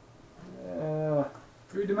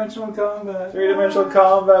 Three-dimensional combat. Three-dimensional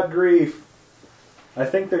combat grief. I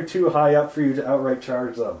think they're too high up for you to outright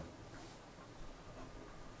charge them.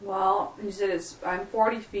 Well, you said I'm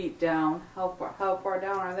 40 feet down. How far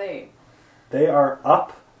down are they? They are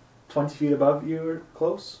up 20 feet above you or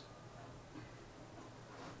close.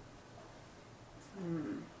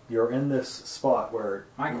 You're in this spot where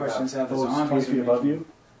My you question is how the those zombies 20 feet are above making- you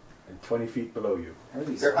and 20 feet below you. How are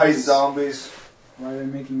these They're ice zombies. Why are they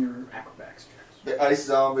making your acrobatics checks? They're ice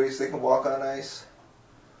zombies. They can walk on ice.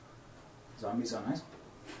 Zombies on ice?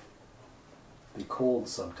 The cold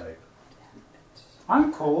subtype.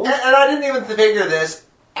 I'm cold. And I didn't even figure this.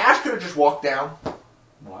 Ash could have just walked down.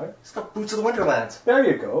 Why? He's got boots of the Winterlands. There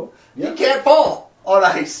you go. He can't fall on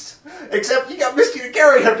ice. Except you got Misty to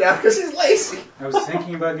carry him down because he's lazy. I was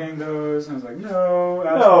thinking about getting those, and I was like, no,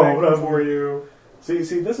 I'll No, make them no. for you. See,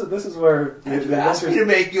 this is where You asked me to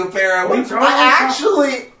make you a pair. We totally I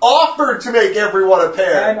actually offered to make everyone a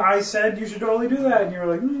pair. And I said you should totally do that, and you were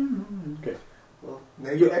like, Okay. Well,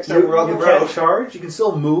 maybe next time we're on the you can't road. charge. You can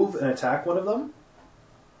still move and attack one of them,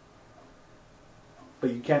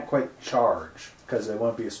 but you can't quite charge because it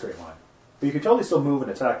won't be a straight line. But you can totally still move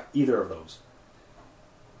and attack either of those.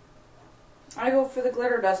 I go for the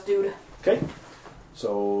glitter dust, dude. Okay.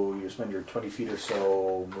 So you spend your 20 feet or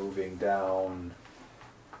so moving down,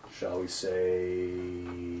 shall we say,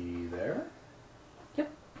 there?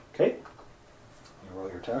 Yep. Okay. You roll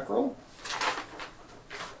your attack roll.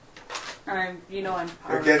 I'm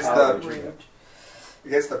Against Power the- rage.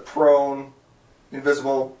 Against the prone,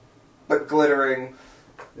 invisible, but glittering.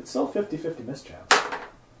 It's still 50-50 miss chance.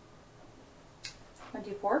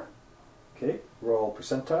 24? Okay. Roll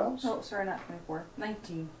percentiles. Oh, sorry, not 24.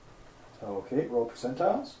 19. Okay, roll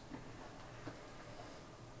percentiles.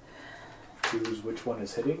 Choose which one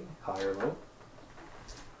is hitting, high or low.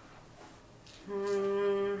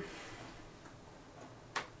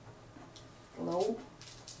 Low.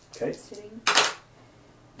 Okay, Sitting.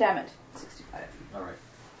 Damn it. 65. alright.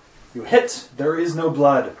 You hit! There is no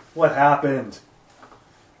blood. What happened?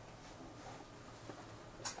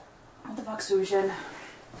 What the fuck, Sushin?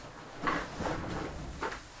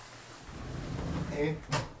 Eh?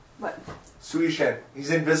 What? Suishen.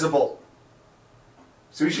 He's invisible.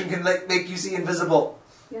 Suishen can make you see invisible.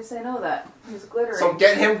 Yes, I know that. He's glittering. So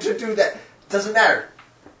get him to do that. Doesn't matter.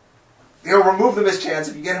 He'll remove the mischance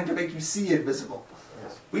if you get him to make you see invisible.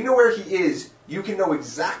 Yes. We know where he is. You can know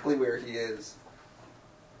exactly where he is.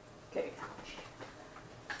 Okay.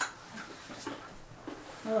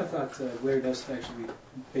 oh, I thought glare dust actually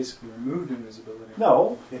basically removed invisibility.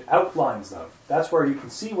 No, it outlines them. That's where you can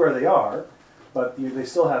see where they are, but they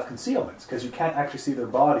still have concealments, because you can't actually see their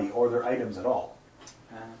body or their items at all.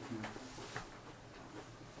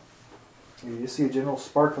 You just see a general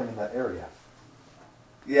sparkling in that area.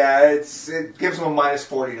 Yeah, it gives him a minus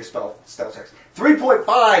 40 to stealth checks.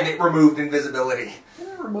 3.5, it removed invisibility. It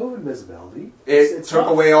didn't remove invisibility. It took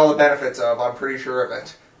not- away all the benefits of, I'm pretty sure of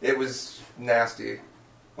it. It was nasty.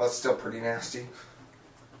 Well, it's still pretty nasty.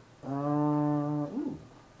 Ooh.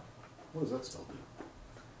 What does that spell do?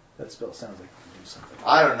 That spell sounds like it can do something.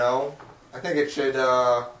 I don't know. I think it should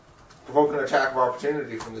provoke an attack of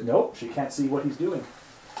opportunity from the... Nope, she can't see what he's doing.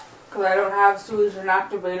 Because I don't have Sushin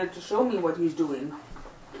activated to show me what he's doing.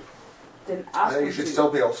 Then I ask think him you should to. still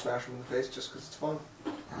be able to smash him in the face just because it's fun.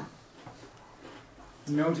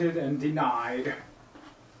 Noted and denied.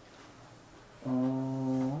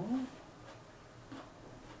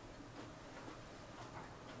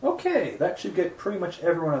 Okay, that should get pretty much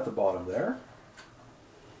everyone at the bottom there.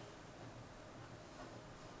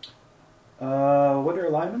 What are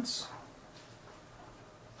alignments?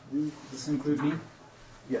 Does this include me?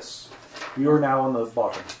 Yes. You are now on the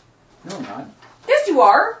bottom. No, I'm not. Yes, you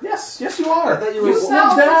are. Yes, yes you are. I thought you You were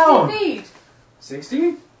fell fell down. 60 feet.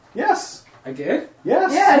 60? Yes. I did?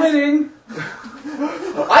 Yes. Yes. Winning!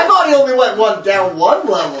 I thought he only went down one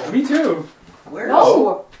level. Me too. Where?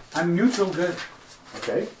 No. I'm neutral good.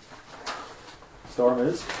 Okay. Storm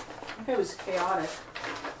is. It was chaotic.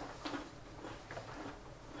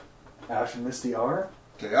 Ash and Misty are.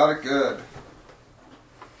 Chaotic good.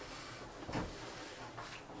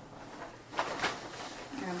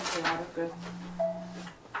 Chaotic good.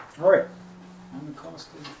 Alright. I'm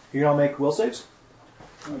accosted. You gonna make will saves?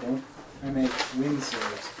 No, I don't. I make win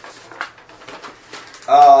saves.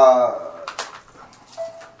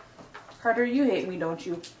 Carter, you hate me, don't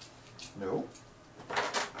you? No.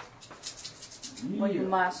 Well, you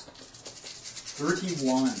must.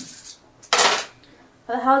 31.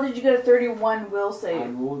 How the hell did you get a 31 will I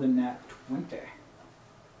save? rolled a nat 20.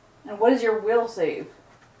 And what is your will save?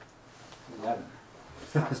 11.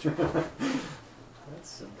 That's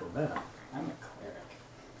simple math. I'm a cleric.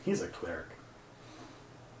 He's a cleric.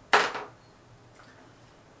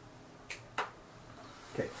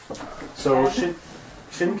 Okay. So Ten.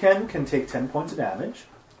 Shinken can take 10 points of damage.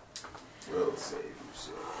 Will save,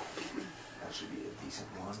 so that should be a decent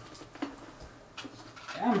one.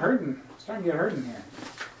 Yeah, I'm hurting. I'm starting to get hurting here.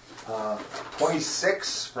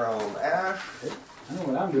 26 from Ash. I know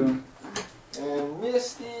what I'm doing. And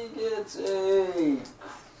Misty gets a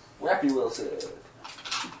crappy will save.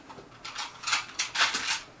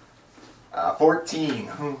 14.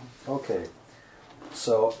 Okay.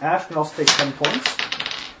 So Ash can also take 10 points.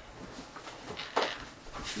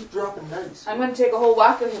 Keep dropping dice. I'm going to take a whole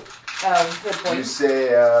whack of hit You points.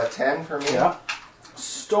 say 10 for me? Yeah.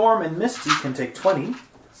 Storm and Misty can take 20.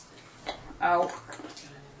 Ow.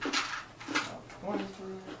 23,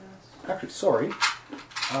 Actually, sorry.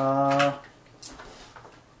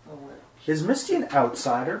 wait. Is Misty an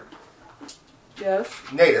outsider? Yes.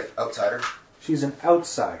 Native outsider. She's an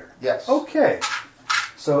outsider. Yes. Okay.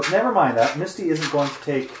 So never mind that. Misty isn't going to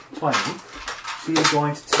take 20. She is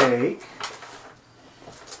going to take...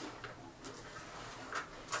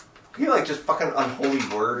 You like just fucking unholy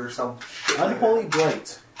word or some shit. like Unholy that.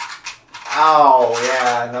 Blight. Ow,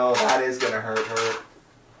 yeah, no, that is gonna hurt her.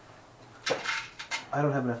 I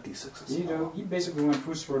don't have enough d6s. You know, you basically went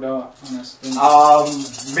full sword out on us. didn't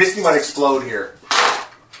you? Misty might explode here.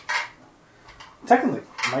 Technically,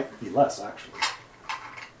 it might be less, actually.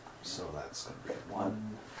 So that's going to be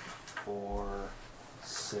 1, 4,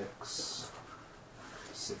 6,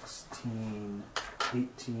 16,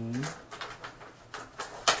 18.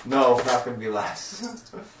 No, not gonna be less.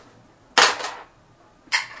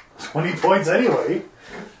 20 points anyway.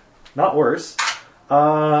 Not worse.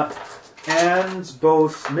 And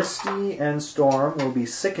both Misty and Storm will be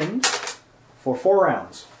sickened for 4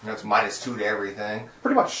 rounds. That's -2 to everything.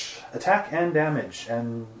 Pretty much. Attack and damage,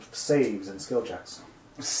 and saves and skill checks.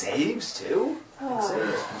 Saves too? Saves.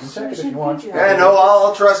 You can check it if Should you want. you Yeah, no,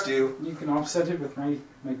 I'll trust you. You can offset it with my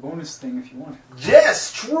bonus thing if you want.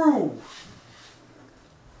 Yes, true.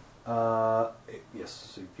 Yes,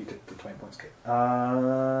 so you took the 20 points. Okay.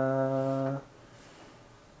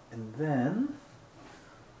 And then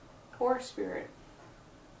Poor spirit.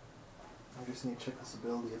 I just need to check this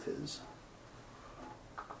ability of his.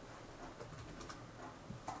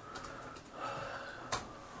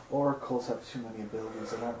 Oracles have too many abilities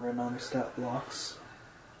that aren't written on their stat blocks.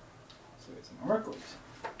 So it's an oracle.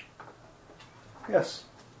 Yes.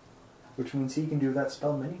 Which means he can do that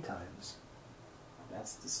spell many times.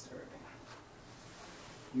 That's disturbing.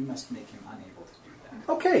 You must make him unable to do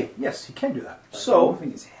that. Okay, yes, he can do that. By So,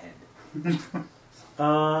 moving his head.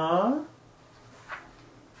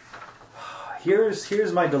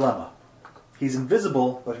 here's my dilemma. He's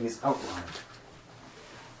invisible, but he's outlined.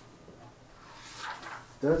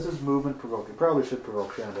 Does his movement provoke? It probably should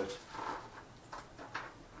provoke Gambit.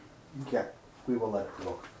 Yeah, we will let it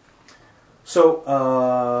provoke.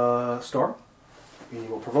 So, Storm, he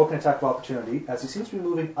will provoke an attack of opportunity as he seems to be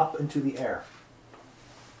moving up into the air.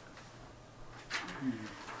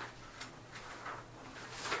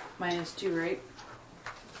 -2, right?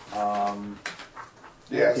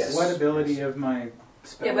 Yes. Yes. What ability of my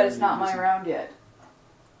spell? Yeah, but it's are you not my using? round yet.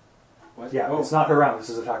 What? Yeah, Oh. it's not her round. This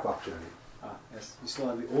is attack of opportunity. Ah, yes. You still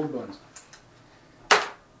have the old ones.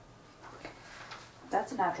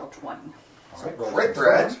 That's a natural 20. All right, roll Crit for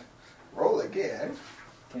threat. Storm. Roll again.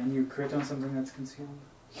 Can you crit on something that's concealed?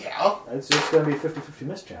 Yeah. It's just going to be a 50-50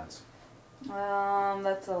 mischance.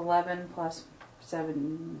 That's 11 plus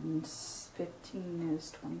 7, 15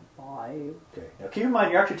 is 25. Okay. Now keep in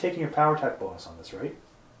mind, you're actually taking your power attack bonus on this, right?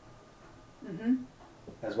 Mm-hmm.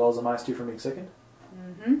 As well as the -2 from being sickened?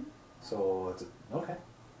 Mm-hmm. So it's okay.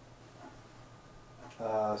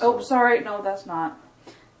 Oh, sorry. No, that's not.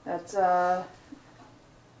 That's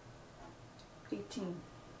 18.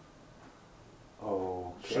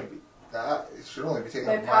 Oh, Should be that. It should only be taking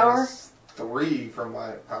My a power? -3 from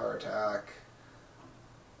my power attack.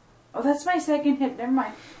 Oh, that's my second hit. Never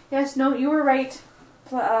mind. Yes, no, you were right.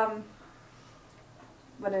 What am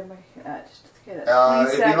I? Just okay,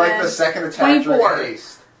 that's It'd be like the second attack 24. during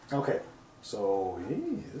haste. Okay. So,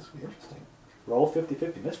 this will be interesting. Roll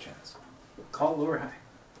 50-50 mischance. Call low or high.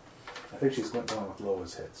 I think she's going with low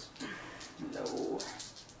as hits. No.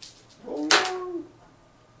 Oh no.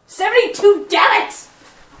 72, damn it!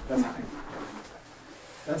 That's high.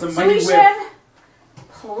 That's a mighty whip. Suishan,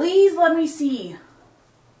 please let me see.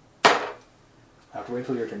 I have to wait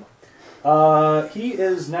till your turn. He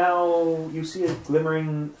is now, you see it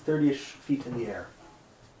glimmering 30-ish feet in the air.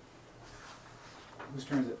 Whose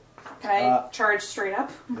turn is it? Can I charge straight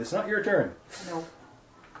up? It's not your turn. No.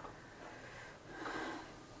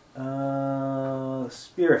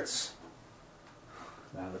 Spirits.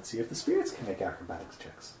 Now let's see if the spirits can make acrobatics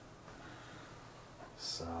checks.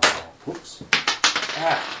 So, whoops.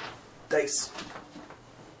 Dice.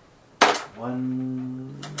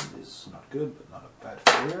 1 is not good, but not a bad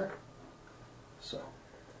failure. So,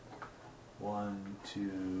 1,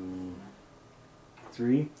 2,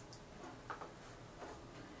 3.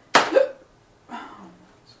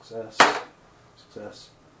 Success. Success.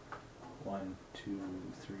 1, 2,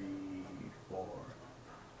 3, 4,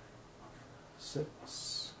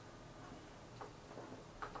 6.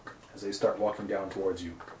 As they start walking down towards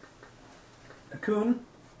you. Akun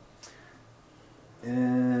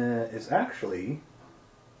is actually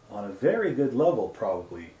on a very good level,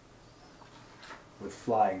 probably, with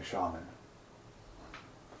Flying Shaman.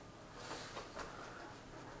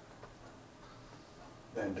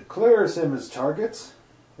 And declares him as target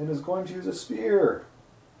and is going to use a spear.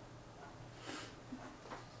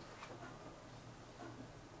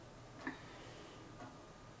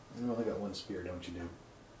 You only got one spear, don't you, dude?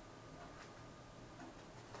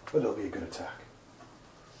 But it'll be a good attack.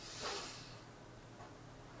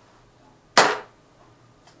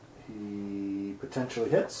 He potentially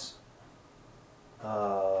hits.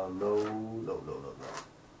 Low.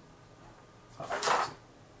 Alright, let's see.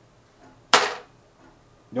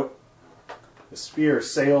 Nope. The spear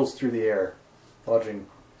sails through the air, lodging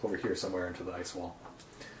over here somewhere into the ice wall.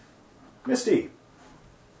 Misty.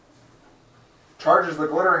 Charges the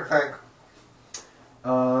glittering thing.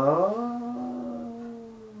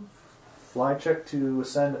 Fly check to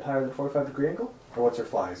ascend at higher than 45-degree angle? Or what's her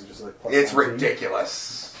fly? Is it just like plus It's 19?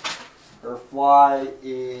 ridiculous. Her fly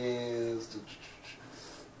is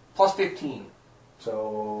plus 15.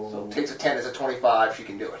 So it takes a 10 as a 25. She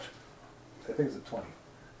can do it. I think it's a 20.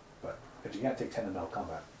 But you can't take 10 in metal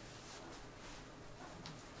combat.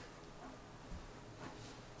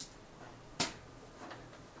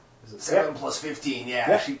 Is it 7 plus 15. Yeah,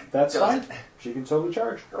 Yeah, she that's does fine. it. She can totally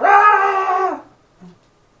charge. Ah!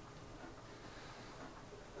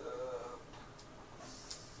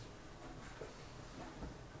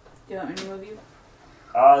 Do you want me to move you?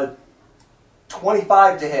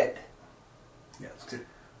 25 to hit. Yeah, that's good.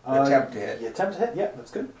 Attempt to hit. You attempt to hit? Yeah,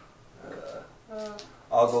 that's good.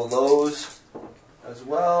 I'll go lows as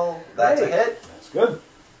well. That's a Hey, hit. That's good.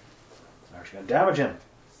 It's actually going to damage him.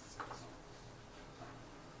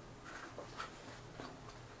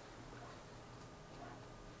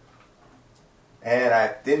 And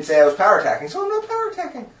I didn't say I was power attacking, so I'm not power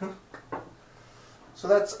attacking. So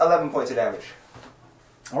that's 11 points of damage.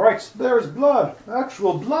 Alright, there's blood.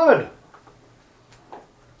 Actual blood.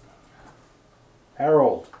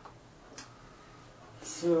 Harold.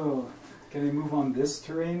 So, can I move on this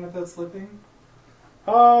terrain without slipping?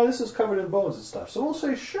 This is covered in bones and stuff, so we'll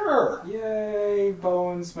say sure. Yay,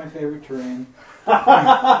 bones, my favorite terrain.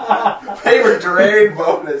 Favorite terrain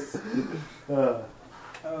bonus.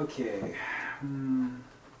 Okay. I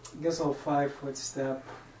guess I'll 5-foot step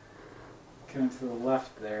kind of to the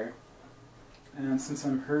left there. And since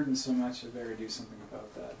I'm hurting so much, I better do something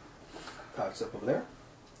about that. 5 step over there.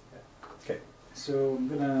 Yeah. Okay. So I'm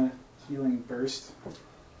gonna healing burst.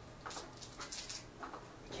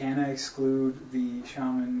 Can I exclude the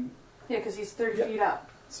shaman Yeah, because he's 30 Yeah. feet up.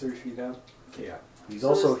 30 feet up? Okay, yeah. He's So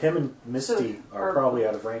also, this- him and Misty so- are or- probably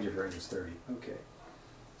out of range if your range is 30. Okay.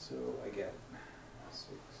 So I get 6,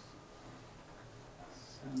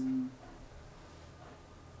 7.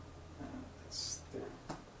 That's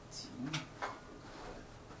 13.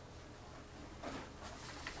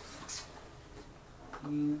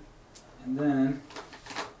 15. And then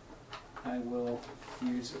I will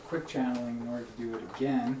use a quick channeling in order to do it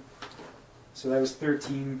again. So that was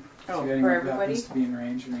 13 Oh, to anyone for who happens everybody? to be in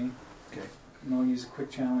range of me. Okay. And I'll use a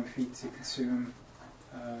quick channeling feat to consume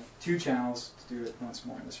 2 channels to do it once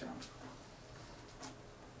more in this round.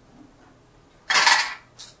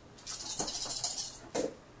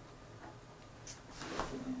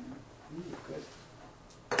 Ooh,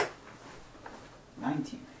 good.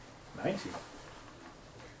 19. 19.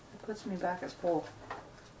 It puts me back as full.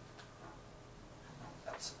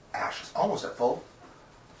 That's Ash is almost at full.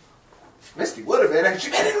 Misty would have been, and she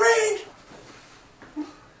get in range.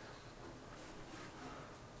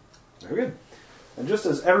 Very good. And just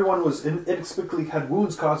as everyone was inexplicably had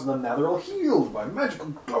wounds caused them, now they're all healed by magical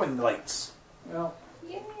glowing lights. Well,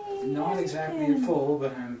 Yay! not exactly at full,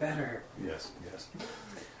 but I'm better. Yes, yes.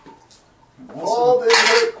 I'm All also didn't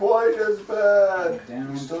hit quite as bad.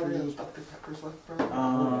 down You still have to those Dr. Peppers left,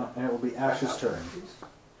 bro? And it will be Ash's turn.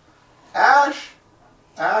 Ash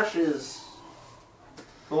is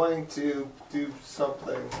going to do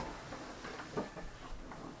something.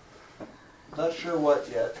 Not sure what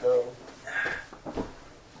yet, though.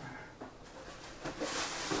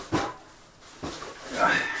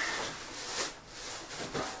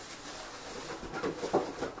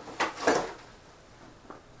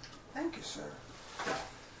 Thank you, sir.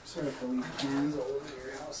 sort of to leave cans all over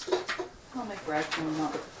your house. I'll make Brad clean them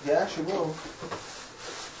up. Yeah, she will.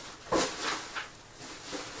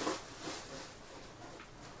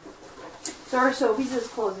 So our Sobeys is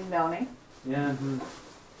closing down, eh? Yeah. I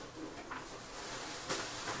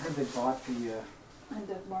heard they bought the. End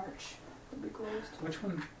of March. It'll be closed. Which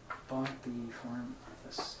one bought the farm?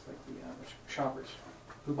 This, like the which shoppers.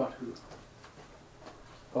 Who bought who?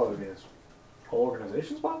 Oh, it is. Whole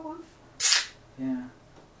organization's bought one? Yeah.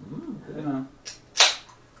 I don't know.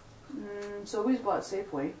 Sobeys bought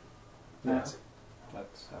Safeway, That's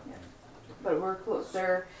That's happening. but we're close.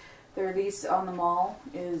 Their lease on the mall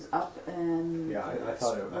is up, and Yeah, I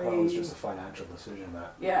thought it was just a financial decision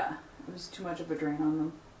that, yeah, it was too much of a drain on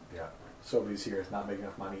them. yeah, somebody's here is not making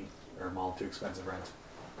enough money, or mall too expensive rent.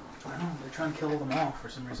 I don't know. They're trying to kill the mall for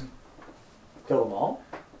some reason. Kill them all?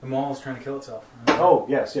 The mall is trying to kill itself. Oh,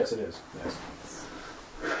 yes, it is. Yes.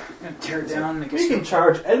 Gonna tear it down. Make We it can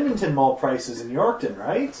charge Edmonton mall prices in Yorkton,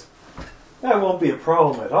 right? That won't be a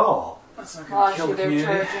problem at all. That's not Well, gonna kill the actually,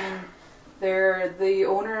 they're community. charging. The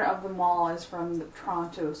owner of the mall is from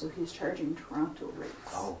Toronto, so he's charging Toronto rates.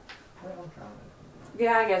 Oh.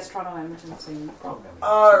 Yeah, I guess Toronto and Edmonton same. Probably.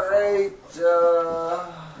 Alright,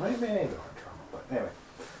 Maybe I go in trouble, but anyway.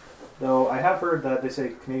 Though I have heard that they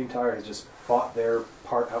say Canadian Tire has just bought their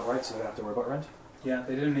part outright, so they don't have to worry about rent. Yeah,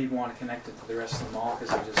 they didn't even want to connect it to the rest of the mall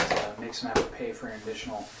because it just makes them have to pay for an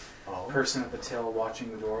additional person at the till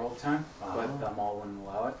watching the door all the time. But the mall wouldn't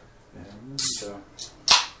allow it. So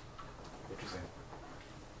Interesting.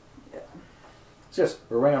 Yeah. So yes,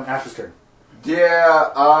 we're right on Ash's turn. yeah,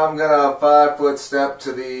 I'm gonna 5-foot step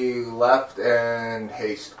to the left and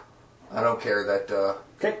haste. I don't care that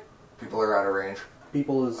Okay. people are out of range.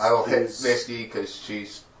 People is. I will hit is- Misty because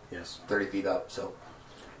she's Yes. 30 feet up, so.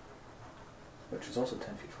 Which is also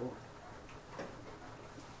 10 feet forward.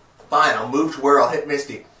 Fine, I'll move to where I'll hit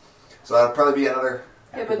Misty. So that'll probably be another.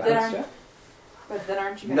 Yeah, but then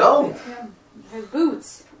aren't you gonna No. hit him? His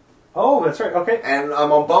boots. Oh, that's right. Okay. And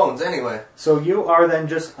I'm on bones anyway. So you are then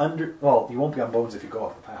just under. Well, you won't be on bones if you go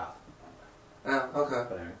off the path. Yeah, okay.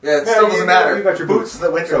 But anyway. Yeah, it still doesn't matter. You got your boots to the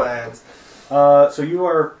Winterlands. So you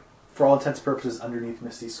are, for all intents and purposes, underneath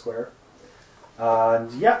Misty's square. And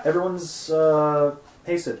yeah, everyone's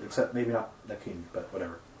hasted, except maybe not Nakin, but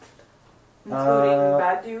whatever. Including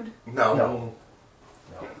Bad Dude. No. No,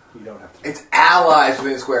 you don't have to. It's allies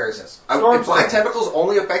within squares. Yes. If my tentacles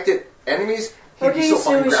only affected enemies, he'd be Okay, so so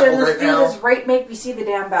fucking we grappled shouldn't right do now. this right. Make me see the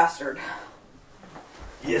damn bastard.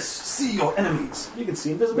 Yes, see your enemies. You can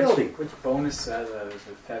see invisibility. Which bonus is a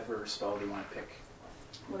feather spell do you want to pick?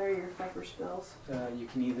 What are your viper spells? You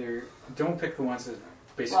can either don't pick the ones that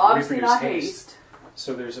basically Well, obviously reproduce not haste. haste.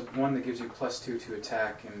 So there's one that gives you +2 to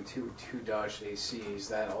attack and 2 dodge to AC. Is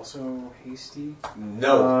that also hasty?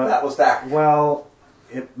 No, that was that. Well,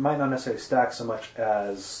 it might not necessarily stack so much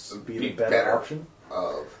as be the better option.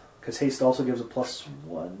 Because haste also gives a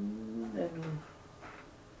 +1. And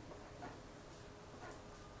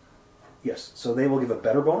yes, so they will give a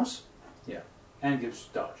better bonus. Yeah, and it gives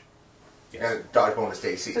dodge. And dodge bonus to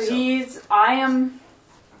AC. So I am.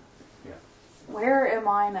 Yeah. Where am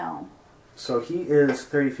I now? So he is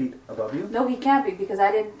 30 feet above you. No, he can't be because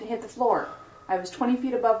I didn't hit the floor. I was 20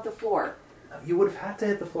 feet above the floor. You would have had to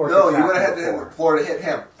hit the floor. No, you would have had to hit the floor to hit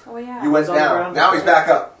him. Oh yeah. You went He's on the down. ground. Now he's back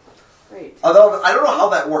up. Great. Although, I don't know how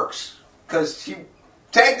that works. Because he,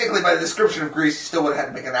 technically, by the description of grease, he still would have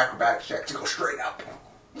had to make an acrobatics check to go straight up.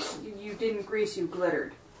 You didn't grease, you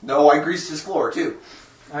glittered. No, I greased his floor, too.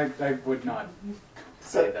 I would not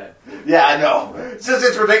say that. Yeah, I know. It's just,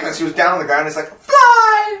 it's ridiculous. He was down on the ground, and it's like,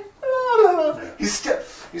 fly!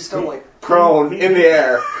 He's still like, prone in the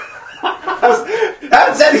air.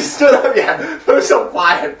 That said he stood up, yeah. It was so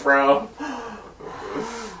quiet, bro.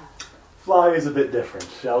 Fly is a bit different,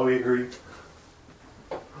 shall we agree?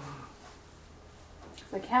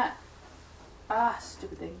 I can't.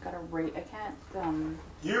 Stupid thing. Got a rate. I can't.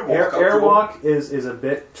 You walk up to him. Airwalk is a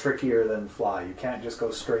bit trickier than fly. You can't just go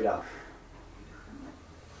straight up.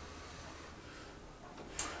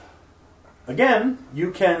 Again,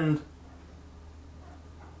 you can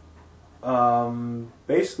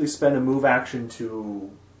basically spend a move action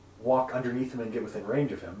to walk underneath him and get within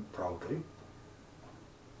range of him, probably.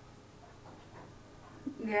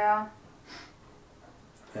 Yeah.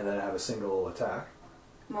 And then have a single attack.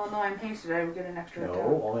 Well, no, I'm hasted. I would get an extra attack.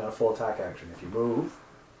 No, only on a full attack action. If you move,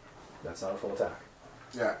 that's not a full attack.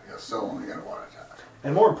 Yeah, you're still only going to want to attack.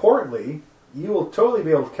 And more importantly, you will totally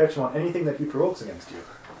be able to catch him on anything that he provokes against you.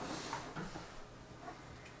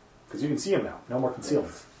 Because you can see him now. No more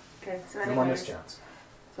concealment. Okay, so No more anyways. mischance.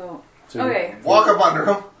 So, So okay. Walk up under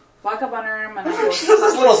him. Walk up under him and I go... Just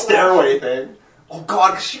this little stairway thing. Oh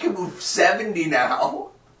god, she can move 70 now.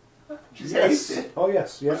 She's hasted. Oh,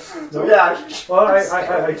 yes. Yeah. So No. yeah. Well,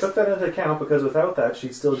 I took that into account because without that,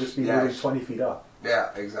 she'd still just be moving 20 feet up. Yeah,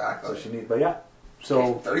 exactly. So she need, but yeah.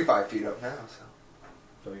 So 35 feet up now,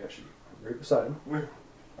 yeah, she's right beside him Where?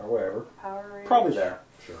 or wherever. Power range. Probably there.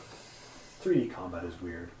 Sure. 3D combat is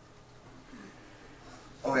weird.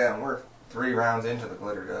 Oh yeah, and we're 3 rounds into the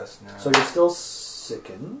glitter dust now. So you're still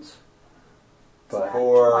sickened, but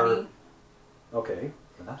For 20. okay,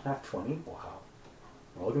 but not nat 20. Wow.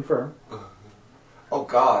 Roll confirm. oh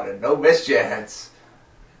god, and no mischance.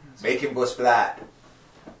 Make him bliss for that.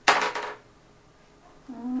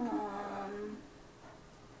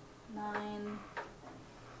 9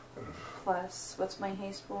 plus, what's my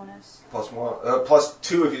haste bonus? +1,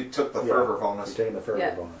 +2 if you took the fervor bonus. You're taking the fervor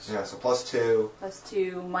Yeah. bonus. Yeah, so +2, Plus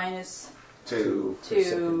 2 minus 2. For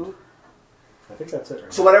second. 2. I think that's it.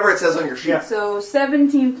 Right So now. whatever it says on your sheet. Yeah. So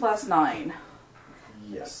 17 plus 9.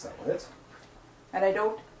 Yes, that was it. And I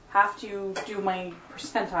don't have to do my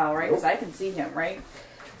percentile, right? Because I can see him, right?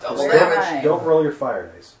 Double Just damage. Right. Don't roll your fire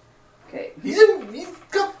dice. Okay. He's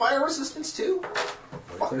got fire resistance too.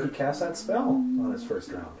 So he cast that spell on his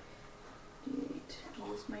first round. D8. What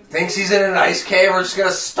was my Thinks he's in an ice cave. We're just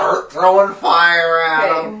gonna start throwing fire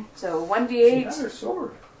at him. Okay, so She got 1d8. her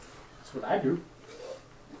sword. That's what I do.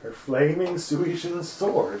 Her flaming Suisian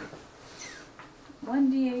sword.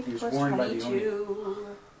 1d8 He was plus warned by the 22.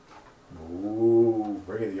 Ooh,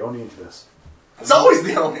 bringing the Oni into this. It's always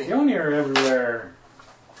the only. The Oni are everywhere.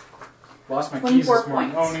 Lost my keys 24 this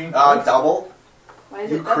morning. points. Oni. Double. Why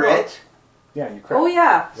is You it double? crit. Yeah, you crit. Oh,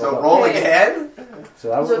 yeah. So roll Okay. again. So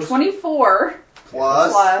that So was 24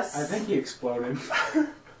 Plus. plus. I think he exploded.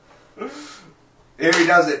 If he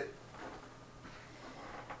does it.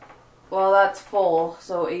 Well, that's full.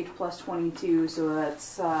 So 8 plus 22. So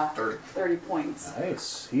that's 30. 30 points.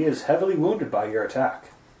 nice. He is heavily wounded by your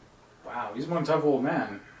attack. Wow, he's one tough old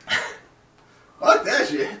man. Fuck that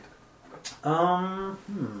shit.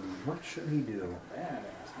 What should he do? Badass.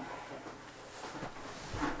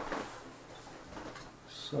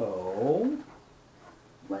 So,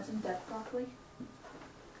 Wasn't that properly?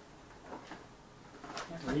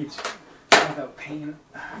 Can't reach without pain.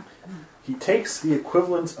 he takes the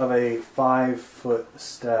equivalent of a 5-foot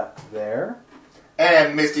step there.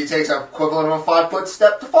 And Misty takes an equivalent of a 5-foot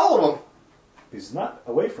step to follow him. He's not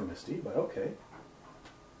away from Misty, but okay.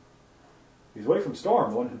 He's away from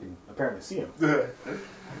Storm, the one who can apparently see him.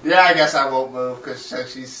 Yeah, I guess I won't move because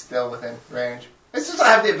she's still within range. It's just I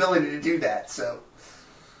have the ability to do that, so.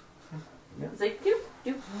 It's like doop,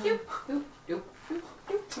 doop, doop, doop, doop, doop,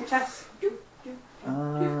 doop. Your chest. Doop, doop.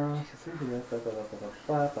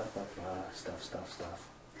 Stuff.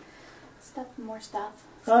 Stuff, more stuff.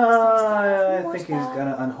 I More think he's stuff.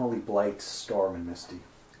 gonna unholy blight Storm and Misty.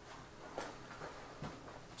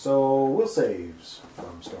 So will saves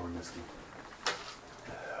from Storm and Misty.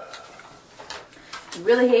 You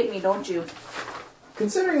really hate me, don't you?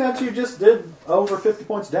 Considering that you just did over 50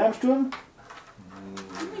 points of damage to him,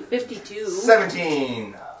 Only 52.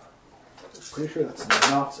 17. pretty sure that's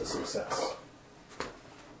not a success.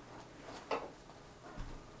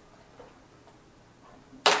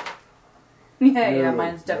 Yeah, No,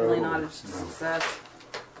 mine's definitely no, not a no. success.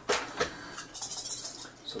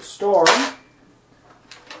 So Storm,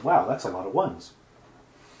 wow, that's a lot of ones.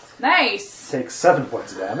 Nice. Takes 7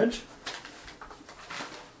 points of damage.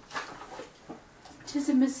 Tis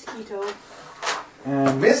a mosquito.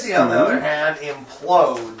 And Misty, on the other hand,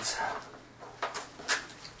 implodes.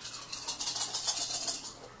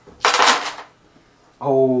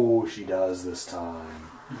 Oh, she does this time.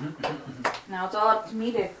 Now it's all up to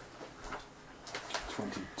me to.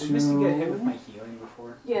 22. Did Misty get hit with my healing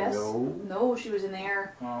before? Yes. No. No, she was in the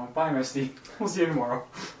air. Oh, bye, Misty. We'll see you tomorrow.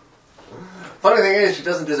 Funny thing is, she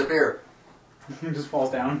doesn't disappear. Just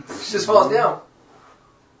falls down. She just falls down.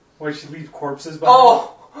 Why, she leave corpses behind?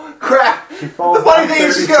 Oh, crap! She falls The funny down thing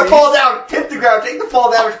is, she's 30 gonna feet. fall down, hit the ground, take the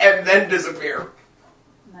fall damage, and then disappear.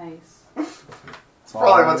 Nice. That's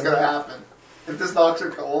probably what's gonna happen. If this knocks her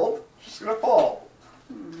cold, she's gonna fall.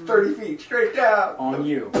 30 feet straight down. On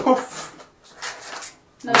you. Poof.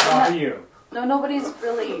 No, On top of no, you. no, nobody's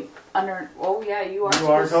really under. Oh yeah, you are. You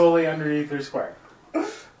are totally underneath her square.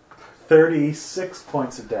 36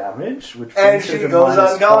 points of damage, which And brings her she to goes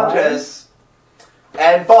 -5. unconscious.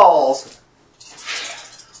 And falls.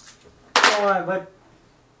 Come on,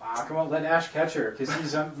 come on, let Ash catch her, because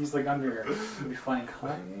he's like under her. It'd be funny.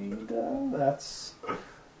 Kinda. That's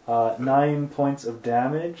 9 points of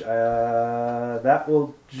damage. That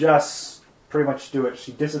will just pretty much do it.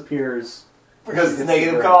 She disappears. Because it's It's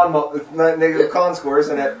negative the negative con scores,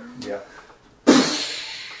 and it. Yeah.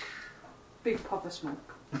 Big puff of smoke.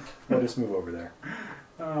 I'll just move over there.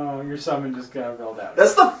 Oh, your summon just got rolled out.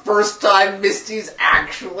 That's the first time Misty's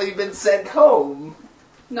actually been sent home.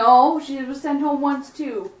 No, she was sent home once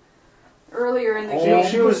too. Earlier in the Oh, game,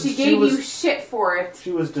 she she gave was- you shit for it.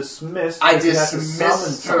 She was dismissed. I because you had to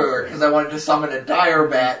dismissed summon her something. because I wanted to summon a dire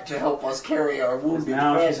bat to help us carry our wounded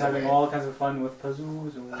Now she's friend. having all kinds of fun with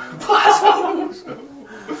Pazuzu.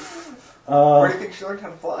 Where do you think she learned how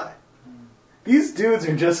to fly? These dudes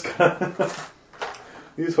are just kind of...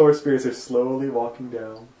 These horse spirits are slowly walking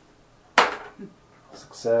down.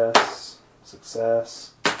 Success.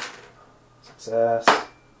 Success. Success.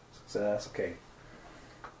 Success. Okay.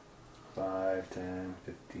 5, 10,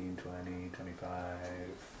 15, 20, 25,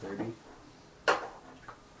 30. 5,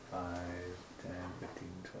 10, 15,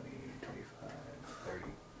 20, 25, 30.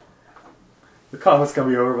 The combat's gonna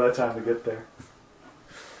be over by the time we get there.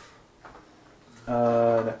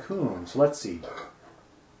 Nakun. So let's see.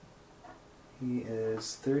 He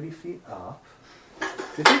is 30 feet up. Do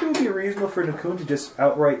you think it would be reasonable for Nakun to just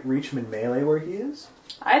outright reach him in melee where he is?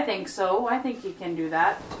 I think so. I think you can do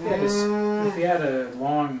that. If he had a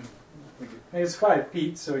long... It's 5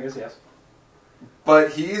 feet, so I guess yes.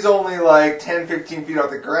 But he's only like 10, 15 feet off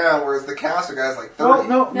the ground, whereas the caster guy's like 30.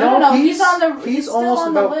 No, he's on the- He's he's still almost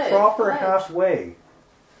on the about ledge. proper halfway.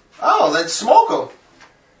 Oh, then smoke him.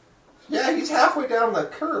 Yeah, he's halfway down the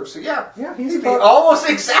curve, so yeah. Yeah, he's He'd be about... almost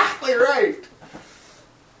exactly right.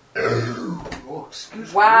 Oh, excuse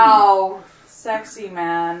me. Wow, sexy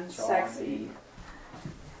man, sexy.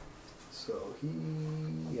 So he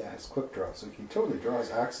has quick draw, so he totally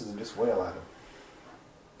draws axes and just wail at him.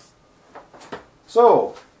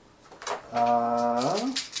 So,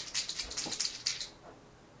 let's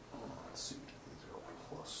see, these are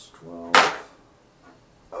plus 12.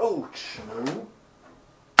 Ouch! No.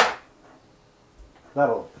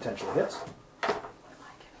 That'll potentially hit.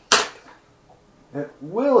 It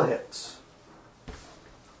will hit.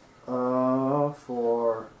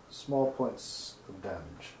 For small points of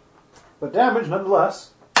damage. But damage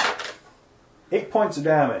nonetheless. 8 points of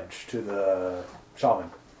damage to the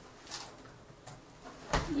shaman.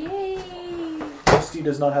 Yay! Misty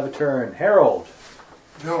does not have a turn. Harold.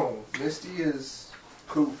 No, Misty is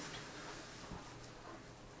poofed.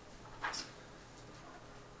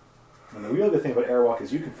 And the real good thing about airwalk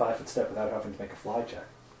is you can 5-foot step without having to make a fly check.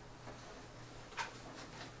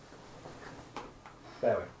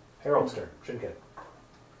 That way. Harold's turn. Shouldn't get it.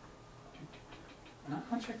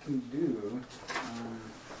 Not much I can do.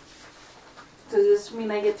 Does this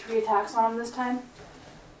mean I get 3 attacks on him this time?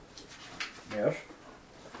 Yes.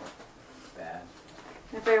 Bad.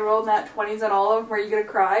 If I roll nat 20s on all of them, are you gonna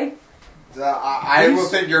cry? I will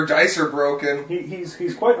think your dice are broken.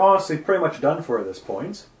 He's quite honestly pretty much done for at this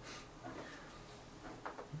point.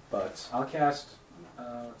 But I'll cast,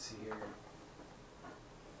 let's see here,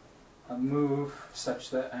 a move such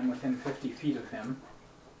that I'm within 50 feet of him.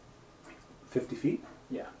 50 feet?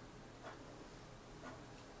 Yeah.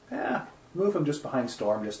 Yeah. Move him just behind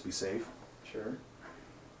Storm just to be safe. Sure.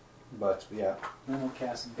 But yeah. Then I'll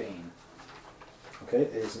cast Bane. Okay,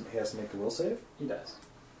 he has to make the will save. He does.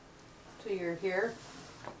 So you're here.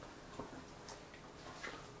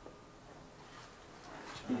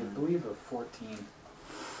 I believe a 14.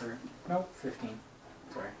 Or, no, 15.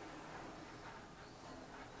 Sorry.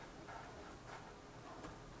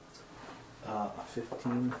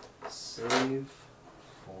 15 save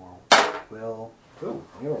for Will. Ooh,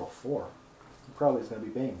 you roll a 4. He probably is going to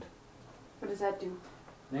be banged. What does that do?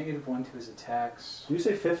 -1 to his attacks. Did you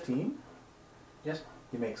say 15? Yes.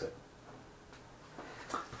 He makes it.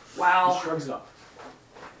 Wow. He shrugs it off.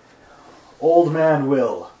 Old man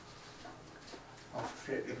Will. Oh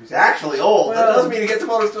shit, if he's actually old, that Well, doesn't mean he gets a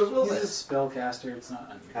bonus to his will He's a save. spellcaster. It's not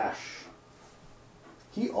unusual. Ash.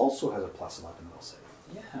 He also has a +11 will save.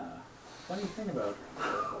 Yeah. Funny thing about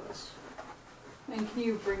this. And can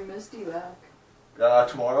you bring Misty back?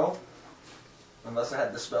 Tomorrow. Unless I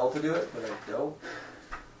had the spell to do it, but I don't.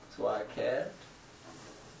 So I can't.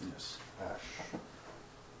 Yes. Ash.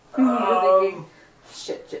 You're thinking,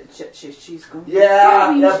 shit, she's going to Yeah,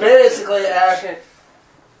 kill me, yeah, shit, basically, Ash. shit.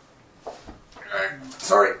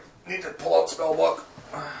 Sorry, need to pull out spell book.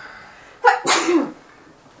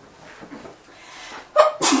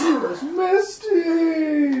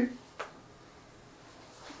 Misty!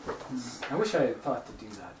 I wish I had thought to do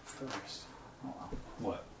that first. Oh well.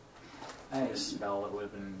 What? I had a spell that would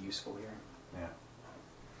have been useful here. Yeah.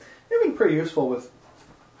 It'd be pretty useful with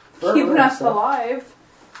Keeping us alive.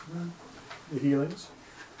 the healings.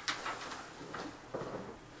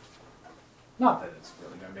 Not that it's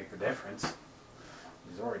really going to make the difference.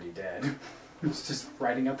 He's already dead. He's just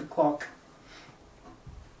riding out the clock.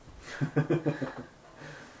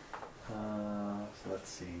 So let's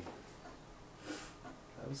see.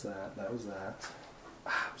 That was that.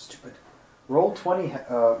 Ah, I'm stupid. Roll 20.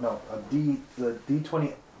 The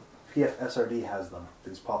D20 PFSRD has them.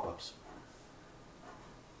 These pop-ups.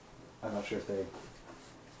 I'm not sure if they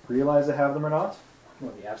realize they have them or not.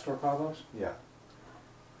 What, the App Store pop-ups? Yeah.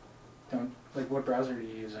 Don't, like, what browser do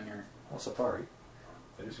you use on your... Well, Safari.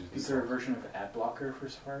 I just use Is there a default. version of ad blocker for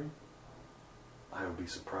Safari? I would be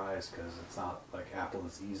surprised because it's not like Apple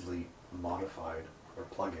is easily modified or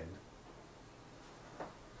plug-in.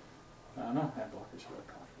 I don't know. Ad blockers really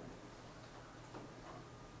comfortable.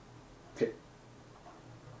 Okay.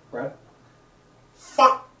 Brad?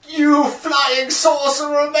 Fuck you, flying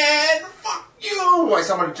sorcerer man! Fuck you! I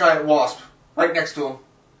summoned a giant wasp right next to him.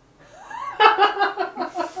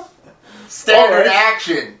 Standard Alright.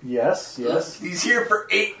 action. Yes. He's here for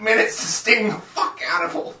 8 minutes to sting the fuck out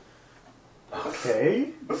of him.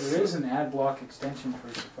 Okay. There is an ad block extension for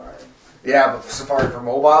Safari. Yeah, but Safari for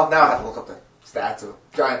mobile. Now I have to look up the stats of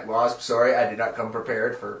giant wasp. Sorry, I did not come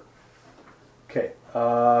prepared for. Okay.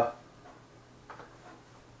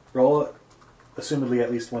 Roll, assumedly,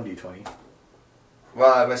 at least 1d20.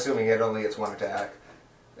 Well, I'm assuming it only gets one attack,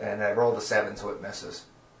 and I rolled a 7, so it misses.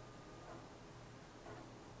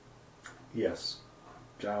 Yes.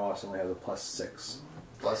 Giant Wasp only has a +6.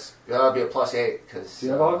 Plus, that'll be a +8 because. Do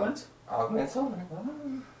you have augments? Augments?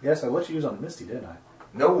 Yes, I let you use on Misty, didn't I?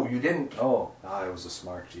 No, you didn't. Oh, I was a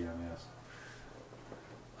smart GM, yes.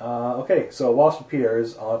 Okay, so Wasp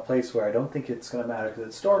appears on a place where I don't think it's going to matter because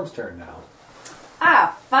it's Storm's turn now.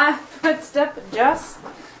 5-foot step adjust.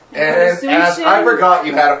 And as Suishin. I forgot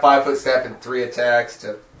you had a 5-foot step and 3 attacks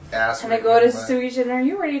to ask. And I go to Suishin, are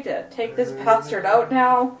you ready to take this bastard out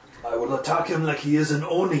now? I will attack him like he is an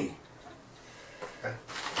Oni.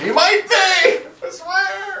 He might be! I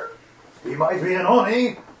swear! He might be an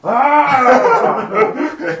Oni.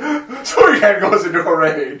 So your hand goes into a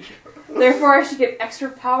rage. Therefore, I should get extra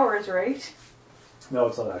powers, right? No,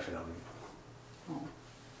 it's not actually Oni. Oh.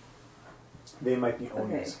 They might be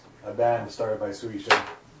Onis. Okay. A band started by Suishin.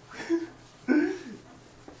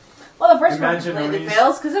 Well, the first one Imagine completely Onis.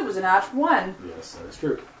 fails because it was an Ash 1. Yes, that is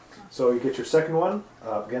true. So you get your second one.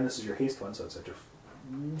 Again, this is your haste one, so it's at your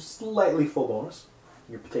slightly full bonus.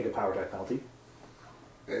 You take a power attack penalty.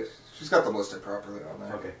 She's got them listed properly on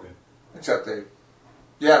there. Okay, good. Except they'd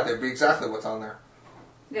be exactly what's on there.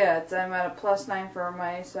 Yeah, I'm at a +9 for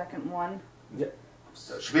my second one. Yep.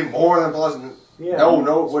 So it should be more than pleasant. Yeah. No,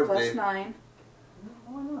 it It's wouldn't be. +9.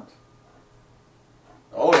 Why not?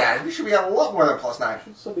 Oh yeah, we should be at a lot more than +9.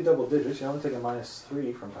 Should still be double digits. You only take a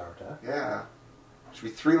 -3 from power attack. Yeah. Should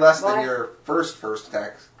be 3 less Why? than your first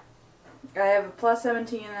attack. I have a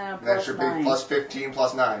 +17 and a That should be +9. +15,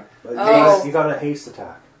 +9. But Oh. you got a haste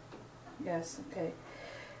attack. Yes, okay.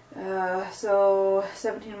 So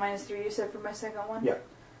 17 minus 3 you said for my second one? Yeah.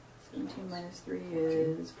 17 minus 3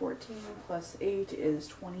 is 14 plus 8 is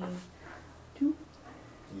 22.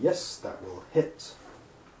 Yes, that will hit.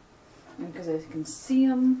 And because I can see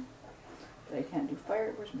them, but I can't do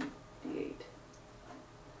fire. Where's my D8?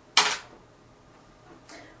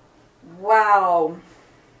 Wow.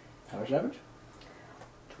 How much damage?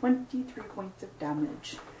 23 points of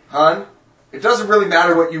damage. Hun, it doesn't really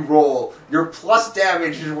matter what you roll. Your plus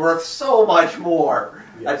damage is worth so much more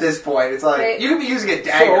Yes. at this point. It's like, Okay. you could be using a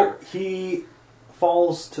dagger. So he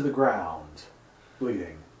falls to the ground,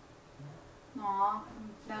 bleeding. Aw,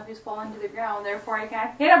 now he's fallen to the ground, therefore I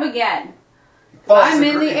can't hit him again. Falls I'm to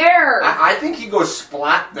in the green. air. I think he goes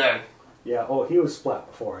splat then. Yeah, oh, he was splat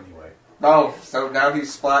before anyway. Oh, so now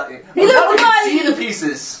he's splatting. He Now looks we can like- see the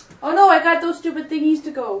pieces. Oh no, I got those stupid thingies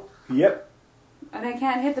to go. Yep. And I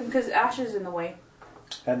can't hit them because Ash is in the way.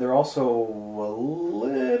 And they're also a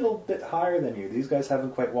little bit higher than you. These guys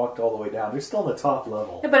haven't quite walked all the way down. They're still in the top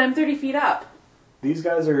level. Yeah, but I'm 30 feet up. These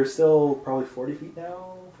guys are still probably 40 feet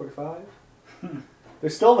now, 45? They're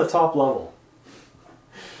still in the top level.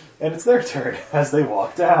 And it's their turn as they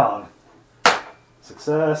walk down.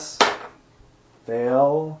 Success.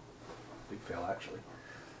 Fail. Big fail, actually.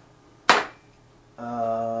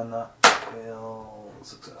 Not fail.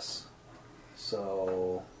 Success.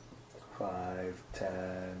 So, 5,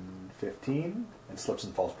 10, 15. And slips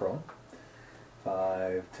and falls prone.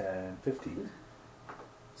 5, 10, 15.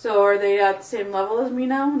 So are they at the same level as me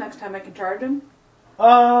now? Next time I can charge them?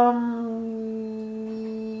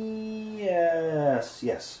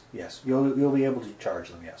 Yes. You'll be able to charge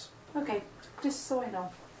them, yes. Okay, just so I know.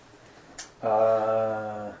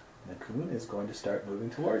 Nakun is going to start moving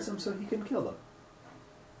towards them so he can kill them.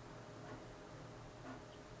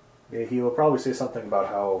 Yeah, he will probably say something about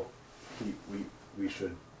how we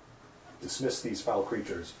should dismiss these foul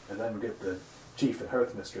creatures and then get the chief and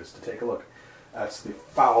hearth mistress to take a look at the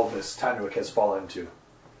foulness Tanwick has fallen into.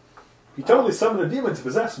 He totally summoned a demon to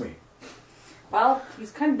possess me. Well,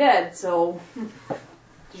 he's kind of dead, so...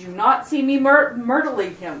 Did you not see me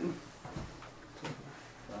myrtling him?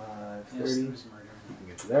 5, Yes, 30. there's murder. You can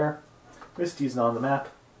get to there. Misty's not on the map.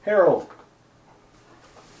 Harold.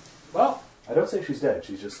 Well, I don't say she's dead.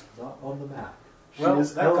 She's just not on the map. She well,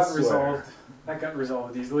 is that got elsewhere. resolved. That got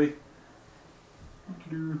resolved easily.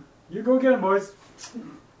 You go get him, boys.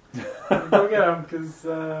 You go get him,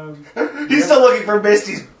 because... He's still looking for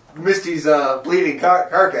Misty's bleeding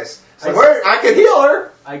carcass. So where I can heal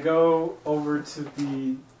her. I go over to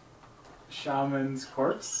the shaman's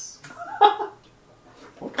corpse.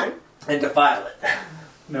 Okay. And defile it.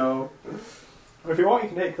 No. If you want, you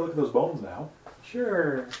can take a look at those bones now.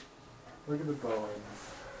 Sure. Look at the bones.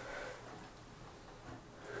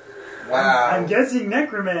 Wow. I'm guessing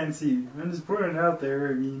necromancy. I'm just putting it out there.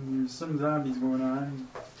 I mean, there's some zombies going on.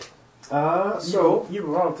 So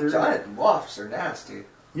Evil altar. Giant wasps are nasty.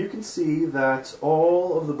 you can see that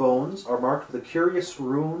all of the bones are marked with a curious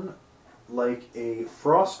rune like a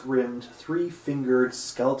frost-rimmed, 3-fingered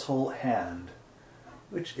skeletal hand,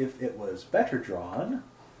 which, if it was better drawn,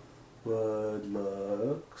 would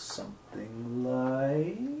look something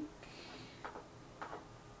like...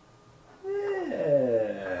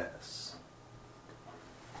 Yes.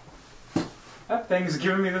 That thing's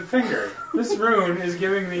giving me the finger. This rune is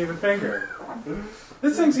giving me the finger.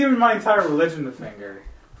 This thing's giving my entire religion the finger.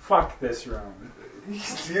 Fuck this rune.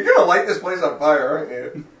 You're gonna light this place on fire, aren't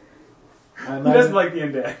you? And He doesn't like the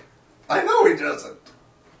undead. I know he doesn't.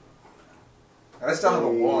 I still have a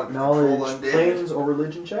wand. to control knowledge, undead. claims, or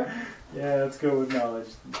religion check. Yeah, let's go with knowledge.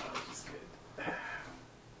 Knowledge is good.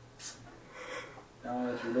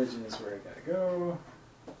 Knowledge, religion is where I gotta go.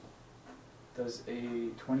 Does a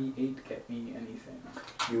 28 get me anything?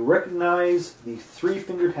 You recognize the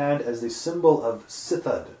 3-fingered hand as the symbol of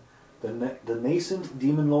Sithad, the nascent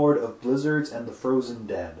demon lord of blizzards and the frozen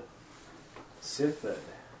dead. Sithad.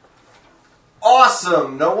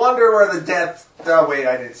 Awesome! No wonder where the death... Oh, wait,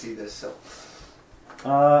 I didn't see this, so...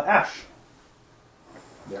 Ash.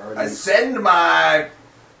 There are I these- send my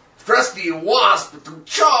trusty wasp to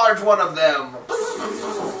charge one of them!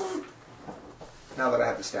 Now that I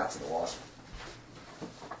have the stats of the wasp.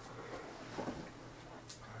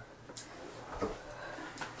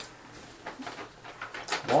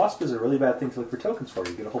 Wasp is a really bad thing to look for tokens for.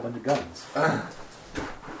 You get a whole bunch of guns.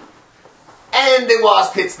 And the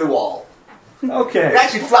wasp hits the wall. It Okay.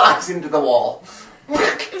 actually flies into the wall.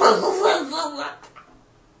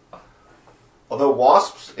 Although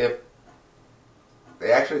wasps, if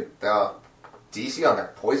they actually, the DC on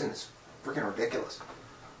their poison is freaking ridiculous.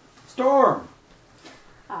 Storm.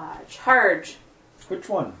 Charge. Which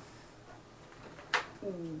one?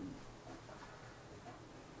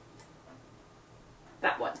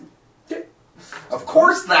 That one. Of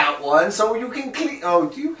course that one, so you can cleave. Oh,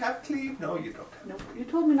 do you have cleave? No, you don't. Nope, you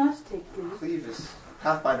told me not to take these. Cleave is,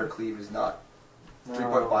 Pathfinder cleave is not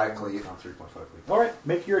 3.5 cleave. Not 3.5 cleave. Alright,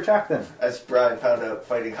 make your attack then. As Brian found out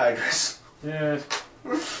fighting Hydras. Yes.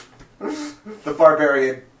 The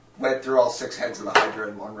barbarian went through all 6 heads of the Hydra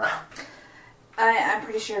in one round. I'm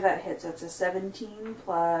pretty sure that hits. That's a 17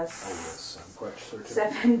 plus... Oh yes, I'm quite certain.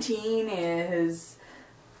 17 is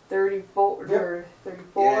 34. Yep. Or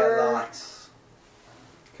 34. Yeah, lots.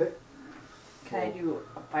 Can I do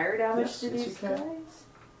fire damage Yes, to yes, you these can. guys?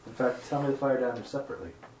 In fact, tell me the fire damage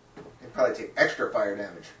separately. You probably take extra fire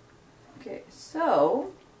damage. Okay,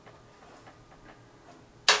 so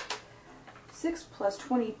 6 plus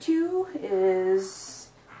 22 is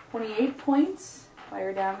 28 points.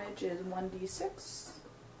 Fire damage is 1d6.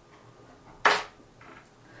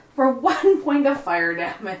 For 1 point of fire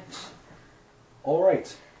damage. All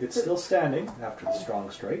right. It's still standing after the strong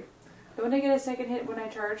strike. Don't I get a second hit when I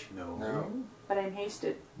charge? No. But I'm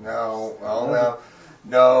hasted. No. Well, no.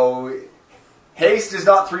 No. Haste is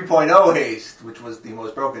not 3.0 haste, which was the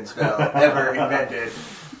most broken spell ever invented.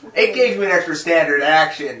 It gave me an extra standard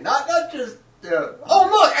action. Not just... oh,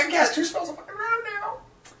 look! I cast 2 spells on fucking round now.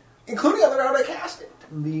 Including on the round I cast it.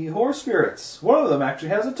 The horse spirits. One of them actually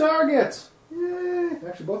has a target. Yay!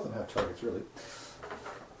 Actually, both of them have targets, really.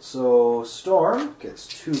 So, Storm gets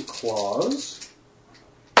 2 claws.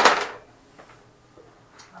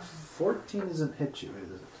 14 doesn't hit you, is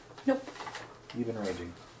it? Nope. Even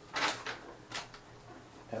raging.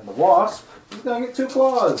 And the wasp is going to get 2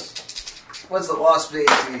 claws. What's the wasp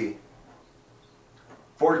AC?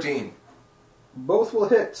 14. Both will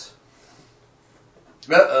hit.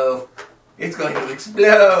 Uh-oh. It's going to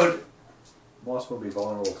explode. Wasp will be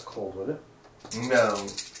vulnerable to cold, would it? No.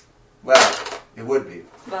 Well, it would be.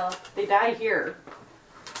 Well, they die here.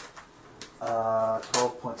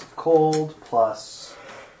 12 points of cold plus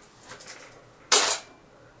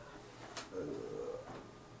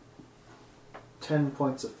 10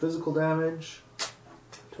 points of physical damage.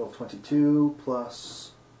 12, 22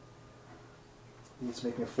 plus... It's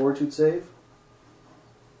making a fortitude save.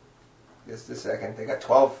 Just a second. They got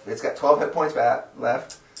 12. It's got 12 hit points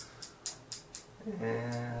left.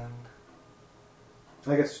 And...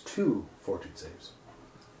 I guess 2 fortitude saves.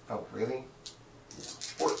 Oh, really?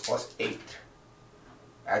 4 plus 8.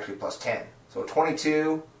 Actually, plus 10. So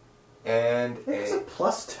 22 and It's a a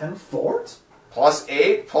plus 10 fort? plus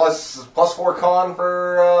 8 plus 4 con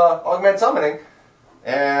for augment summoning.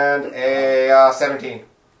 And a 17.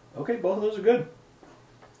 Okay, both of those are good.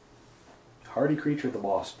 Hardy creature, the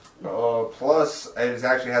wasp. Plus, it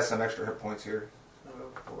actually has some extra hit points here.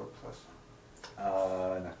 4 plus.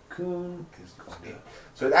 Nakun is going to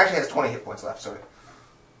So it actually has 20 hit points left, sorry.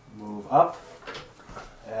 move up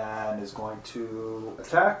and is going to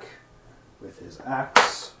attack with his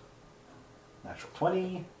axe. Natural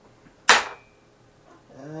 20.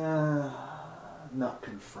 Not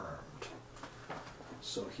confirmed.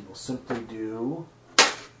 So he will simply do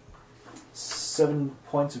 7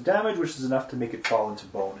 points of damage, which is enough to make it fall into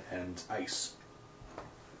bone and ice.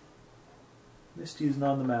 Misty isn't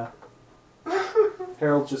on the map.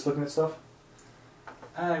 Harold's just looking at stuff.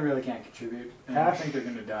 I really can't contribute. And I Ash? think they're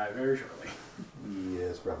going to die very shortly.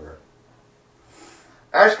 Yes, brother.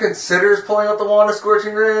 Ash considers pulling out the Wand of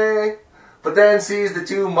Scorching Ray, but then sees the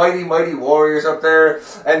 2 mighty, mighty warriors up there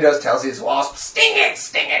and just tells his wasp, sting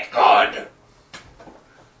it, good!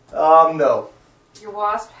 No. Your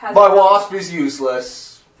wasp has... My wasp is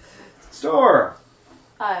useless. Storm!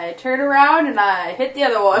 I turn around and I hit the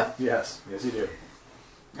other one. Yes, you do.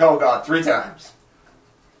 Oh god, 3 times.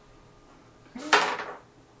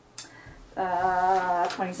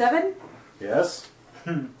 27. Yes.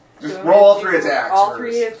 Just So roll all 3 attacks. All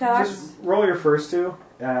first. 3 attacks. Just roll your first 2,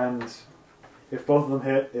 and if both of them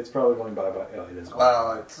hit, it's probably going bye-bye. Oh, it is going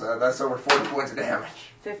Well, it's, that's over 40 points of damage.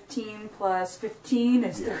 15 plus 15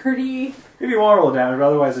 is Yeah. 30. If you want to roll damage, but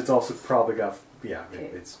otherwise it's also probably got... Yeah, Okay.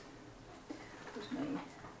 it's... Where's my...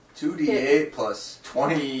 2d8 plus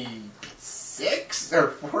 26? Or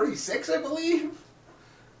 46, I believe?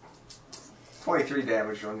 23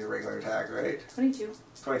 damage on your regular attack, right? 22.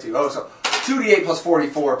 22. Oh, so 2d8 plus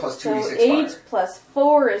 44 plus 2d6 So 8 fire. plus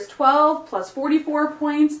 4 is 12, plus 44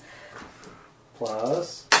 points,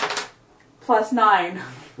 Plus... plus 9.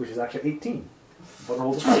 Which is actually 18. But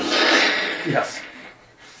roll the strike. Yes.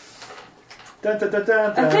 Dun, dun, dun,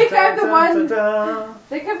 dun, I think I'm the dun, one- dun, dun. I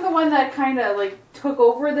think I'm the one that kind of like took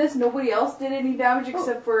over this. Nobody else did any damage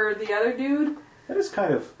except for the other dude. That is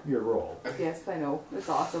kind of your role. Yes, I know. It's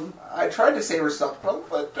awesome. I tried to save her something,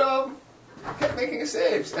 but kept making his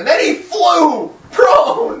saves. And then he flew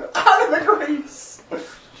prone out of the grease.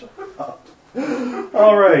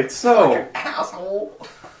 Alright, so... Like an asshole.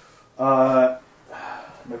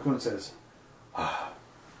 Nakun says, I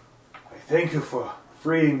thank you for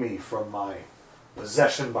freeing me from my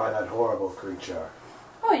possession by that horrible creature.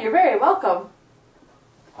 Oh, you're very welcome.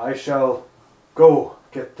 I shall go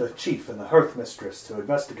get the chief and the hearth mistress to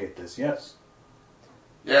investigate this, yes?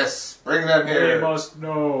 Yes, bring them They here. must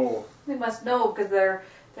know. They must know because they're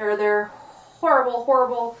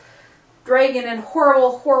horrible, dragon and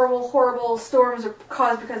horrible storms are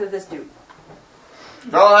caused because of this dude.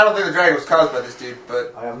 No, I don't think the dragon was caused by this dude,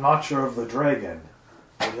 but I am not sure of the dragon.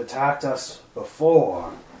 It attacked us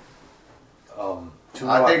before.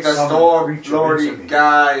 I think the storm lordy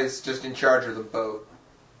guy is just in charge of the boat.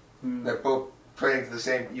 They're both praying to the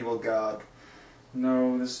same evil god.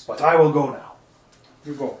 No, this. But I will go now.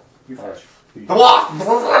 You go. You fetch. The wall!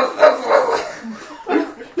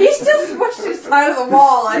 He's still smushed inside of the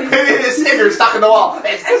wall. His sticker stuck in the wall.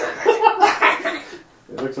 It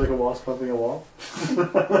looks like a wasp pumping a wall.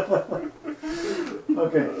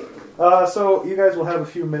 Okay. So you guys will have a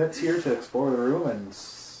few minutes here to explore the room and...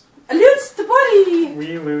 Loot the body!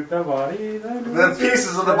 We loot the body. The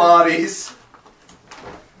pieces of the bodies.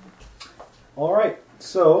 Alright,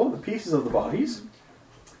 so the pieces of the bodies.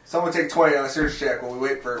 Someone take 20 on a search check while we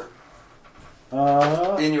wait for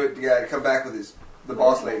Inuit guy to come back with the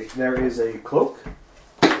boss lady. There is a cloak.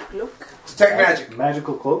 Look. Detect magic.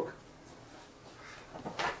 Magical cloak.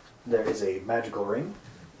 There is a magical ring.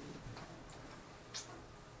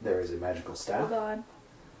 There is a magical staff. Hold on.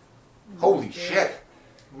 Holy shit.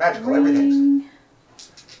 Magical everything.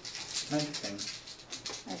 Magic thing.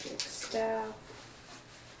 Magic staff.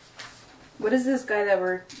 What is this guy that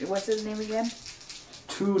what's his name again?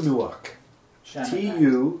 Tunuak.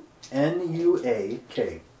 Shaman.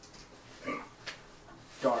 Tunuak.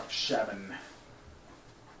 Dark Shaman.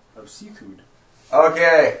 Of seafood.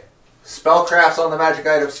 Okay. Spellcrafts on the magic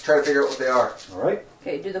items to try to figure out what they are. Alright.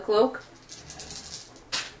 Okay, do the cloak.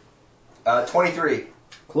 23.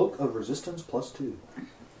 Cloak of resistance +2.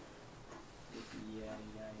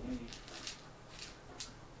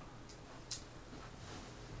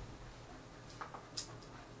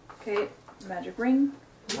 Okay, magic ring.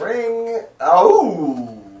 Ring.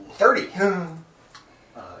 Oh! 30. It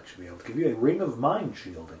should be able to give you a ring of mind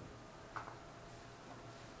shielding.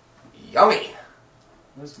 Yummy.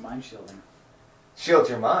 What's mind shielding? Shields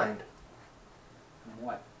your mind From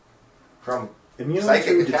what? from Immune psychic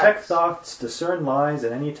to detect attacks. thoughts, discern lies,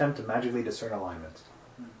 and any attempt to magically discern alignments.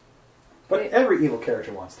 But Okay. every evil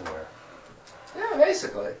character wants to wear. Yeah,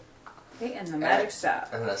 basically. Okay, and the magic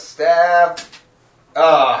staff. And the staff.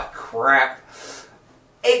 Oh, crap.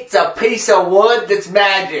 It's a piece of wood that's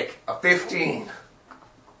magic. A 15.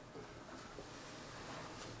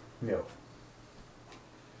 No.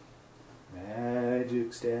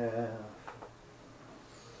 Magic staff.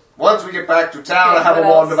 Once we get back to town, I Okay, have a what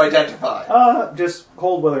wand else? of identify. Just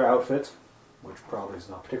cold weather outfit, which probably is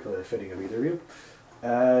not particularly fitting of either of you,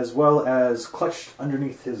 as well as clutched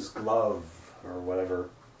underneath his glove, or whatever,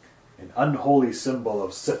 an unholy symbol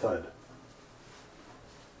of Sithud.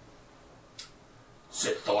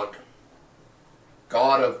 Sithod.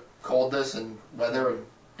 God of coldness and weather and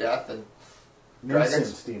death and dragons.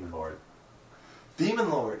 Nascent Demon Lord.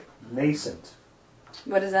 Demon Lord. Nascent.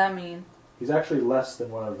 What does that mean? He's actually less than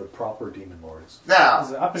one of the proper Demon Lords. Now,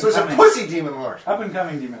 He's up and so it's a coming. pussy Demon Lord. Up and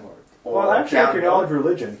coming Demon Lord. Well, actually, down after low. knowledge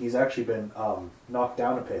religion, he's actually been knocked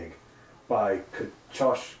down a peg by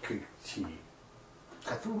Kachoshkuchi.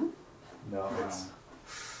 Cthulhu? No, it's...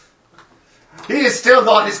 He is still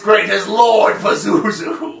not as great as Lord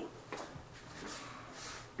Pazuzu.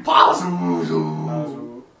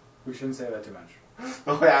 Pazuzu. We shouldn't say that too much.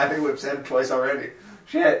 Oh yeah, I think we've said it twice already.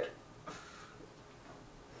 Shit.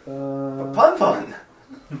 Pun.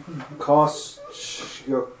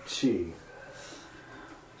 Koshyochi.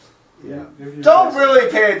 Yeah. Don't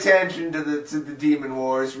really pay attention to the Demon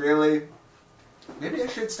Wars, really. Maybe I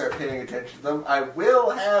should start paying attention to them. I will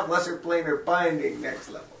have Lesser Planar Binding next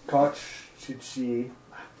level. Koshyochi.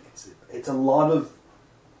 It's a lot of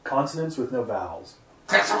consonants with no vowels.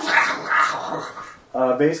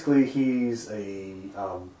 Basically, he's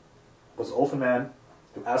was an orphan man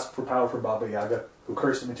who asked for power from Baba Yaga, who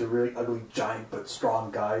cursed him into a really ugly, giant but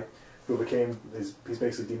strong guy, who became he's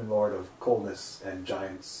basically Demon Lord of coldness and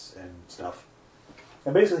giants and stuff.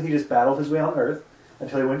 And basically, he just battled his way on Earth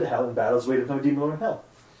until he went to hell and battled his way to become a Demon Lord in hell.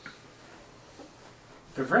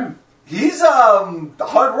 Good for him. He's a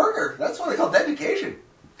hard worker. That's what they call dedication.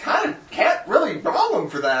 Kind of can't really wrong him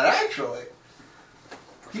for that, actually.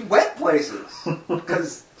 He went places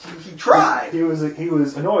because he tried. He was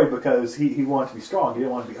annoyed because he wanted to be strong. He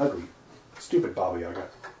didn't want to be ugly. Stupid Baba Yaga.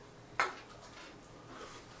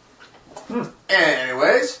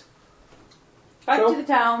 Anyways, Back to the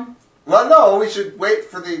town. well, no, we should wait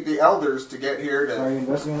for the elders to get here to. Are you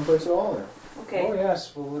investigating the place at all? Or? Okay. Oh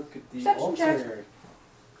yes, we'll look at the Perception check. altar.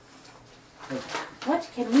 What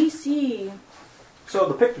can we see? So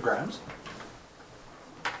the pictograms.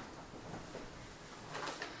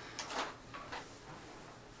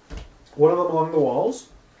 One of them along the walls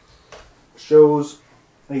shows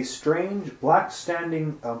strange black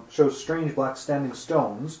standing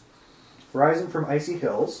stones Rising from icy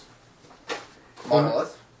hills.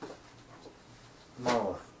 Monolith.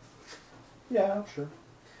 Monolith. Yeah, sure.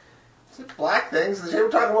 Is it black things? They were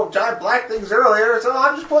talking about giant black things earlier, so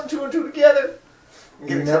I'm just putting two and two together.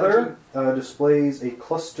 Another displays a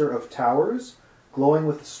cluster of towers glowing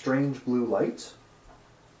with strange blue light.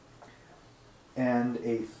 And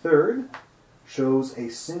a third shows a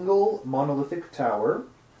single monolithic tower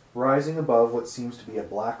rising above what seems to be a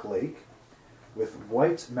black lake with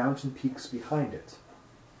white mountain peaks behind it.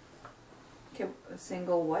 Okay, a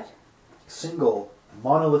single what? Single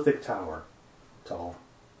monolithic tower. Tall,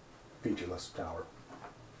 featureless tower.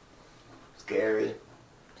 Scary.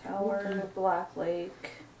 Tower, Black Lake.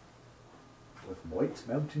 With white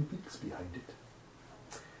mountain peaks behind it.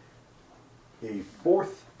 A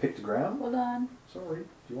fourth pictogram. Hold on. Sorry,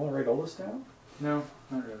 do you want to write all this down? No,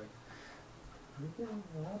 not really. Okay,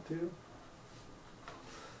 I want to.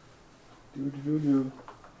 Do.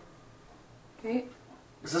 Okay.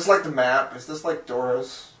 Is this like the map? Is this like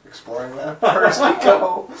Dora's exploring map? First you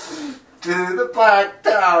go to the black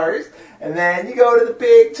towers, and then you go to the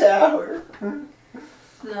big tower.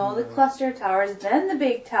 No, the cluster of towers, then the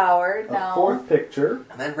big tower. A fourth picture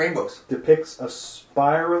And then rainbows. depicts a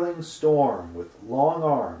spiraling storm with long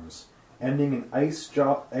arms, ending in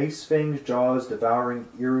ice-fanged jaws devouring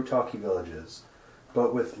Irutaki villages,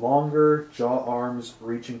 but with longer jaw arms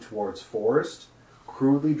reaching towards forest,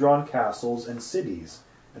 crudely drawn castles and cities,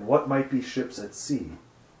 and what might be ships at sea.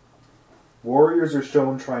 Warriors are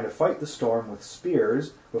shown trying to fight the storm with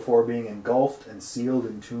spears before being engulfed and sealed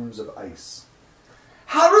in tombs of ice.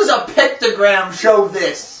 How does a pictogram show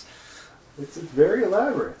this? It's very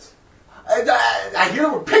elaborate. I hear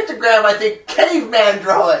the word pictogram, I think caveman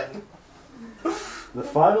drawing. The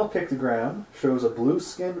final pictogram shows a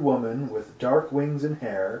blue-skinned woman with dark wings and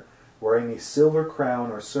hair, wearing a silver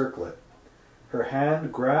crown or circlet. Her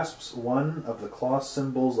hand grasps one of the cloth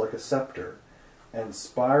symbols like a scepter, and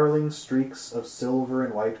spiraling streaks of silver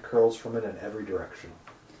and white curls from it in every direction.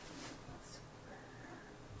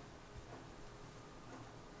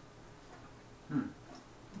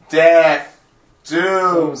 Death. Dude.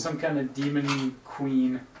 So some kind of demon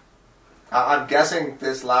queen. I'm guessing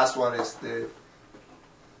this last one is the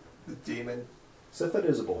demon. Sithid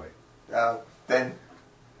is a boy. Then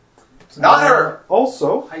not her.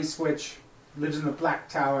 Also, Ice Witch lives in the Black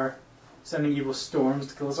Tower, sending evil storms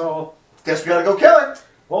to kill us all. Guess we gotta go kill her.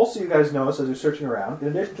 Also, you guys notice as you're searching around, in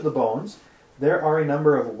addition to the bones, there are a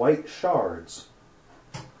number of white shards,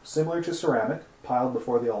 similar to ceramic, piled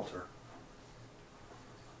before the altar.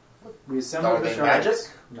 We assemble the Dark shards. magic.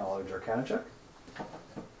 Knowledge Arcana check.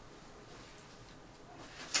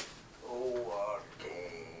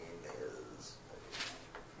 Arcane is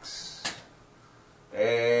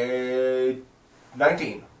a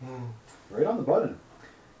 19. Right on the button.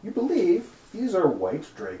 You believe these are white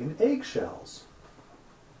dragon eggshells.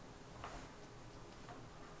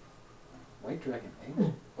 White dragon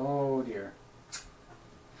egg? Oh dear.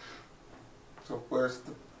 So where's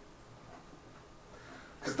the...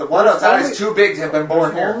 Because the one outside is too big to have been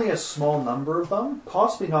born There's here. only a small number of them,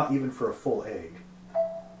 possibly not even for a full egg.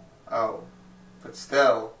 Oh. But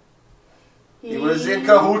still. He was in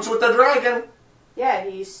cahoots with the dragon. Yeah,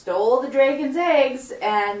 he stole the dragon's eggs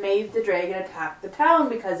and made the dragon attack the town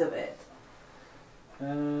because of it.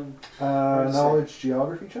 Knowledge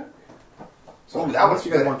geography check. So Ooh, that was unless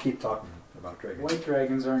you guys good. want to keep talking about dragons. White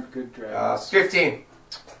dragons aren't good dragons. 15.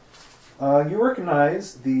 You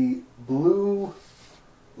recognize the blue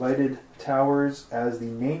lighted towers as the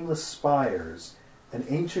Nameless Spires, an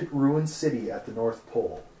ancient ruined city at the North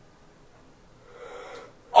Pole.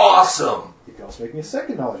 Awesome. You can also make me a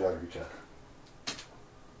second knowledge geography check.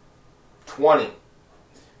 20.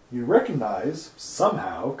 You recognize,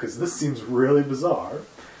 somehow, because this seems really bizarre,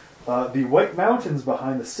 the white mountains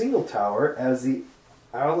behind the single tower as the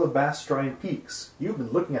Alabastrine Peaks. You've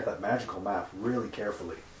been looking at that magical map really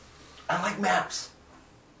carefully. I like maps.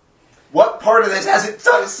 What part of this hasn't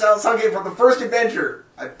sunk in from the first adventure?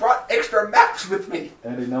 I brought extra maps with me.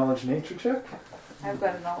 And a knowledge nature check? I've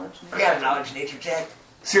got a knowledge. I got a knowledge nature check.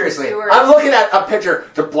 Seriously, Yours. I'm looking at a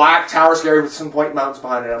picture. The black tower scary with some white mountains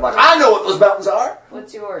behind it. I'm like, I know what those mountains are.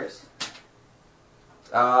 What's yours?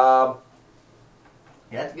 Yeah,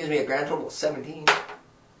 that gives me a grand total of 17.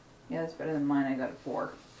 Yeah, that's better than mine. I got a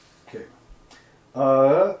 4. Okay.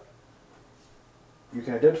 You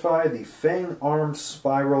can identify the fang-armed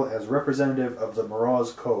spiral as representative of the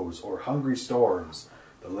Miraz Coves, or Hungry Storms,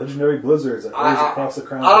 the legendary blizzards that raise across the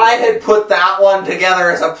crown. I had put that one together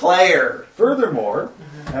as a player. Furthermore,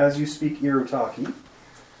 as you speak Irutaki,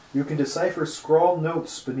 you can decipher scrawled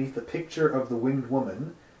notes beneath the picture of the winged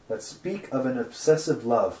woman that speak of an obsessive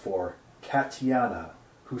love for Katiana,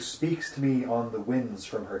 who speaks to me on the winds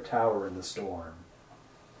from her tower in the storm.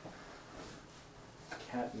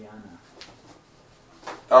 Katiana.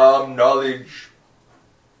 Knowledge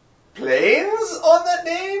planes on that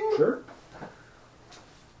name? Sure.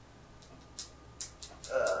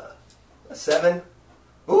 A 7.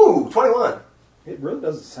 Ooh, 21. It really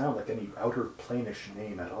doesn't sound like any outer planish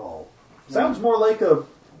name at all. Sounds more like a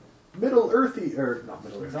Middle Earthy, or not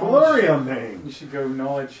Middle Earth, Tellurium name. You should go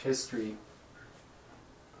knowledge history.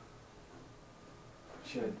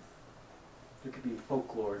 Should. There could be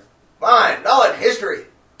folklore. Fine, knowledge history.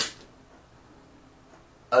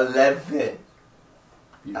 11.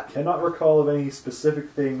 You cannot recall of any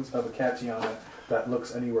specific things of a Katiana that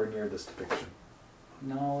looks anywhere near this depiction.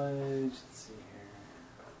 Knowledge, let's see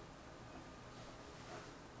here.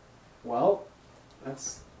 Well,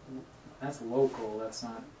 that's local, that's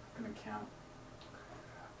not going to count.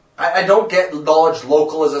 I don't get knowledge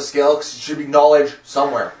local as a skill because it should be knowledge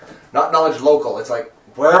somewhere, not knowledge local. It's like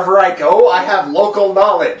wherever I go, I have local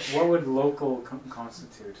knowledge. What would local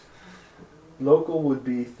constitute? Local would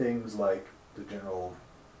be things like the general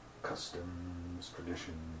customs,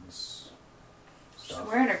 traditions, She's stuff.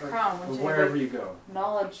 wearing a crown. Wouldn't you have, Wherever like, you go.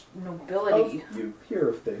 knowledge, nobility. You hear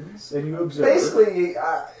of things and you observe. Basically,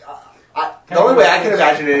 the only way I can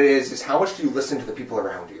imagine it is how much do you listen to the people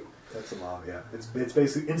around you? That's a lot, yeah. It's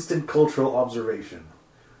basically instant cultural observation.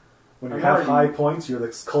 When you I'm have already- high points, you're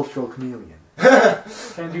the cultural chameleon.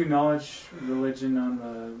 Can do knowledge, religion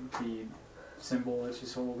on the symbol that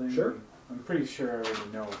she's holding. Sure. I'm pretty sure I already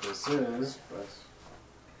know what this is, but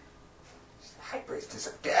High priest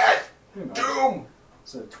is dead. who knows? Doom.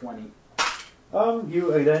 It's a 20.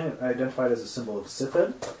 You identified as a symbol of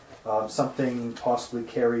Sithid, something possibly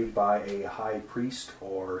carried by a high priest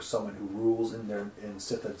or someone who rules in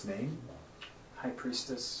Sithid's name. High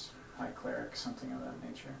priestess, high cleric, something of that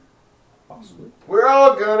nature. Possibly. We're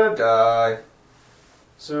all gonna die.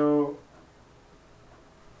 So,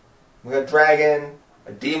 We got a dragon,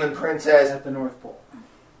 a demon princess. at the North Pole.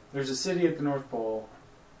 There's a city at the North Pole.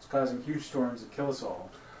 It's causing huge storms that kill us all.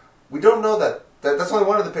 We don't know that. That's only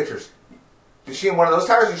one of the pictures. Is she in one of those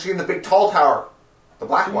towers or is she in the big tall tower? The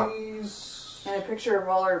black one. She's- And a picture of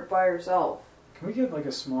all her by herself. Can we get like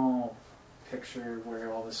a small picture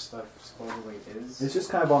where all this stuff supposedly is? It's just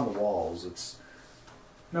kind of on the walls. It's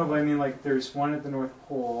No, but I mean, like, there's one at the North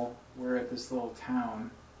Pole. We're at this little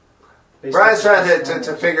town. Brian's trying to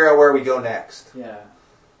Basically, figure out where we go next. Yeah.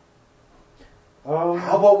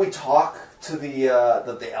 How about we talk to the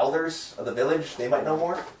elders of the village? They might know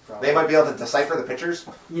more. Probably. They might be able to decipher the pictures.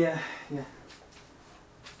 Yeah.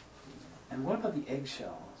 And what about the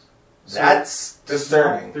eggshells? So That's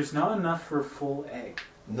disturbing. There's not enough for a full egg.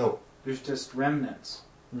 No. There's just remnants,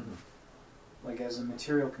 mhm. like as a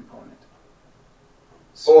material component.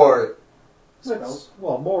 Or It's,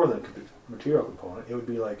 well, more than a material component. It would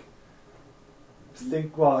be like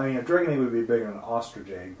a dragon egg would be bigger than an ostrich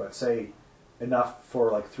egg, but say enough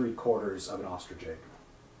for like 3/4 of an ostrich egg.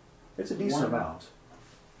 It's a decent One- amount.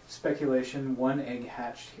 Speculation, one egg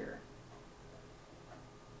hatched here.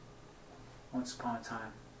 Once upon a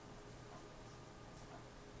time.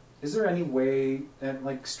 Is there any way that,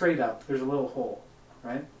 like, straight up, there's a little hole,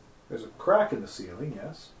 right? There's a crack in the ceiling,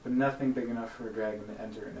 yes. But nothing big enough for a dragon to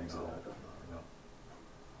enter and exit out of. No.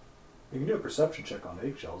 You can do a perception check on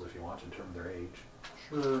eggshells if you want to determine their age.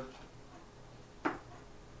 Sure.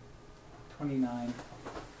 29.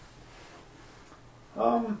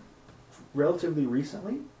 Relatively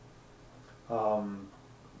recently.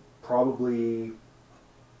 Probably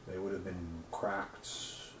they would have been cracked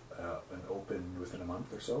and opened within a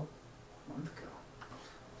month or so. A month ago.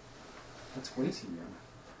 That's way too young.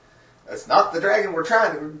 that's not the dragon we're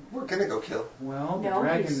gonna go kill. Well, the No,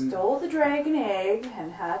 dragon... he stole the dragon egg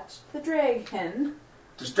and hatched the dragon.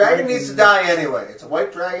 This dragon needs to die anyway. It's a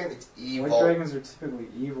white dragon. It's evil. White dragons are typically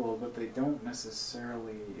evil, but they don't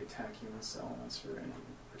necessarily attack human settlements for any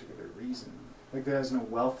particular reason. Like, there has no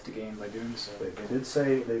wealth to gain by doing so. They did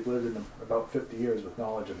say they've lived in about 50 years with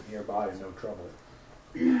knowledge of it nearby and no trouble.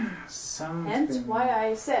 Hence why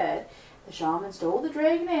I said the shaman stole the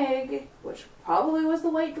dragon egg, which probably was the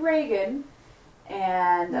white dragon,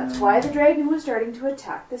 and that's why the dragon was starting to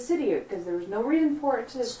attack the city, because there was no reason for it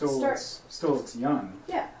to start. Still, it's young,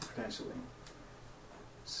 Yeah. potentially.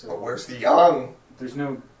 So, But where's the young? there's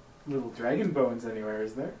no little dragon bones anywhere,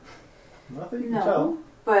 is there? Nothing you can tell. No,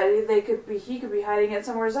 but he could be hiding it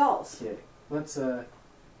somewhere else. Okay, let's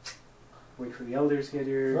wait for the elders to get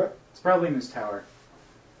here. Right. It's probably in his tower.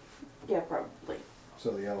 Yeah, probably. So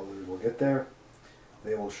the elders will get there.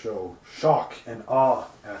 They will show shock and awe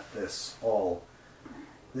at this all.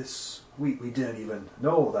 we didn't even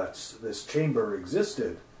know that this chamber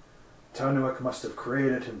existed. Tanuak must have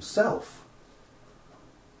created it himself.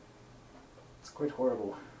 It's quite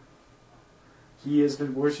horrible. He has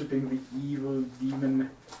been worshipping the evil demon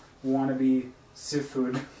wannabe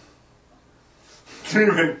Sithud.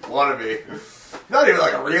 Demon wannabe. Not even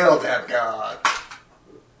like a real death god.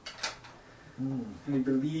 And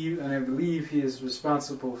I believe he is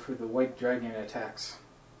responsible for the white dragon attacks.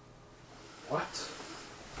 What?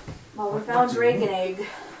 Well, we What found do you dragon mean? egg.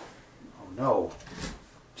 Oh no.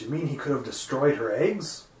 Do you mean he could have destroyed her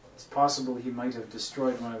eggs? It's possible he might have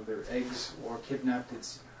destroyed one of their eggs or kidnapped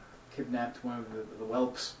one of the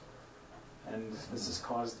whelps, and this has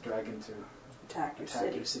caused the dragon to Attack your attack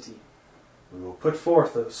city. your city. We will put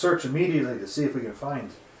forth a search immediately to see if we can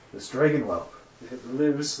find this dragon whelp. If it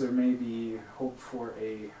lives, there may be hope for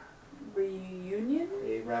a Reunion?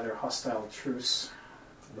 rather hostile truce.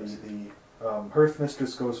 The Hearth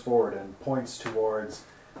Mistress goes forward and points towards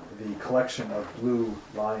the collection of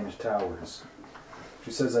blue-lined towers.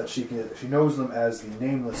 She says that she knows them as the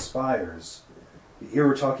Nameless Spires. The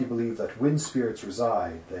Irutaki believe that wind spirits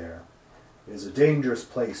reside there. It is a dangerous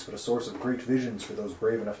place, but a source of great visions for those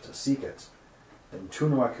brave enough to seek it. And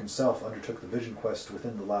Tunuak himself undertook the vision quest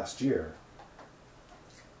within the last year.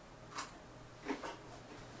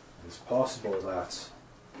 It is possible that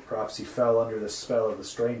perhaps he fell under the spell of the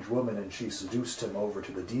strange woman and she seduced him over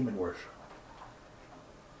to the demon worship.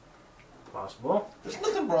 Possible. There's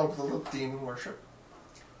nothing wrong with a little demon worship.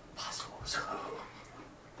 Possible.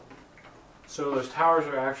 So those towers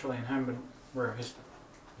are actually inhabited were his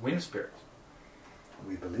wind spirits.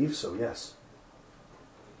 We believe so, yes.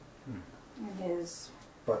 And his...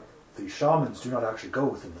 But the shamans do not actually go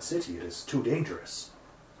within the city. It is too dangerous.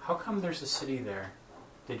 How come there's a city there?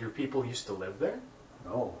 Did your people used to live there?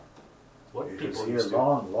 No. What It was people here used to?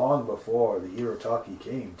 long, long before the Irutaki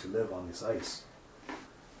came to live on this ice.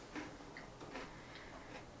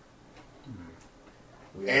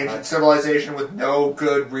 We have Ancient had- civilization with no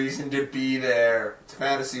good reason to be there. It's a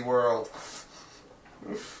fantasy world.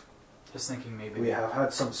 Just thinking maybe We have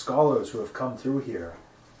had some scholars who have come through here,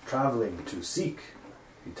 traveling to seek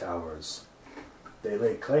the towers. They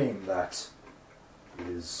lay claim that it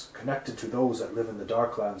is connected to those that live in the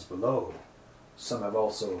Darklands below. Some have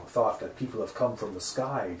also thought that people have come from the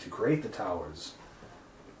sky to create the towers.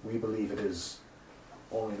 We believe it is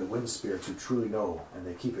only the wind spirits who truly know, and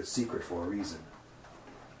they keep it secret for a reason.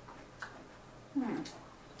 Weird.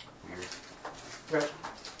 Right.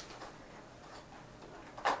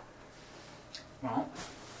 Well,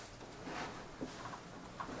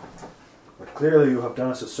 But clearly you have done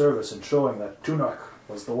us a service in showing that Tunak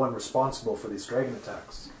was the one responsible for these dragon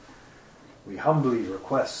attacks. We humbly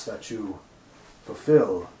request that you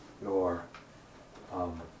fulfill your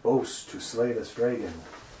boast to slay this dragon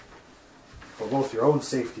for both your own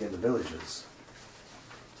safety and the villages.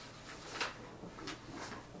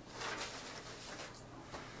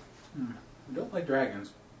 I don't like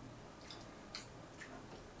dragons.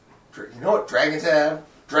 You know what dragons have?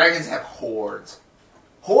 Dragons have hordes.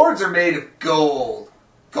 Hordes are made of gold.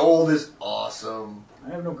 Gold is awesome.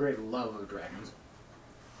 I have no great love of dragons.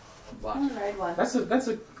 But I'll ride one. that's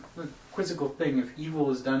a quizzical thing. If evil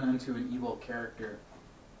is done unto an evil character,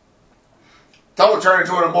 Don't turn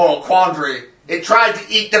into an immoral quandary. It tried to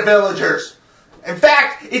eat the villagers. In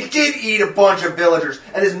fact, it did eat a bunch of villagers.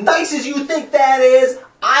 And as nice as you think that is,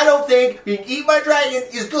 I don't think being eaten by a dragon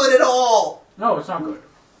is good at all. no, it's not good.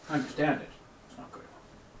 I understand it. It's not good.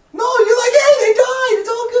 No, you're like, hey, they died. It's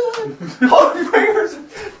all good. Harbingers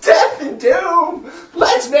of death and doom.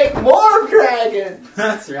 Let's make more dragons.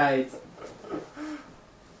 That's right.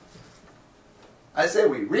 I say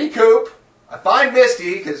we recoup. I find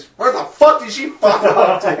Misty, because where the fuck did she fuck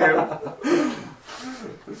off to?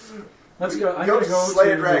 Let's go. I'm Go gonna go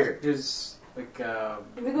slay a to dragon. his We go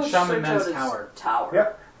shaman search out man's his tower. tower.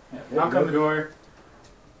 Yep. Yeah, knock on the door.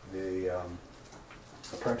 The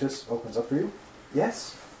apprentice opens up for you.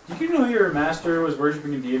 Yes? Did you know your master was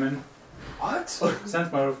worshipping a demon? What?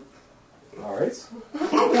 Sense motive. Alright.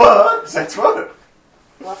 What? That's what?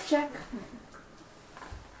 Bluff check.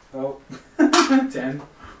 Oh. 10.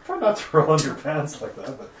 Try not to roll on your pants like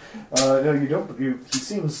that, but no, you don't. He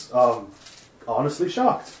seems honestly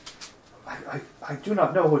shocked. I do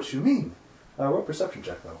not know what you mean. Roll perception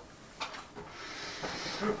check though.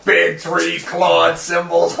 Big 3 clawed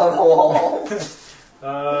symbols on the wall.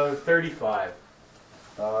 35.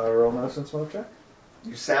 Roll another sense motive check.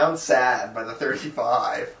 You sound sad by the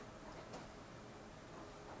 35.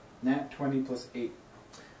 Nat 20 plus 8.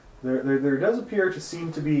 There does appear to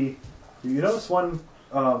seem to be. You notice one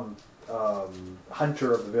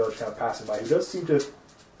hunter of the village kind of passing by who does seem to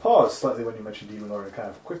pause slightly when you mentioned Demon Lord and kind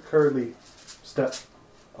of quick, hurriedly step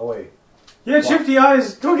away. Yeah, shifty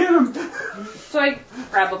eyes. Go get him. So I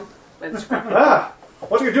grab him with scrap. Ah!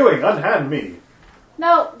 What are you doing? Unhand me.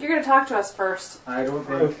 No, you're gonna talk to us first. I don't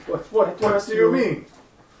think. What do you mean?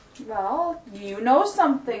 Well, you know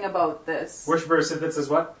something about this. Worshipper said this is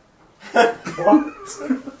what? What?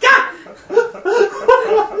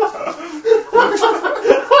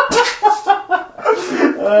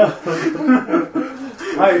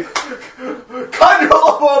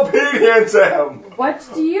 Control obedience, Em! What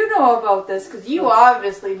do you know about this? Because you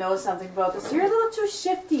obviously know something about this. You're a little too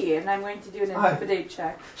shifty, and I'm going to do an intimidate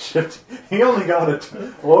check. Shit. He only got it.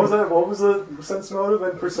 What was that? What was the sense motive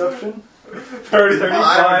and perception?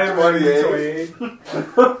 35, 28.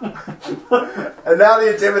 And now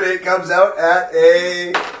the intimidate comes out at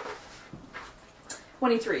a...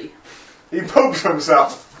 23. He pokes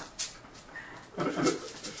himself.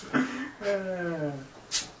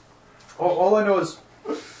 All I know is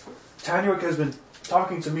Tanwick has been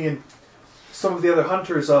talking to me and some of the other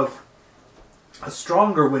hunters of a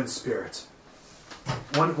stronger wind spirit.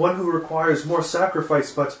 One who requires more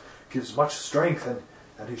sacrifice but gives much strength,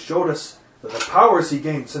 and he showed us the powers he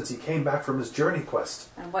gained since he came back from his journey quest.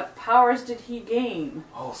 And what powers did he gain?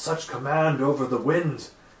 Oh, such command over the wind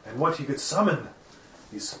and what he could summon.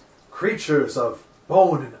 These creatures of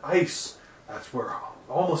bone and ice that were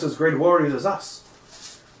almost as great warriors as us.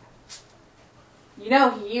 You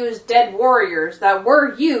know, he used dead warriors that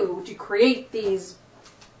were you to create these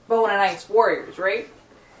bone and ice warriors, right?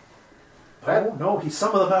 Oh, no, he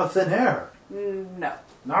summoned them out of thin air. No.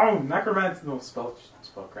 No, necromancy. No,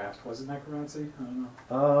 spellcraft. Was it necromancy? I don't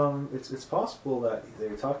know. It's possible that they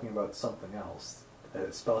were talking about something else.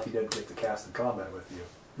 A spell he didn't get to cast in combat with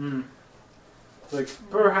you. Like,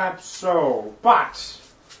 perhaps so, but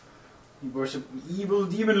you worship an evil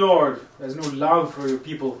demon lord who has no love for your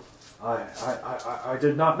people. I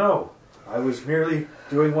did not know. I was merely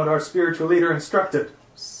doing what our spiritual leader instructed.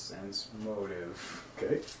 Sense motive.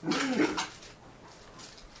 Okay.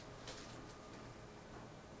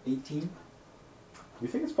 18? You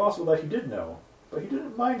think it's possible that he did know, but he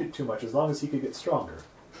didn't mind it too much as long as he could get stronger.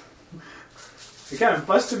 You kind of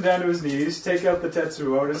bust him down to his knees, take out the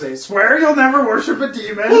Tetsuo and say, "Swear you'll never worship a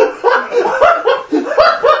demon!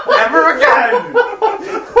 Never again!"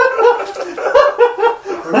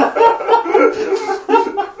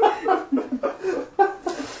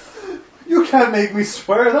 You can't make me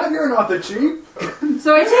swear that. You're not the chief.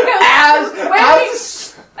 So I take out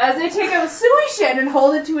as I take out Suishin and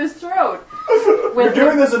hold it to his throat. You're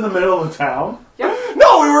doing this in the middle of the town? Yep.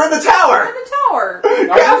 No, we were in the tower! In the tower.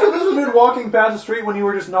 This was been walking past the street when you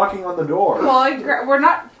were just knocking on the door. Well,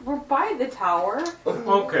 we're by the tower.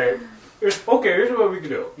 Okay. Here's what we can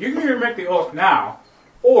do. You can either make the oath now,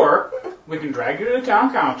 or we can drag you to the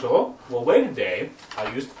town council. We'll wait a day.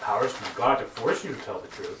 I'll use the powers from God to force you to tell the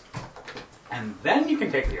truth. And then you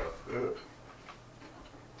can take the oath.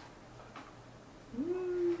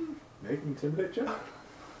 Make an intimidate check?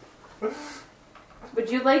 Would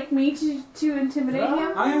you like me to intimidate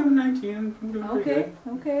him? I am 19. I'm doing pretty Okay,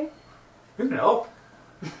 good. okay. You can help.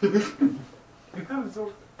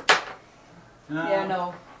 Yeah,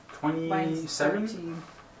 no. 27? 13.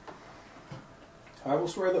 I will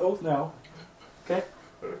swear the oath now. Okay.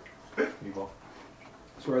 You will.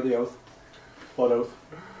 Swear the oath. Blood oath.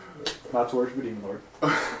 Not to worship a demon lord.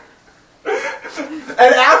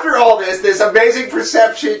 And after all this amazing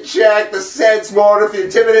perception check, the sense motive, the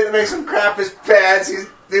intimidate that makes him crap his pants,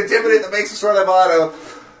 the intimidate that makes him swear the motto,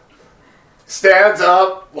 stands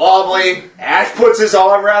up, wobbly, Ash puts his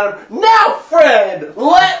arm around him. Now, friend,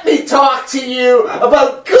 let me talk to you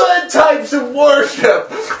about good types of worship.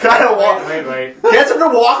 Kind of Wait. gets him to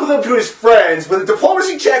walk with him to his friends with a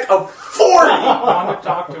diplomacy check of 40. I want to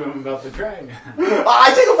talk to him about the dragon.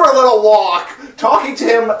 I take him for a little walk, talking to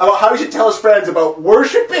him about how he should tell his friends about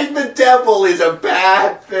worshiping the devil is a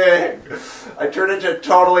bad thing. I turn into a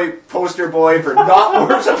totally poster boy for not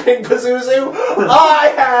worshiping Pazuzu.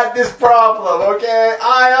 I had this problem, okay?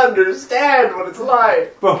 I understand what it's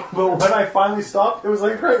like. But when I finally stopped, it was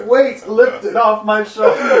like a great weight lifted off my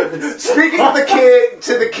shoulders. Speaking to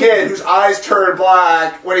the kid whose eyes turn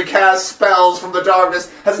black when he casts spells from the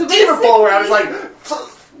darkness, has a demon follow around. He's like,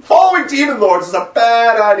 following demon lords is a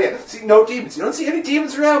bad idea. See, no demons. You don't see any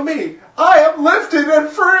demons around me. I am lifted and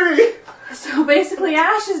free. So basically,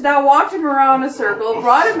 Ash has now walked him around a circle,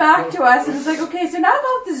 brought him back to us, and it's like, okay, so now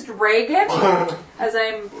about this dragon. As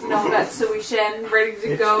I'm, got Suishin ready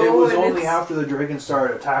to go. It was and only after the dragon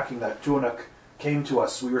started attacking that Tunak came to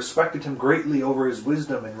us. We respected him greatly over his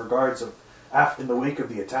wisdom in regards of in the wake of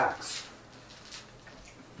the attacks.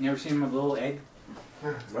 You ever seen him with a little egg?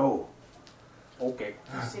 No. Okay.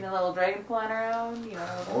 Seen a little dragon flying around? You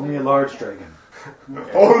know. Only a large dragon.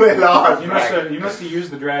 Okay. Only large. You must have used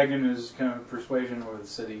the dragon as kind of persuasion over the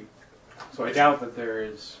city. So I doubt that there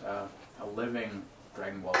is a living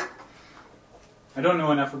dragon. Well, I don't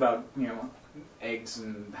know enough about eggs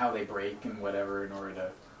and how they break and whatever in order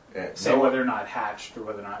to say whether or not it hatched or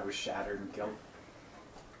whether or not it was shattered and killed.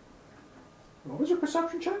 What was your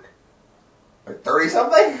perception check?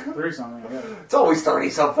 30-something? 30 something. I got it. It's always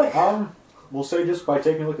 30-something. We'll say just by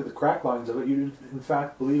taking a look at the crack lines of it, you in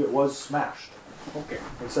fact believe it was smashed. Okay.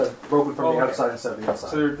 Instead of broken from the Okay. outside instead of the inside.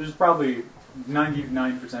 So there's probably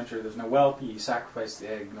 99% sure there's no whelp. He sacrificed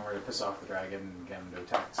the egg in order to piss off the dragon and get him to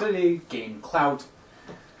attack the city, gain clout.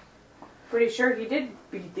 Pretty sure he did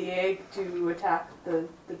beat the egg to attack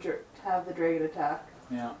have the dragon attack.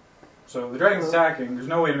 Yeah. So the dragon's attacking. There's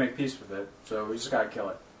no way to make peace with it. So we just gotta kill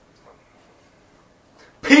it.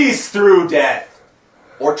 Peace through death.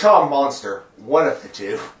 Or charm monster. One of the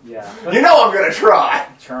two. Yeah. You know I'm gonna try.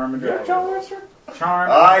 Charm a You have dragon. John Lester? Charm.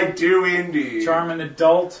 I do indeed. Charm an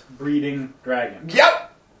adult breeding dragon.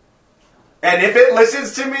 Yep. And if it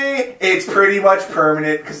listens to me, it's pretty much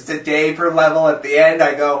permanent because it's a day per level. At the end,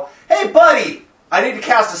 I go, "Hey, buddy, I need to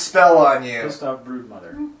cast a spell on you." Pissed off brood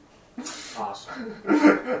mother. Awesome.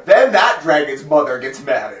 Then that dragon's mother gets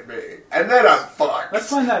mad at me, and then I'm fucked. Let's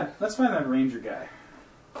find that ranger guy.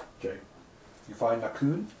 Okay. You find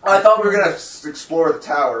Nakun? I thought we were gonna explore the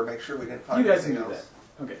tower, make sure we didn't find You guys can anything do else.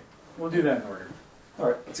 that. Okay. We'll do that in order.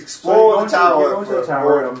 Alright. Let's So explore you the go tower into for the the tower,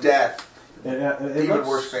 Lord of Death. It Even looks,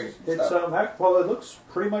 worse things. It's well, it looks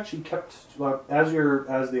pretty much he kept as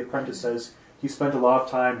the apprentice says, he spent a lot of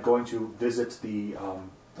time going to visit the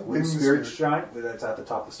wind spirit shrine that's at the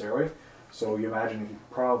top of the stairway. So you imagine he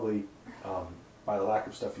probably, by the lack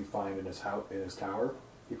of stuff you find in his tower,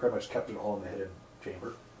 he pretty much kept it all in the hidden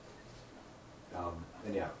chamber.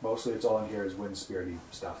 And yeah, mostly it's all in here is wind spirity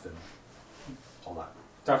stuff and all that.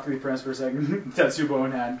 Talk to the apprentice for a second. Tetsubo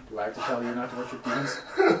in hand. Do I have to tell you not to watch your demons?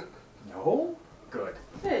 No. Good.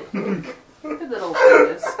 Good little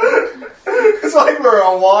penis. It's like we're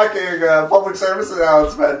a walking public service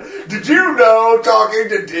announcement. Did you know talking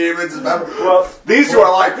to demons is better? Well, these two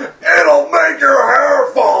are like, it'll make your hair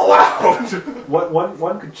fall out.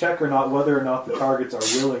 One could check or not whether or not the targets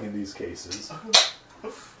are willing in these cases.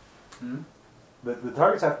 The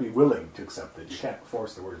targets have to be willing to accept it. You can't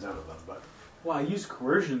force the words out of them. But Well, I used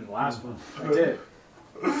coercion in the last one. I did.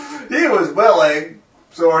 He was willing,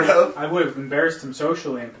 sort of. I would have embarrassed him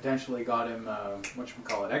socially and potentially got him,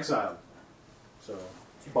 exiled. So,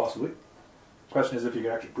 possibly. The question is if you can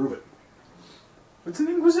actually prove it. it's an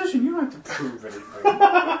inquisition. You don't have to prove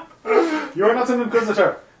anything. You are not an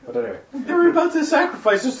inquisitor. But anyway. They were about to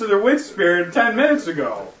sacrifice us to their wind spirit 10 minutes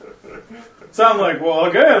ago. Sound like, well,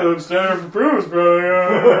 okay, don't stand for proofs, but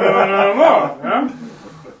yeah?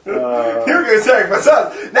 You're going to sacrifice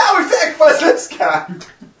us. Now we sacrifice this guy.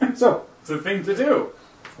 So, It's a thing to do.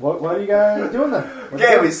 what are you guys doing then?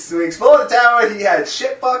 Okay, we explored the tower. He had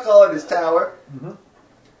shit fuck all in his tower.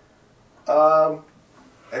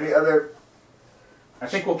 Any other... I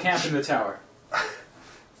think we'll camp in the tower.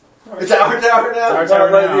 It's our tower now? Our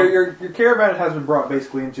tower now. Your caravan has been brought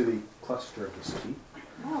basically into the cluster of the city.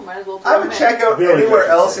 Oh, might as well. I would check out Village, anywhere I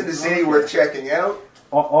should else say. in the city worth checking out.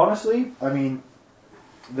 Honestly, I mean,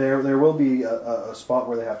 there will be a spot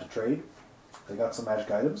where they have to trade. They got some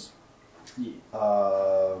magic items. Yeah.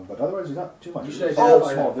 But otherwise, there's not too much. You should It's a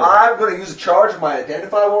identify small that. village. I'm going to use a charge of my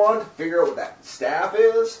Identify wand to figure out what that staff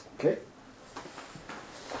is. Okay.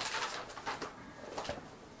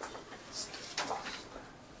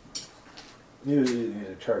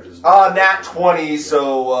 Charges. Nat 20,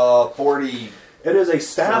 so 40. It is a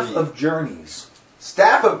staff 3. of journeys.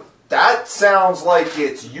 Staff of... That sounds like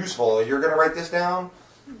it's useful. You're going to write this down?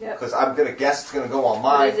 Yep. Because I'm going to guess it's going to go on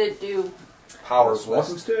What my does it do? powers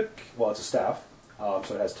Walking list. stick. Well, it's a staff, so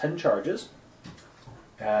it has 10 charges,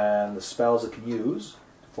 and the spells it can use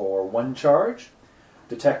for 1 charge: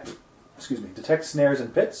 detect snares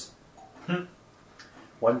and pits.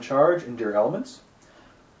 1 charge: endure elements.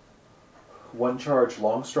 1 charge: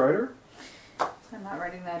 long strider. I'm not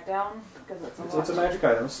writing that down because it's a lot. It's a magic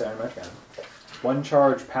item, standard magic item. 1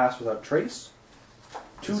 charge: pass without trace.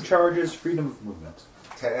 2 charges: freedom of movement.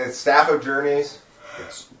 Staff of Journeys.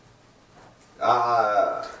 Yes.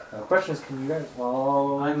 Uh, Now, the question is, can you guys?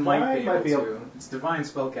 Well, I might be able able. to. It's divine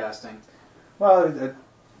spellcasting. Well,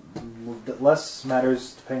 less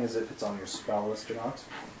matters depending as if it's on your spell list or not.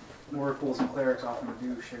 Oracles and clerics often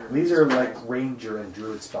do share. These are like ranger and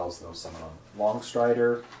druid spells, though. Some of them. Long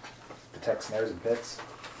strider, detect snares and pits.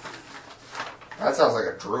 that sounds like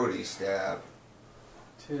a druidy staff.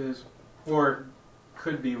 Tis. Or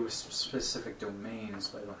could be with specific domains,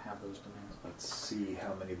 but I don't have those domains. Let's see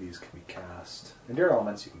how many of these can be cast. Endure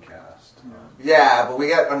Elements you can cast. Yeah, but we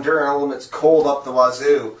got Enduring Elements cold up the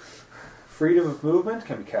wazoo. Freedom of Movement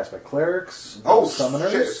can be cast by clerics, Oh, summoners.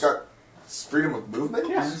 shit, it's got freedom of movement?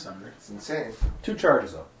 And Summer. It's insane. 2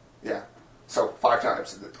 charges though. Yeah. So 5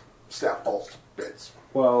 times the staff falls to bits.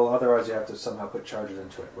 Well, otherwise you have to somehow put charges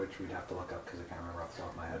into it, which we'd have to look up because I can't remember off the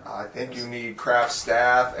top of my head. I think you need craft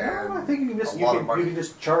staff and No, I think you can just a lot of you money. can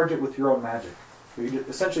just charge it with your own magic. You can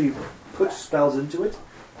essentially put spells into it,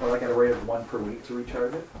 or like at a rate of 1 per week to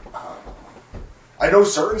recharge it. I know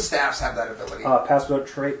certain staffs have that ability. Pass Without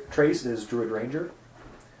Trace is Druid Ranger.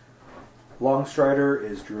 Longstrider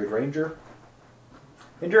is Druid Ranger.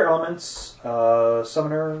 Endure Elements,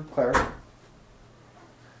 Summoner, Cleric.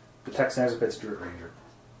 Detect Snares of Bits, Druid Ranger.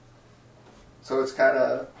 So it's kind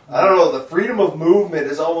of, I don't know, the freedom of movement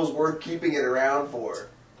is almost worth keeping it around for.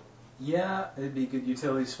 Yeah, it'd be a good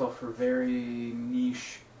utility spell for very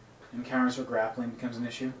niche encounters where grappling becomes an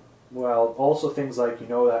issue. Well, also things like,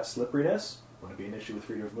 that slipperiness wouldn't be an issue with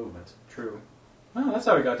freedom of movement. True. Well, that's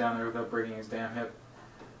how he got down there without breaking his damn hip.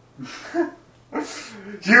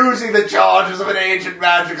 Using the charges of an ancient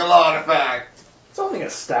magical artifact. It's only a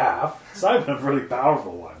staff. It's not even a really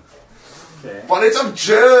powerful one. Okay. But it's of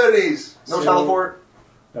journeys. No So- teleport?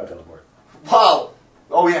 No teleport. Wow.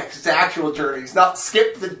 Oh yeah, 'cause it's actual journeys, not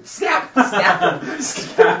skip the snap.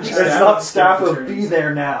 It's not staff of be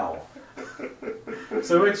there now.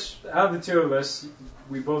 So which, out of the two of us,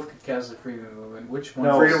 we both could cast the freedom of movement. Which one?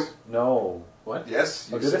 No. Freedom. No. What? Yes.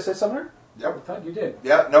 Oh, did I say summoner? I Yep. thought you did.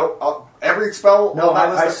 Yeah. No. Every spell. No, on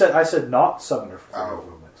that I list- said not summoner for freedom Oh. of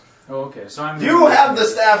movement. Oh, okay. So I'm. You have the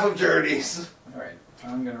staff of journeys. All right.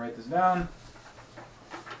 I'm gonna write this down.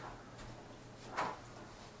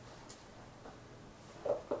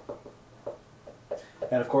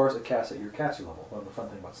 And of course, it casts at your caster level. One of the fun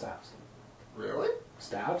thing about staffs. Really?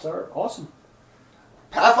 Staffs are awesome.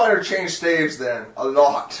 Pathfinder changed staves then a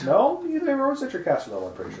lot. No, they were always at your caster level,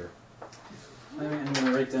 I'm pretty sure. I'm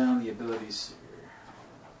gonna write down the abilities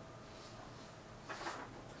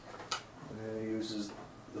here. It uses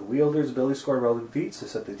the wielder's ability score relevant feats to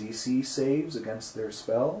set the DC saves against their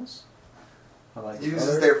spells. Unlike Uses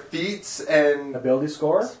other their feats and ability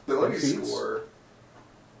score. ability and feats. score.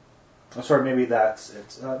 Oh, sorry, maybe that's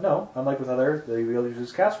it. No, unlike with other, the wielder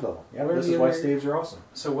uses caster level. Yeah, What are this the is why other- staves are awesome.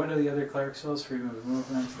 So what are the other cleric spells? Freedom of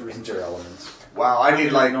movement. Injure elements. Wow, I I'm need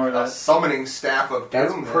gonna like ignore a that. summoning staff of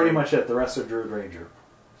That's doom. pretty then. much it. The rest are Druid Ranger.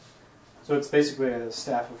 So it's basically a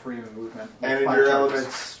staff of freedom of movement. with And in 5 your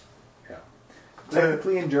charges. Yeah. elements.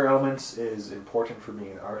 Technically, Endure Elements is important for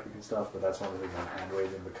being an Arctic and stuff, but that's one of the things I'm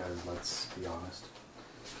hand-waving because, let's be honest,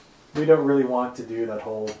 we don't really want to do that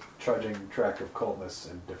whole trudging track of coldness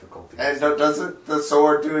and difficulty. And doesn't the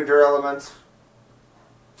sword do endure elements?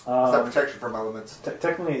 Is that Um, protection from elements?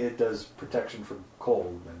 technically, it does protection from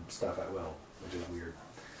cold and stuff at will, which is weird.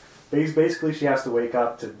 Basically, she has to wake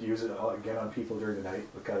up to use it again on people during the night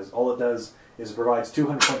because all it does is it provides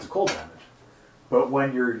 200 points of cold damage. But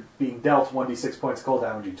when you're being dealt 1d6 points of cold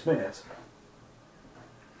damage each minute,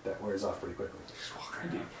 that wears off pretty quickly.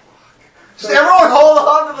 Just everyone hold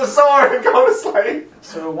on to the sword and go to sleep.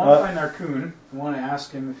 So One-Fine Narcoon, I want to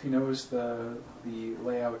ask him if he knows the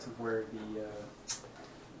layout of where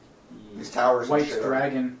These towers and white shit are.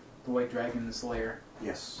 dragon, the white dragon's lair.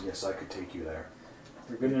 Yes, I could take you there.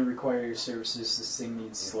 We're going to require your services. This thing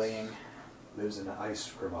needs slaying. Lives in an ice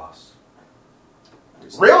crevasse.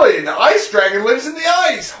 Really? The ice dragon lives in the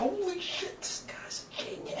ice! Holy shit, this guy's a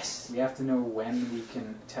genius. We have to know when we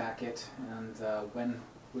can attack it and when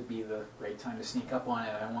would be the right time to sneak up on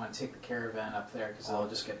it. I don't want to take the caravan up there because they'll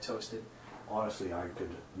just get toasted. Honestly, I could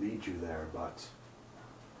lead you there, but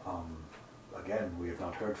again, we have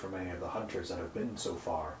not heard from any of the hunters that have been so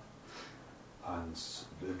far. And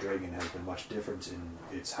the dragon has been much different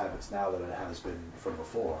in its habits now than it has been from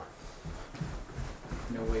before.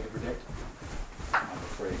 No way to predict. I'm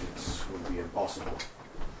afraid it would be impossible.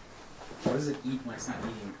 What does it eat when it's not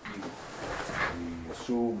eating you? We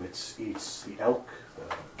assume it eats the elk, the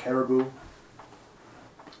caribou.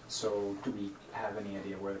 So do we have any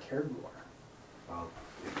idea where the caribou are? Well,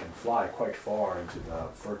 it can fly quite far into the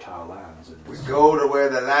fertile lands. And We go to where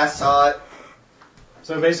the last saw it.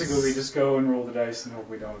 So basically we just go and roll the dice and hope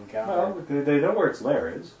we don't encounter Well, it. they know where its lair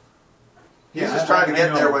is. He's Yeah, just trying to I get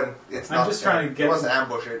know. there when it's I'm not just there. trying to get- He wants to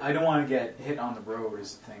ambush it. I don't want to get hit on the road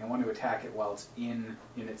is the thing. I want to attack it while it's in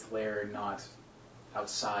its lair, not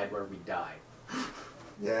outside where we die.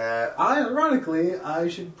 Yeah. Ironically, I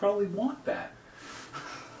should probably want that.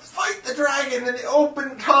 Fight the dragon in the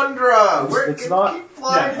open tundra. Where it's can not- keep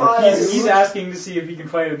flying Yeah, by? he's asking to see if he can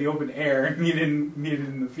fight in the open air, and he didn't need it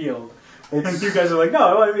in the field. And It's, you guys are like, no,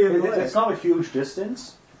 I want to be in the lake. it's not a huge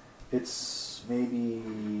distance. It's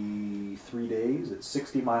maybe 3 days. It's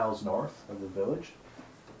 60 miles north of the village.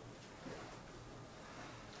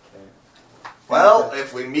 Okay. Well,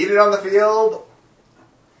 if we meet it on the field,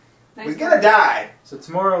 Nice we're gonna work. die. So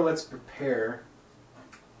tomorrow, let's prepare.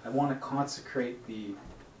 I want to consecrate the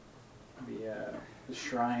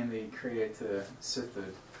shrine they created to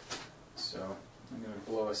Sithid. So I'm going to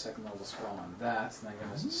blow a second level spell on that, and I'm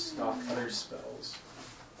going to stock other spells.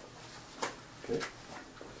 Okay.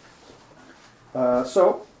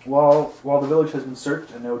 So, while the village has been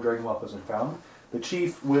searched and no dragon whelp has been found, the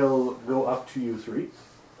chief will go up to you three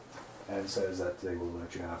and says that they will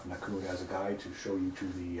let you have Nakuni as a guide to show you to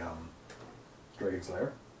the dragon's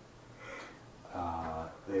lair.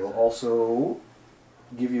 They will also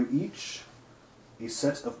give you each a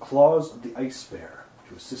set of claws of the ice bear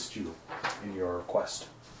to assist you in your quest.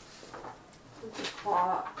 What's the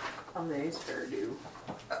claw of the ice bear do?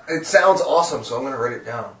 It sounds awesome, so I'm gonna write it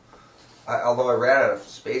down. Although I ran out of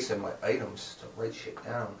space in my items to write shit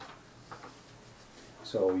down.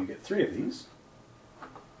 So you get 3 of these.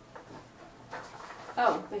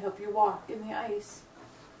 Oh, they help you walk in the ice.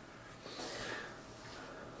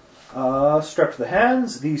 Strapped to the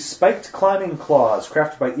hands, the spiked climbing claws,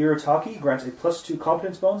 crafted by Iritaki, grant a +2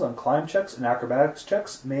 competence bonus on climb checks and acrobatics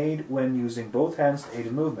checks made when using both hands to aid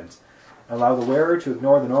in movement. Allow the wearer to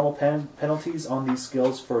ignore the normal penalties on these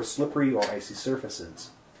skills for slippery or icy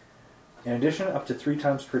surfaces. In addition, up to 3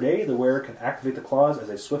 times per day, the wearer can activate the claws as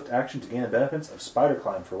a swift action to gain the benefits of spider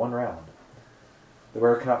climb for 1 round. The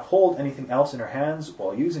wearer cannot hold anything else in her hands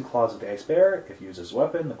while using claws of the ice bear. If used as a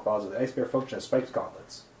weapon, the claws of the ice bear function as spiked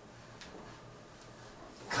gauntlets.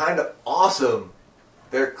 Kind of awesome.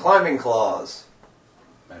 They're climbing claws.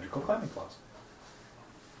 Magical climbing claws.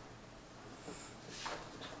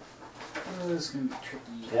 Oh, this is going to be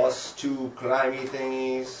tricky. +2 climby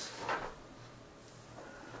thingies.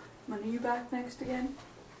 When are you back next again?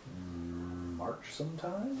 March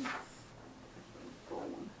sometime?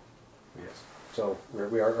 Going. Yes. So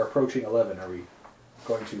we are approaching 11. Are we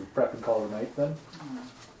going to prep and call it a night then?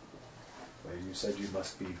 Well, you said you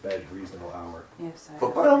must be bed reasonable hour. Yes, I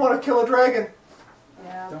But I don't want to kill a dragon.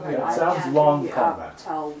 Yeah, Don't but we? It I sounds can't long be combat. up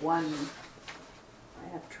till 1.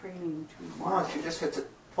 I have training tomorrow. Come on, she just hits it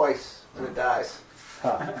twice and it dies.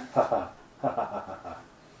 Ha ha ha ha ha ha.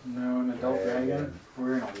 No, an adult Yeah, dragon?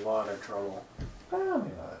 We're in a lot of trouble. Well,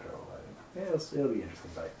 maybe not that trouble. Yeah, it'll be an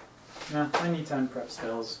interesting fight. Yeah, I need time to prep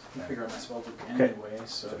spells and figure out my spell book Okay. anyway,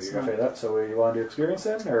 so So it's you're gonna not... say that. So you want to do experience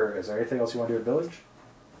then, or is there anything else you want to do at village?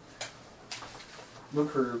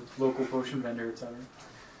 Look for local potion vendor, etc.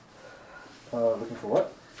 Looking for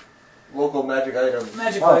what? Local magic items.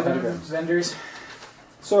 Magic Oh, items, magic items. vendors.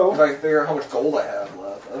 If So I figure out how much gold I have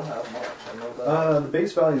left, I don't have much. I know that. the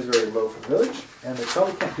base value is very low for the village, and they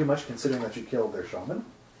probably can't do much considering that you killed their shaman.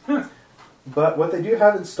 But what they do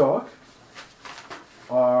have in stock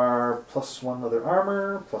are +1 leather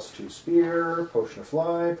armor, +2 spear, potion of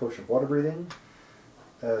fly, potion of water breathing,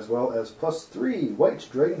 as well as +3 white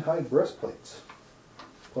dragon hide breastplates,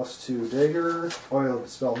 +2 dagger, oil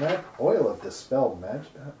of dispel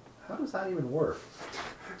magic. How does that even work?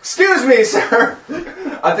 Excuse me, sir.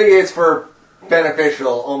 I think it's for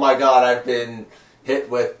beneficial. Oh my god, I've been hit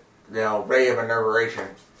with, ray of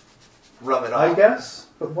inervation. Rub it off. I guess,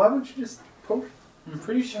 but why would you just potion? I'm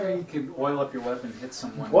pretty sure you could oil up your weapon and hit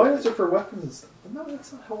someone. Oils are for weapons and stuff. But no,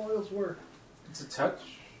 that's not how oils work. It's a touch.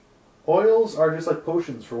 Oils are just like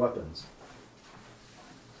potions for weapons.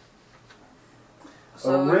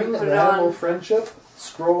 So a ring you of put it animal on. friendship,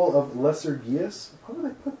 scroll of lesser Geas. Why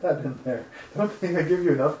would I put that in there? I don't think I give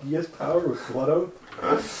you enough Geas power with Blood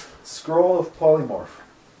Oath. Scroll of polymorph.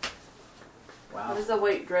 Wow. What does the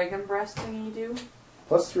white dragon breast thingy do?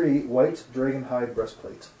 +3 white dragon hide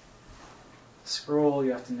breastplate. Scroll,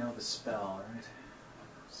 you have to know the spell, right?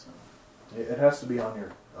 So, It has to be on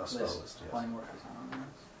your spell list. Yes. Polymorph is not on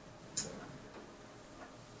this.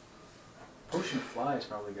 Potion of fly is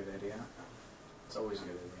probably a good idea. It's always a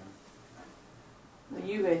good idea. Well,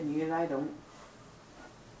 you guys need it, I don't.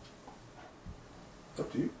 It's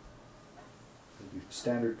up to you.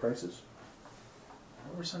 Standard prices.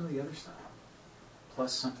 What were some of the other stuff?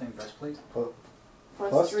 Plus something breastplate?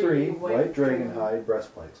 +3 white dragon hide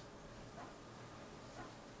breastplate.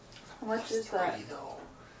 How much is that? Pretty, though.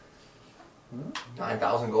 9,000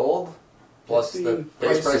 9,000 gold? Plus It'd the be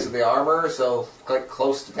base pricey. price of the armor, so like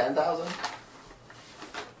close to 10,000?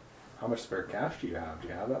 How much spare cash do you have? Do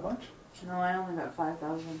you have that much? No, I only got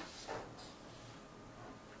 5,000.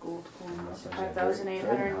 gold coins. Dragonhide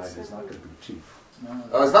 5,870. is not going to be cheap. No,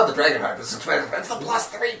 Oh, it's not the Dragonhide that's expensive. It's the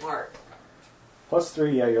 +3 part.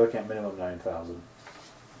 +3, yeah, you're looking at minimum 9,000.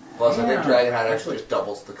 Plus, I think Yeah. Dragonhide actually just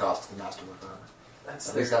doubles the cost of the Masterwork armor. that's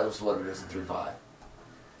At least that was what it is in 3.5.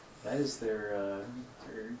 that is their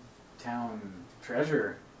town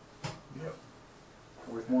treasure. Yep.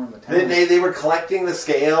 Worth more in the town. They were collecting the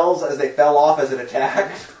scales as they fell off as it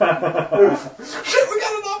attacked. Shit, we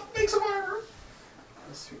got enough. Make some armor.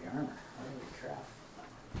 +3 armor. Holy crap.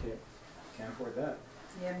 Okay, can't afford that.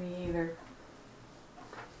 Yeah, me either.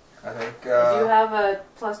 I think. I do have a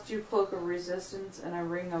 +2 cloak of resistance and a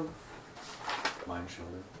ring of Mind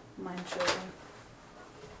shielded. mind shielding.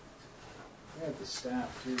 I have the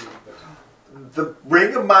staff too, but The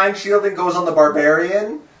ring of mind shielding goes on the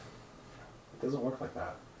barbarian. It doesn't work like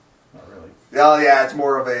that. Not really. Oh yeah, it's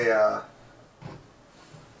more of a.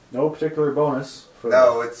 No particular bonus. For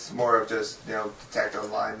No, it's more of just detect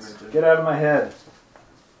alignment. And, Get out of my head.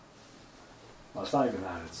 Well, it's not even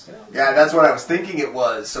that. It's yeah, that's what I was thinking it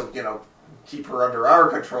was. So keep her under our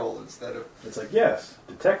control instead of. It's like, yes,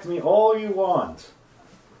 detect me all you want.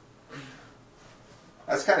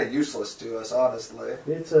 That's kind of useless to us, honestly.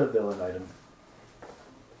 It's a villain item.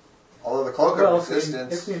 Although the cloak well, of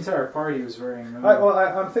resistance. if the entire party was wearing them,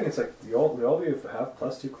 I'm thinking it's like, do all of you have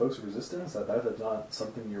 +2 close resistance? That is not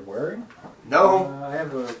something you're wearing? No, I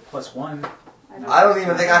have a +1. I don't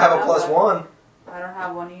even think I have a +1. I don't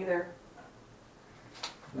have one either.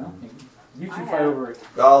 No, you two I fight have. over it.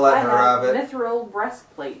 I'll let I her have it. mithril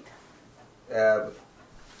breastplate.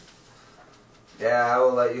 Yeah, I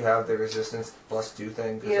will let you have the resistance +2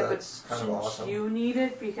 thing because Yeah, that's but kind of awesome. you need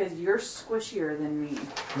it because you're squishier than me.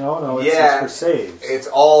 No, it's, Yeah. it's for saves. It's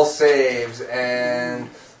all saves, and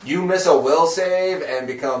you miss a will save and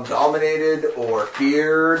become dominated or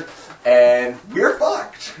feared, and we're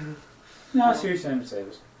fucked. No, seriously, I'm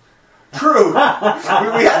savers. True. we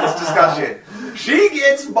had this discussion. She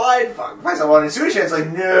gets mind fucked by someone, and Sushan's like,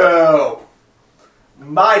 no.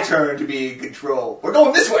 My turn to be in control. We're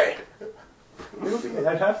going this way.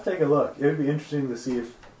 I'd have to take a look. It would be interesting to see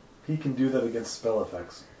if he can do that against spell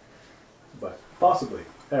effects. But possibly.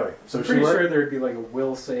 Anyway, so I'm she pretty worked- sure there'd be like a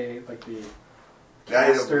will save, like the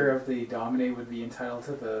caster of the dominate would be entitled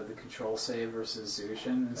to the control save versus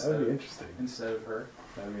Zushin That would be interesting. instead of her.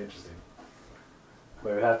 That would be interesting.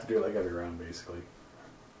 But we'd have to do it like every round, basically.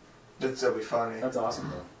 That'd be funny. That's awesome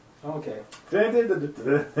though. Oh, okay. That's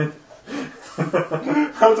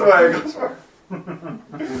why it goes for.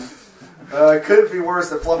 Could be worse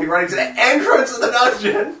than Fluffy running to the entrance of the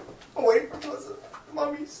dungeon. Oh wait, what was it?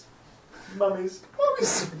 Mummies. Mummies.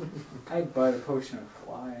 Mummies. I'd buy the potion of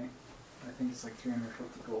fly. I think it's like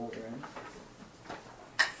 350 gold, right?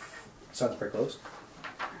 Sounds pretty close.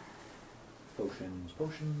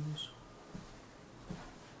 Potions.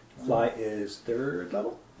 Fly is 3rd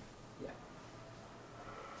level? Yeah.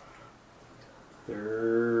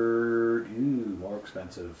 3rd. Ooh, more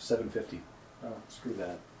expensive. 750. Oh, screw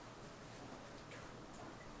that.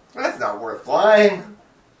 That's not worth flying.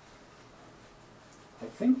 I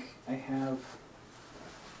think I have.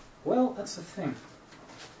 Well, that's the thing.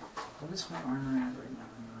 What is my armor at right now?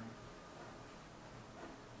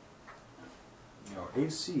 Your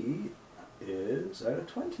AC is at a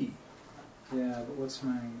 20. Yeah, but what's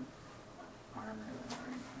my armor that right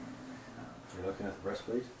here? You're looking at the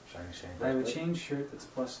breastplate? Shiny I have a breastplate. chain shirt that's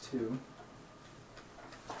 +2.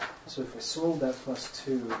 So if I sold that +2,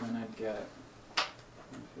 then I'd get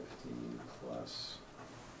 150 plus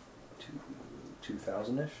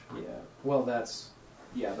 2,000-ish? Yeah. Well, that's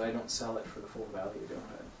but I don't sell it for the full value, don't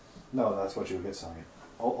I? No, that's what you would get selling it.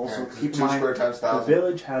 Also, Yeah, keep in 2 mind, square times the 1,000.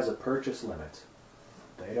 village has a purchase limit.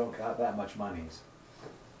 They don't got that much monies.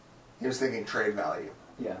 He was thinking trade value.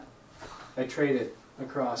 Yeah. I trade it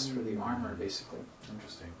across for the armor, basically.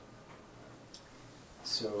 Interesting.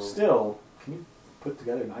 So Still, can you put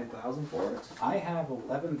together 9,000 for it? I have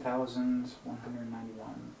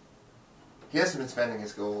 11,191. He hasn't been spending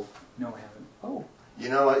his gold. No, I haven't. Oh. You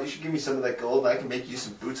know what? You should give me some of that gold, and I can make you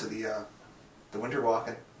some boots of the winter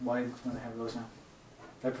walking. Why don't I have those now?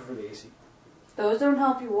 I prefer the AC. Those don't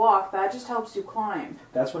help you walk. That just helps you climb.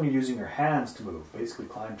 That's when you're using your hands to move, basically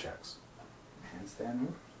climb checks. Handstand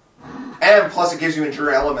move. And plus, it gives you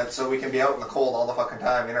endure elements, so we can be out in the cold all the fucking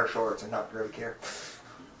time in our shorts and not really care.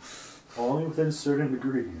 Only within certain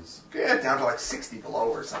degrees. Yeah, down to like 60 below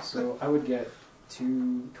or something. So I would get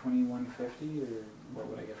 221.50, or what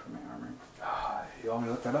would I get for my armor? You want me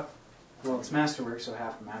to look that up? Well, it's masterwork, so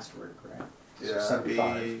half the masterwork, right? Yeah, So it'd be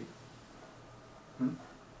 75.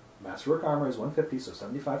 Masterwork armor is 150, so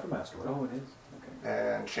 75 for masterwork. Oh, it is. Okay.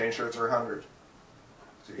 and chain shirts are 100,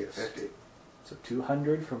 so you get 50. So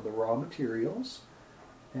 200 from the raw materials.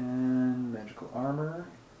 And magical armor.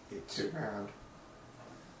 It's $2,000.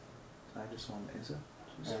 I just want is it?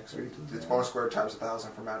 Yeah, it's bonus squared times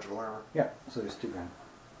 1,000 for magical armor. Yeah, so there's $2,000.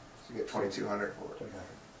 So you get 2,200 for it. 2,000.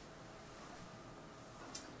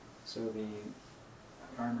 So the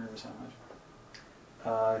armor was how much?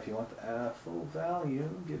 If you want the full value,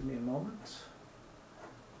 give me a moment.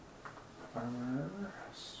 Armor,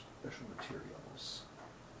 special materials.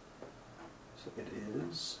 So it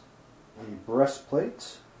is the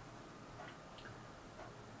breastplate,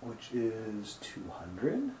 which is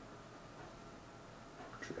 200.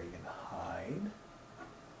 Dragon hide.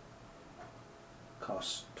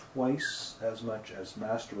 Costs twice as much as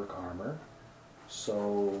masterwork armor.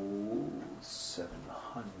 So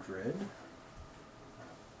 700.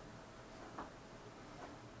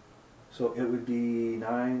 So it would be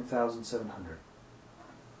 9,700.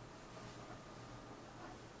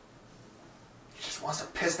 He just wants to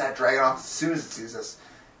piss that dragon off as soon as it sees us.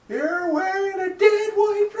 You're wearing a dead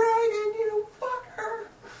white dragon, you fucker!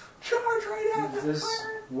 Charge right at Does the this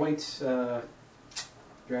fire! white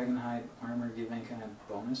dragonhide armor give any kind of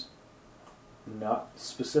bonus? Not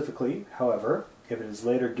specifically, however, if it is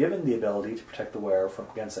later given the ability to protect the wearer from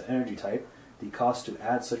against an energy type, the cost to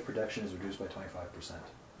add such protection is reduced by 25%.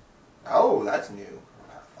 Oh, that's new.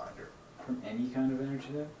 Pathfinder. From any kind of energy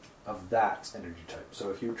type? Of that energy type. So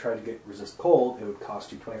if you try to get resist cold, it would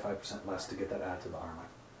cost you 25% less to get that added to the armor.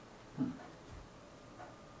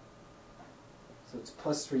 So it's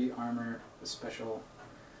 +3 armor, with special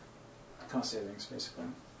cost savings, basically.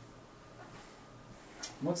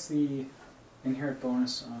 What's the inherent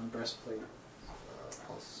bonus on breastplate?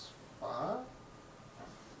 +5?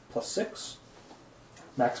 Plus 6.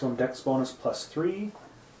 Maximum dex bonus plus 3.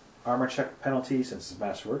 Armor check penalty, since it's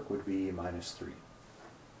masterwork, would be -3.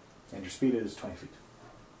 And your speed is 20 feet.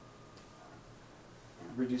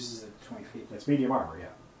 It reduces it to 20 feet. It's medium armor,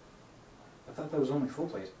 yeah. I thought that was only full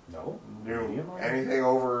plate. No, No. medium armor. Anything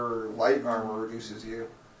over light armor reduces you.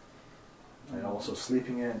 And also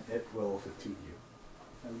sleeping in, it will fatigue you.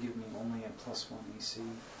 That would give me only a +1 AC.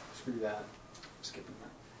 Screw that. Skipping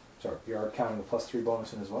that. Sorry, you are counting the plus 3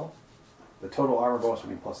 bonus in as well? The total armor bonus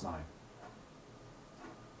would be plus 9.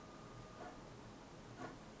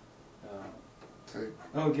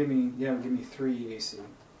 Give me 3 AC.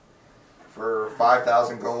 For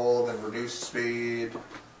 5,000 gold and reduced speed.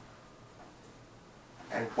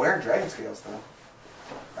 And wearing dragon scales, though.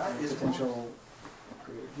 That is Potential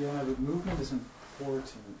upgrade. Yeah, the movement is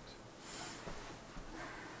important.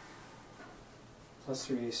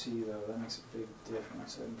 +3 AC though, that makes a big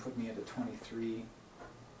difference. That would put me at a 23,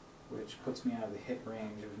 which puts me out of the hit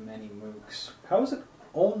range of many mooks. How is it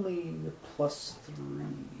only plus 3?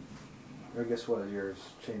 I guess what is yours?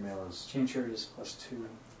 Chainmail is... Chain shirt is +2.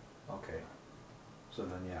 Okay. So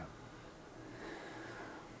then, yeah.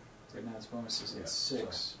 Right now its bonus is Yeah, at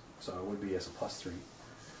 6. So it would be as a plus 3.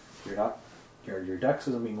 You're not... Your dex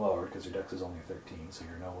isn't being lowered because your dex is only 13, so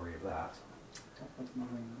you're no worry of that. Don't put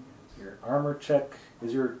moving. Your armor check...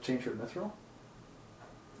 Is your chain shirt mithril?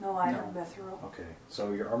 No, I No. have mithril. Okay.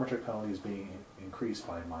 So your armor check penalty is being increased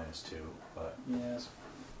by -2, but... Yes.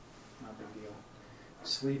 Not a big deal.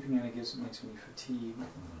 Sleeping in it makes me fatigued.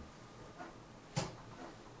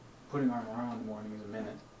 Putting armor on in the morning is a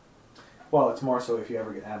minute. Well, it's more so if you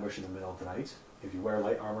ever get ambushed in the middle of the night. If you wear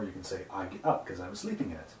light armor, you can say, I get up because I was sleeping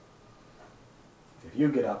in it. If you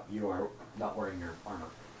get up, you are not wearing your armor.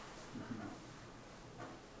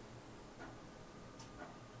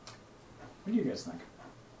 What do you guys think?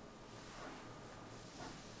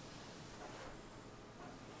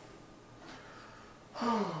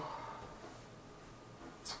 I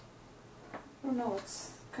don't know,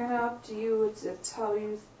 it's kind of up to you. It's how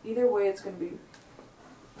you... Either way, it's going to be...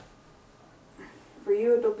 For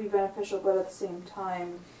you, it'll be beneficial, but at the same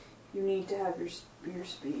time, you need to have your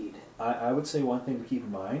speed. I would say one thing to keep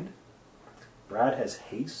in mind. Brad has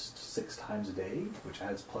haste 6 times a day, which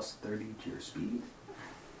adds plus 30 to your speed.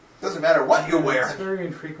 Doesn't matter what you It's wear. very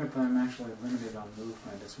infrequent that I'm actually limited on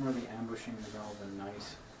movement. It's more the ambushing in the middle of the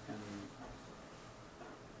night. And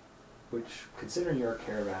Which, considering your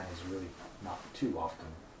caravan, is really not too often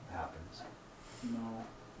happens. no,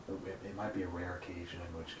 It might be a rare occasion,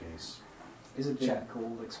 in which case... is a big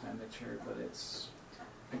gold expenditure, but it's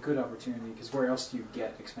a good opportunity because where else do you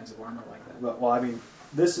get expensive armor like that? Well, I mean,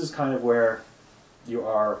 this is kind of where you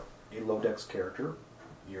are a low-dex character.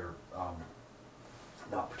 You're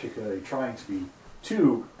not particularly trying to be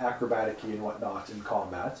too acrobatic-y and whatnot in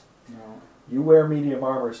combat. No, You wear medium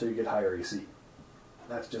armor so you get higher AC.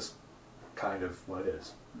 That's just kind of what it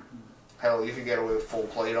is. Hell, you can get away with full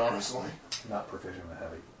plate, honestly. Not proficient with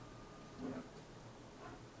heavy. yeah.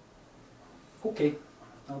 Okay.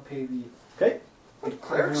 I'll pay the Okay.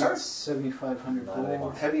 Clerics aren't 7,500 Not gold.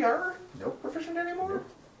 anymore. heavy armor Nope. proficient anymore? Nope.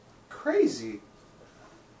 Crazy.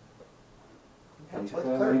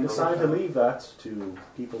 We decided to leave that to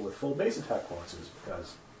people with full base attack bonuses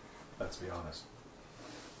because, let's be honest.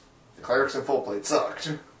 Clerics and full plate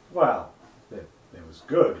sucked. Well, it was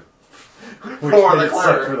good. Which For made the it suck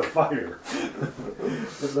cleric. for the fighter.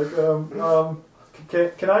 It's like,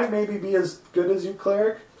 can I maybe be as good as you,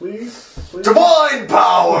 cleric? Please? Divine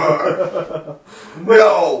power!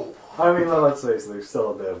 No! I mean, let's face it, there's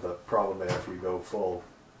still a bit of the problem there if you go full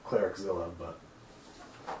clericzilla, but...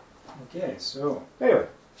 Okay, so Anyway.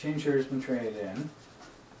 Changer has been traded in.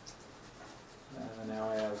 Now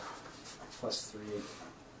I have +3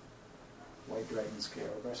 White Dragon Scale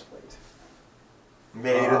breastplate.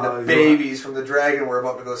 Made of the babies from the dragon we're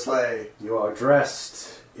about to go slay. You are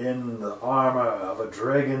dressed in the armor of a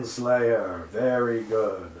dragon slayer. Very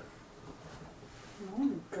good.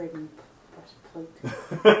 Dragon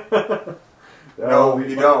breastplate. No,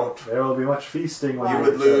 you don't. There will be much feasting when You you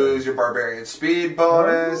would return. lose your barbarian speed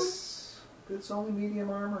bonus. It's only medium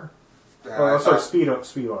armor. I Sorry, thought- speed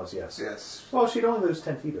bonus, yes. Yes. Well, she'd only lose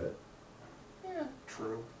 10 feet of it. Yeah,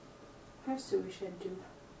 true. How Sui should do.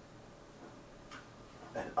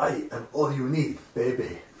 And I am all you need,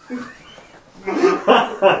 baby.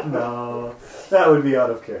 No, that would be out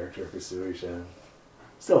of character for Suishan.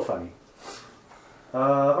 Still funny.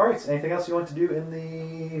 Alright, anything else you want to do in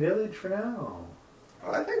the village for now?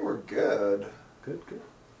 Well, I think we're good. Good.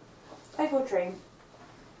 I go train.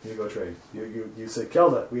 You go trade. You say,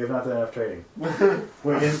 Kelda, we have not done enough trading.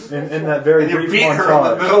 We're in that very And you brief beat her in the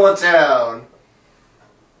montage. middle of town.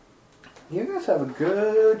 You guys have a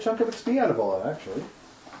good chunk of XP out of all that, actually.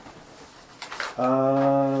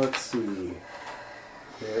 Let's see.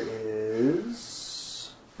 There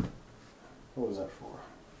is... What was that for?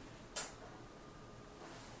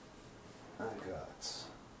 I got...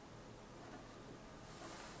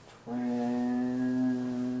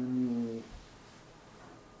 20...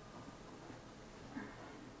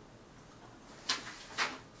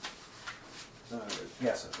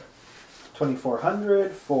 Yes, that's right.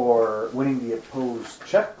 2,400 for winning the opposed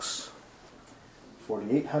checks.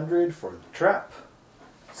 4,800 for the trap.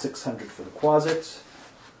 600 for the quasit.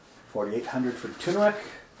 4,800 for Tunwick.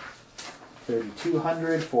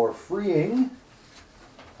 3,200 for freeing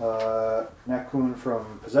Nakun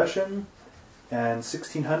from possession. And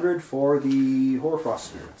 1,600 for the Hoarfrost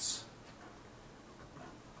spirits.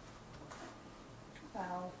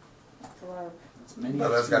 Wow. That's a lot of... That's many. No,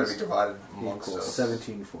 that's got to be XPs. divided amongst Equals us.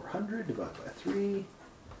 17,400 divided by 3.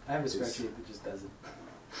 I have a spreadsheet that just does it.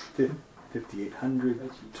 5,800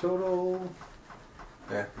 total.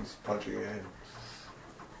 Yeah, he's punching it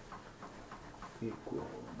in. Equal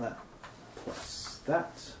that plus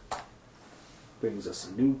that. Brings us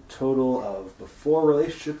a new total of, before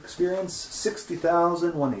relationship experience,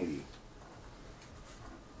 60,180.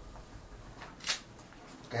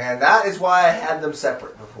 And that is why I had them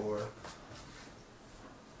separate before.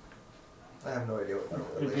 I have no idea what the Can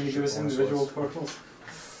you relationship give us bonus individual was. totals?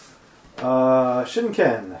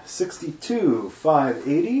 Shinken,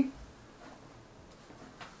 62,580.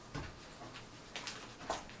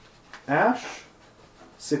 Ash,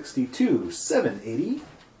 62,780.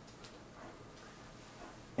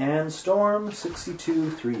 And Storm,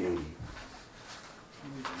 62,380.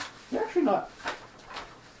 You're actually not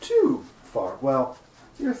too far. Well,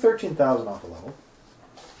 you're 13,000 off a level.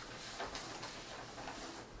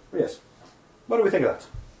 Yes. What do we think of that?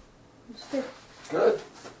 It's good. Good.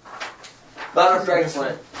 Not enough Dragon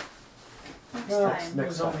Slaying. Next Well, time. next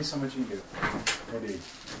There's only so much you can do. Indeed.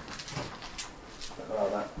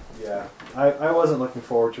 Yeah. I wasn't looking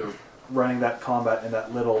forward to running that combat in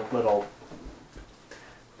that little...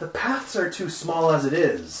 The paths are too small as it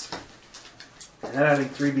is. And then adding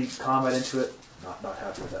 3-beat combat into it, not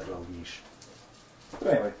happy with that little niche. But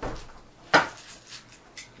anyway.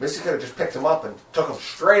 Misty could have just picked him up and took him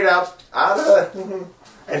straight up out of the...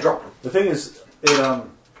 and dropped him. The thing is, it, can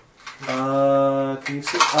you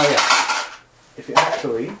see? Oh, yeah. If you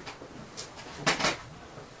actually...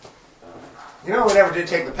 You know, we never did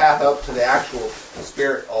take the path up to the actual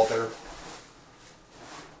spirit altar.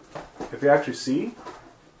 If you actually see,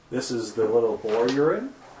 this is the little bore you're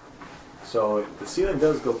in. So the ceiling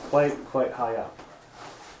does go quite high up.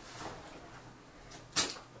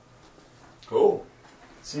 Cool.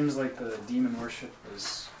 Seems like the demon worship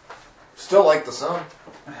is... Still like the sun.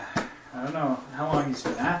 I don't know how long he's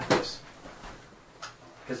been at this.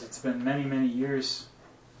 Because it's been many, many years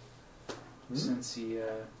since he...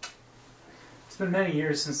 It's been many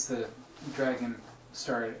years since the dragon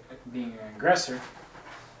started being an aggressor.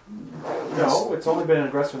 No, it's only been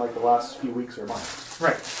aggressive like the last few weeks or months.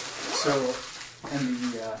 Right. So,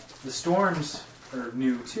 and the storms are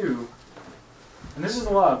new too. And this is a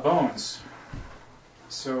lot of bones.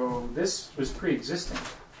 So this was pre-existing.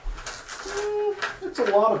 It's a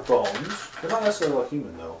lot of bones. They're not necessarily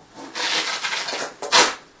human, though.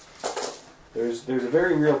 There's a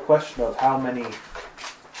very real question of how many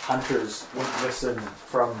hunters went missing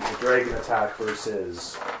from the dragon attack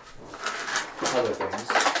versus other things.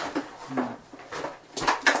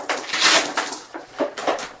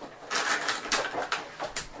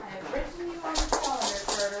 I have written you on the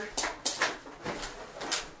calendar,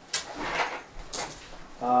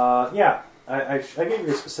 Carter. Yeah. I gave you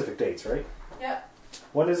the specific dates, right? Yep.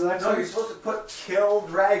 When is the next No, one? you're supposed to put kill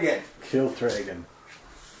dragon. Kill dragon.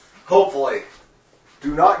 Hopefully.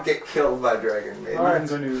 Do not get killed by dragon, maybe. I'm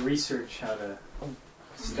going to research how to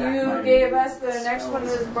stack You my gave us the next one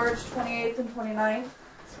spells. is March 28th and 29th,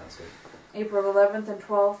 Sounds good. April 11th and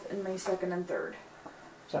 12th, and May 2nd and 3rd.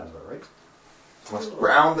 Sounds about right. Must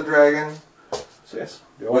ground the dragon. So yes.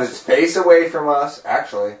 With its face away from us,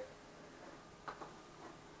 actually.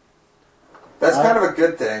 That's kind of a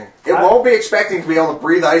good thing. It won't be expecting to be able to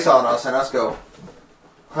breathe ice on us and us go,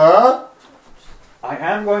 huh? I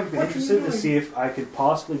am going to be interested to see if I could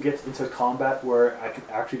possibly get into combat where I could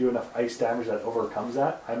actually do enough ice damage that overcomes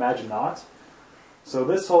that. I imagine not. So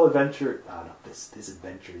this whole adventure, this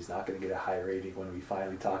adventure is not going to get a high rating when we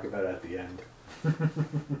finally talk about it at the end.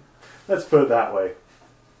 Let's put it that way.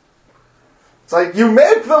 It's like, you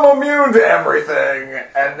make them immune to everything,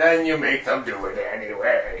 and then you make them do it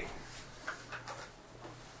anyway.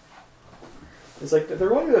 It's like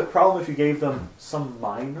there won't be a problem if you gave them some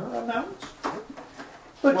minor amount,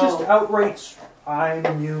 but just outright, I'm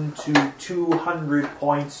immune to 200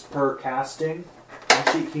 points per casting.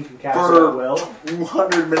 And he can cast it at will.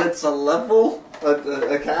 200 minutes a level?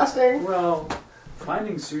 A casting? Well,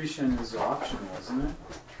 finding Sushin is optional, isn't it?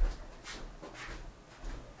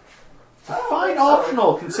 Fine,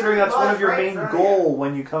 optional, considering that's one of your main goal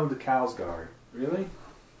when you come to Kalsgard. Really?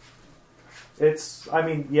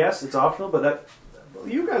 Yes, it's optional, but that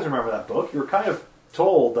you guys remember that book. You were kind of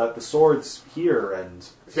told that the sword's here, and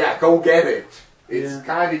Yeah, go get it. It's Yeah.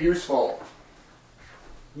 kind of useful.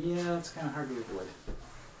 Yeah, it's kind of hard to avoid.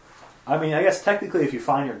 I guess technically if you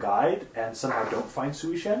find your guide and somehow don't find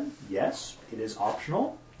Suishen, yes, it is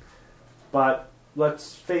optional. But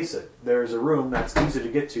let's face it, there's a room that's easy to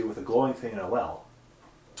get to with a glowing thing in a well.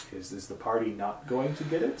 Is the party not going to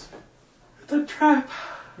get it? It's a trap.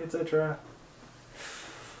 It's a trap.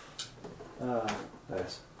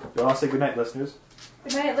 Nice. You want to say goodnight, listeners?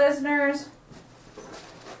 Good night, listeners.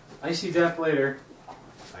 Icy death later.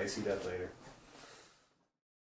 I see that later.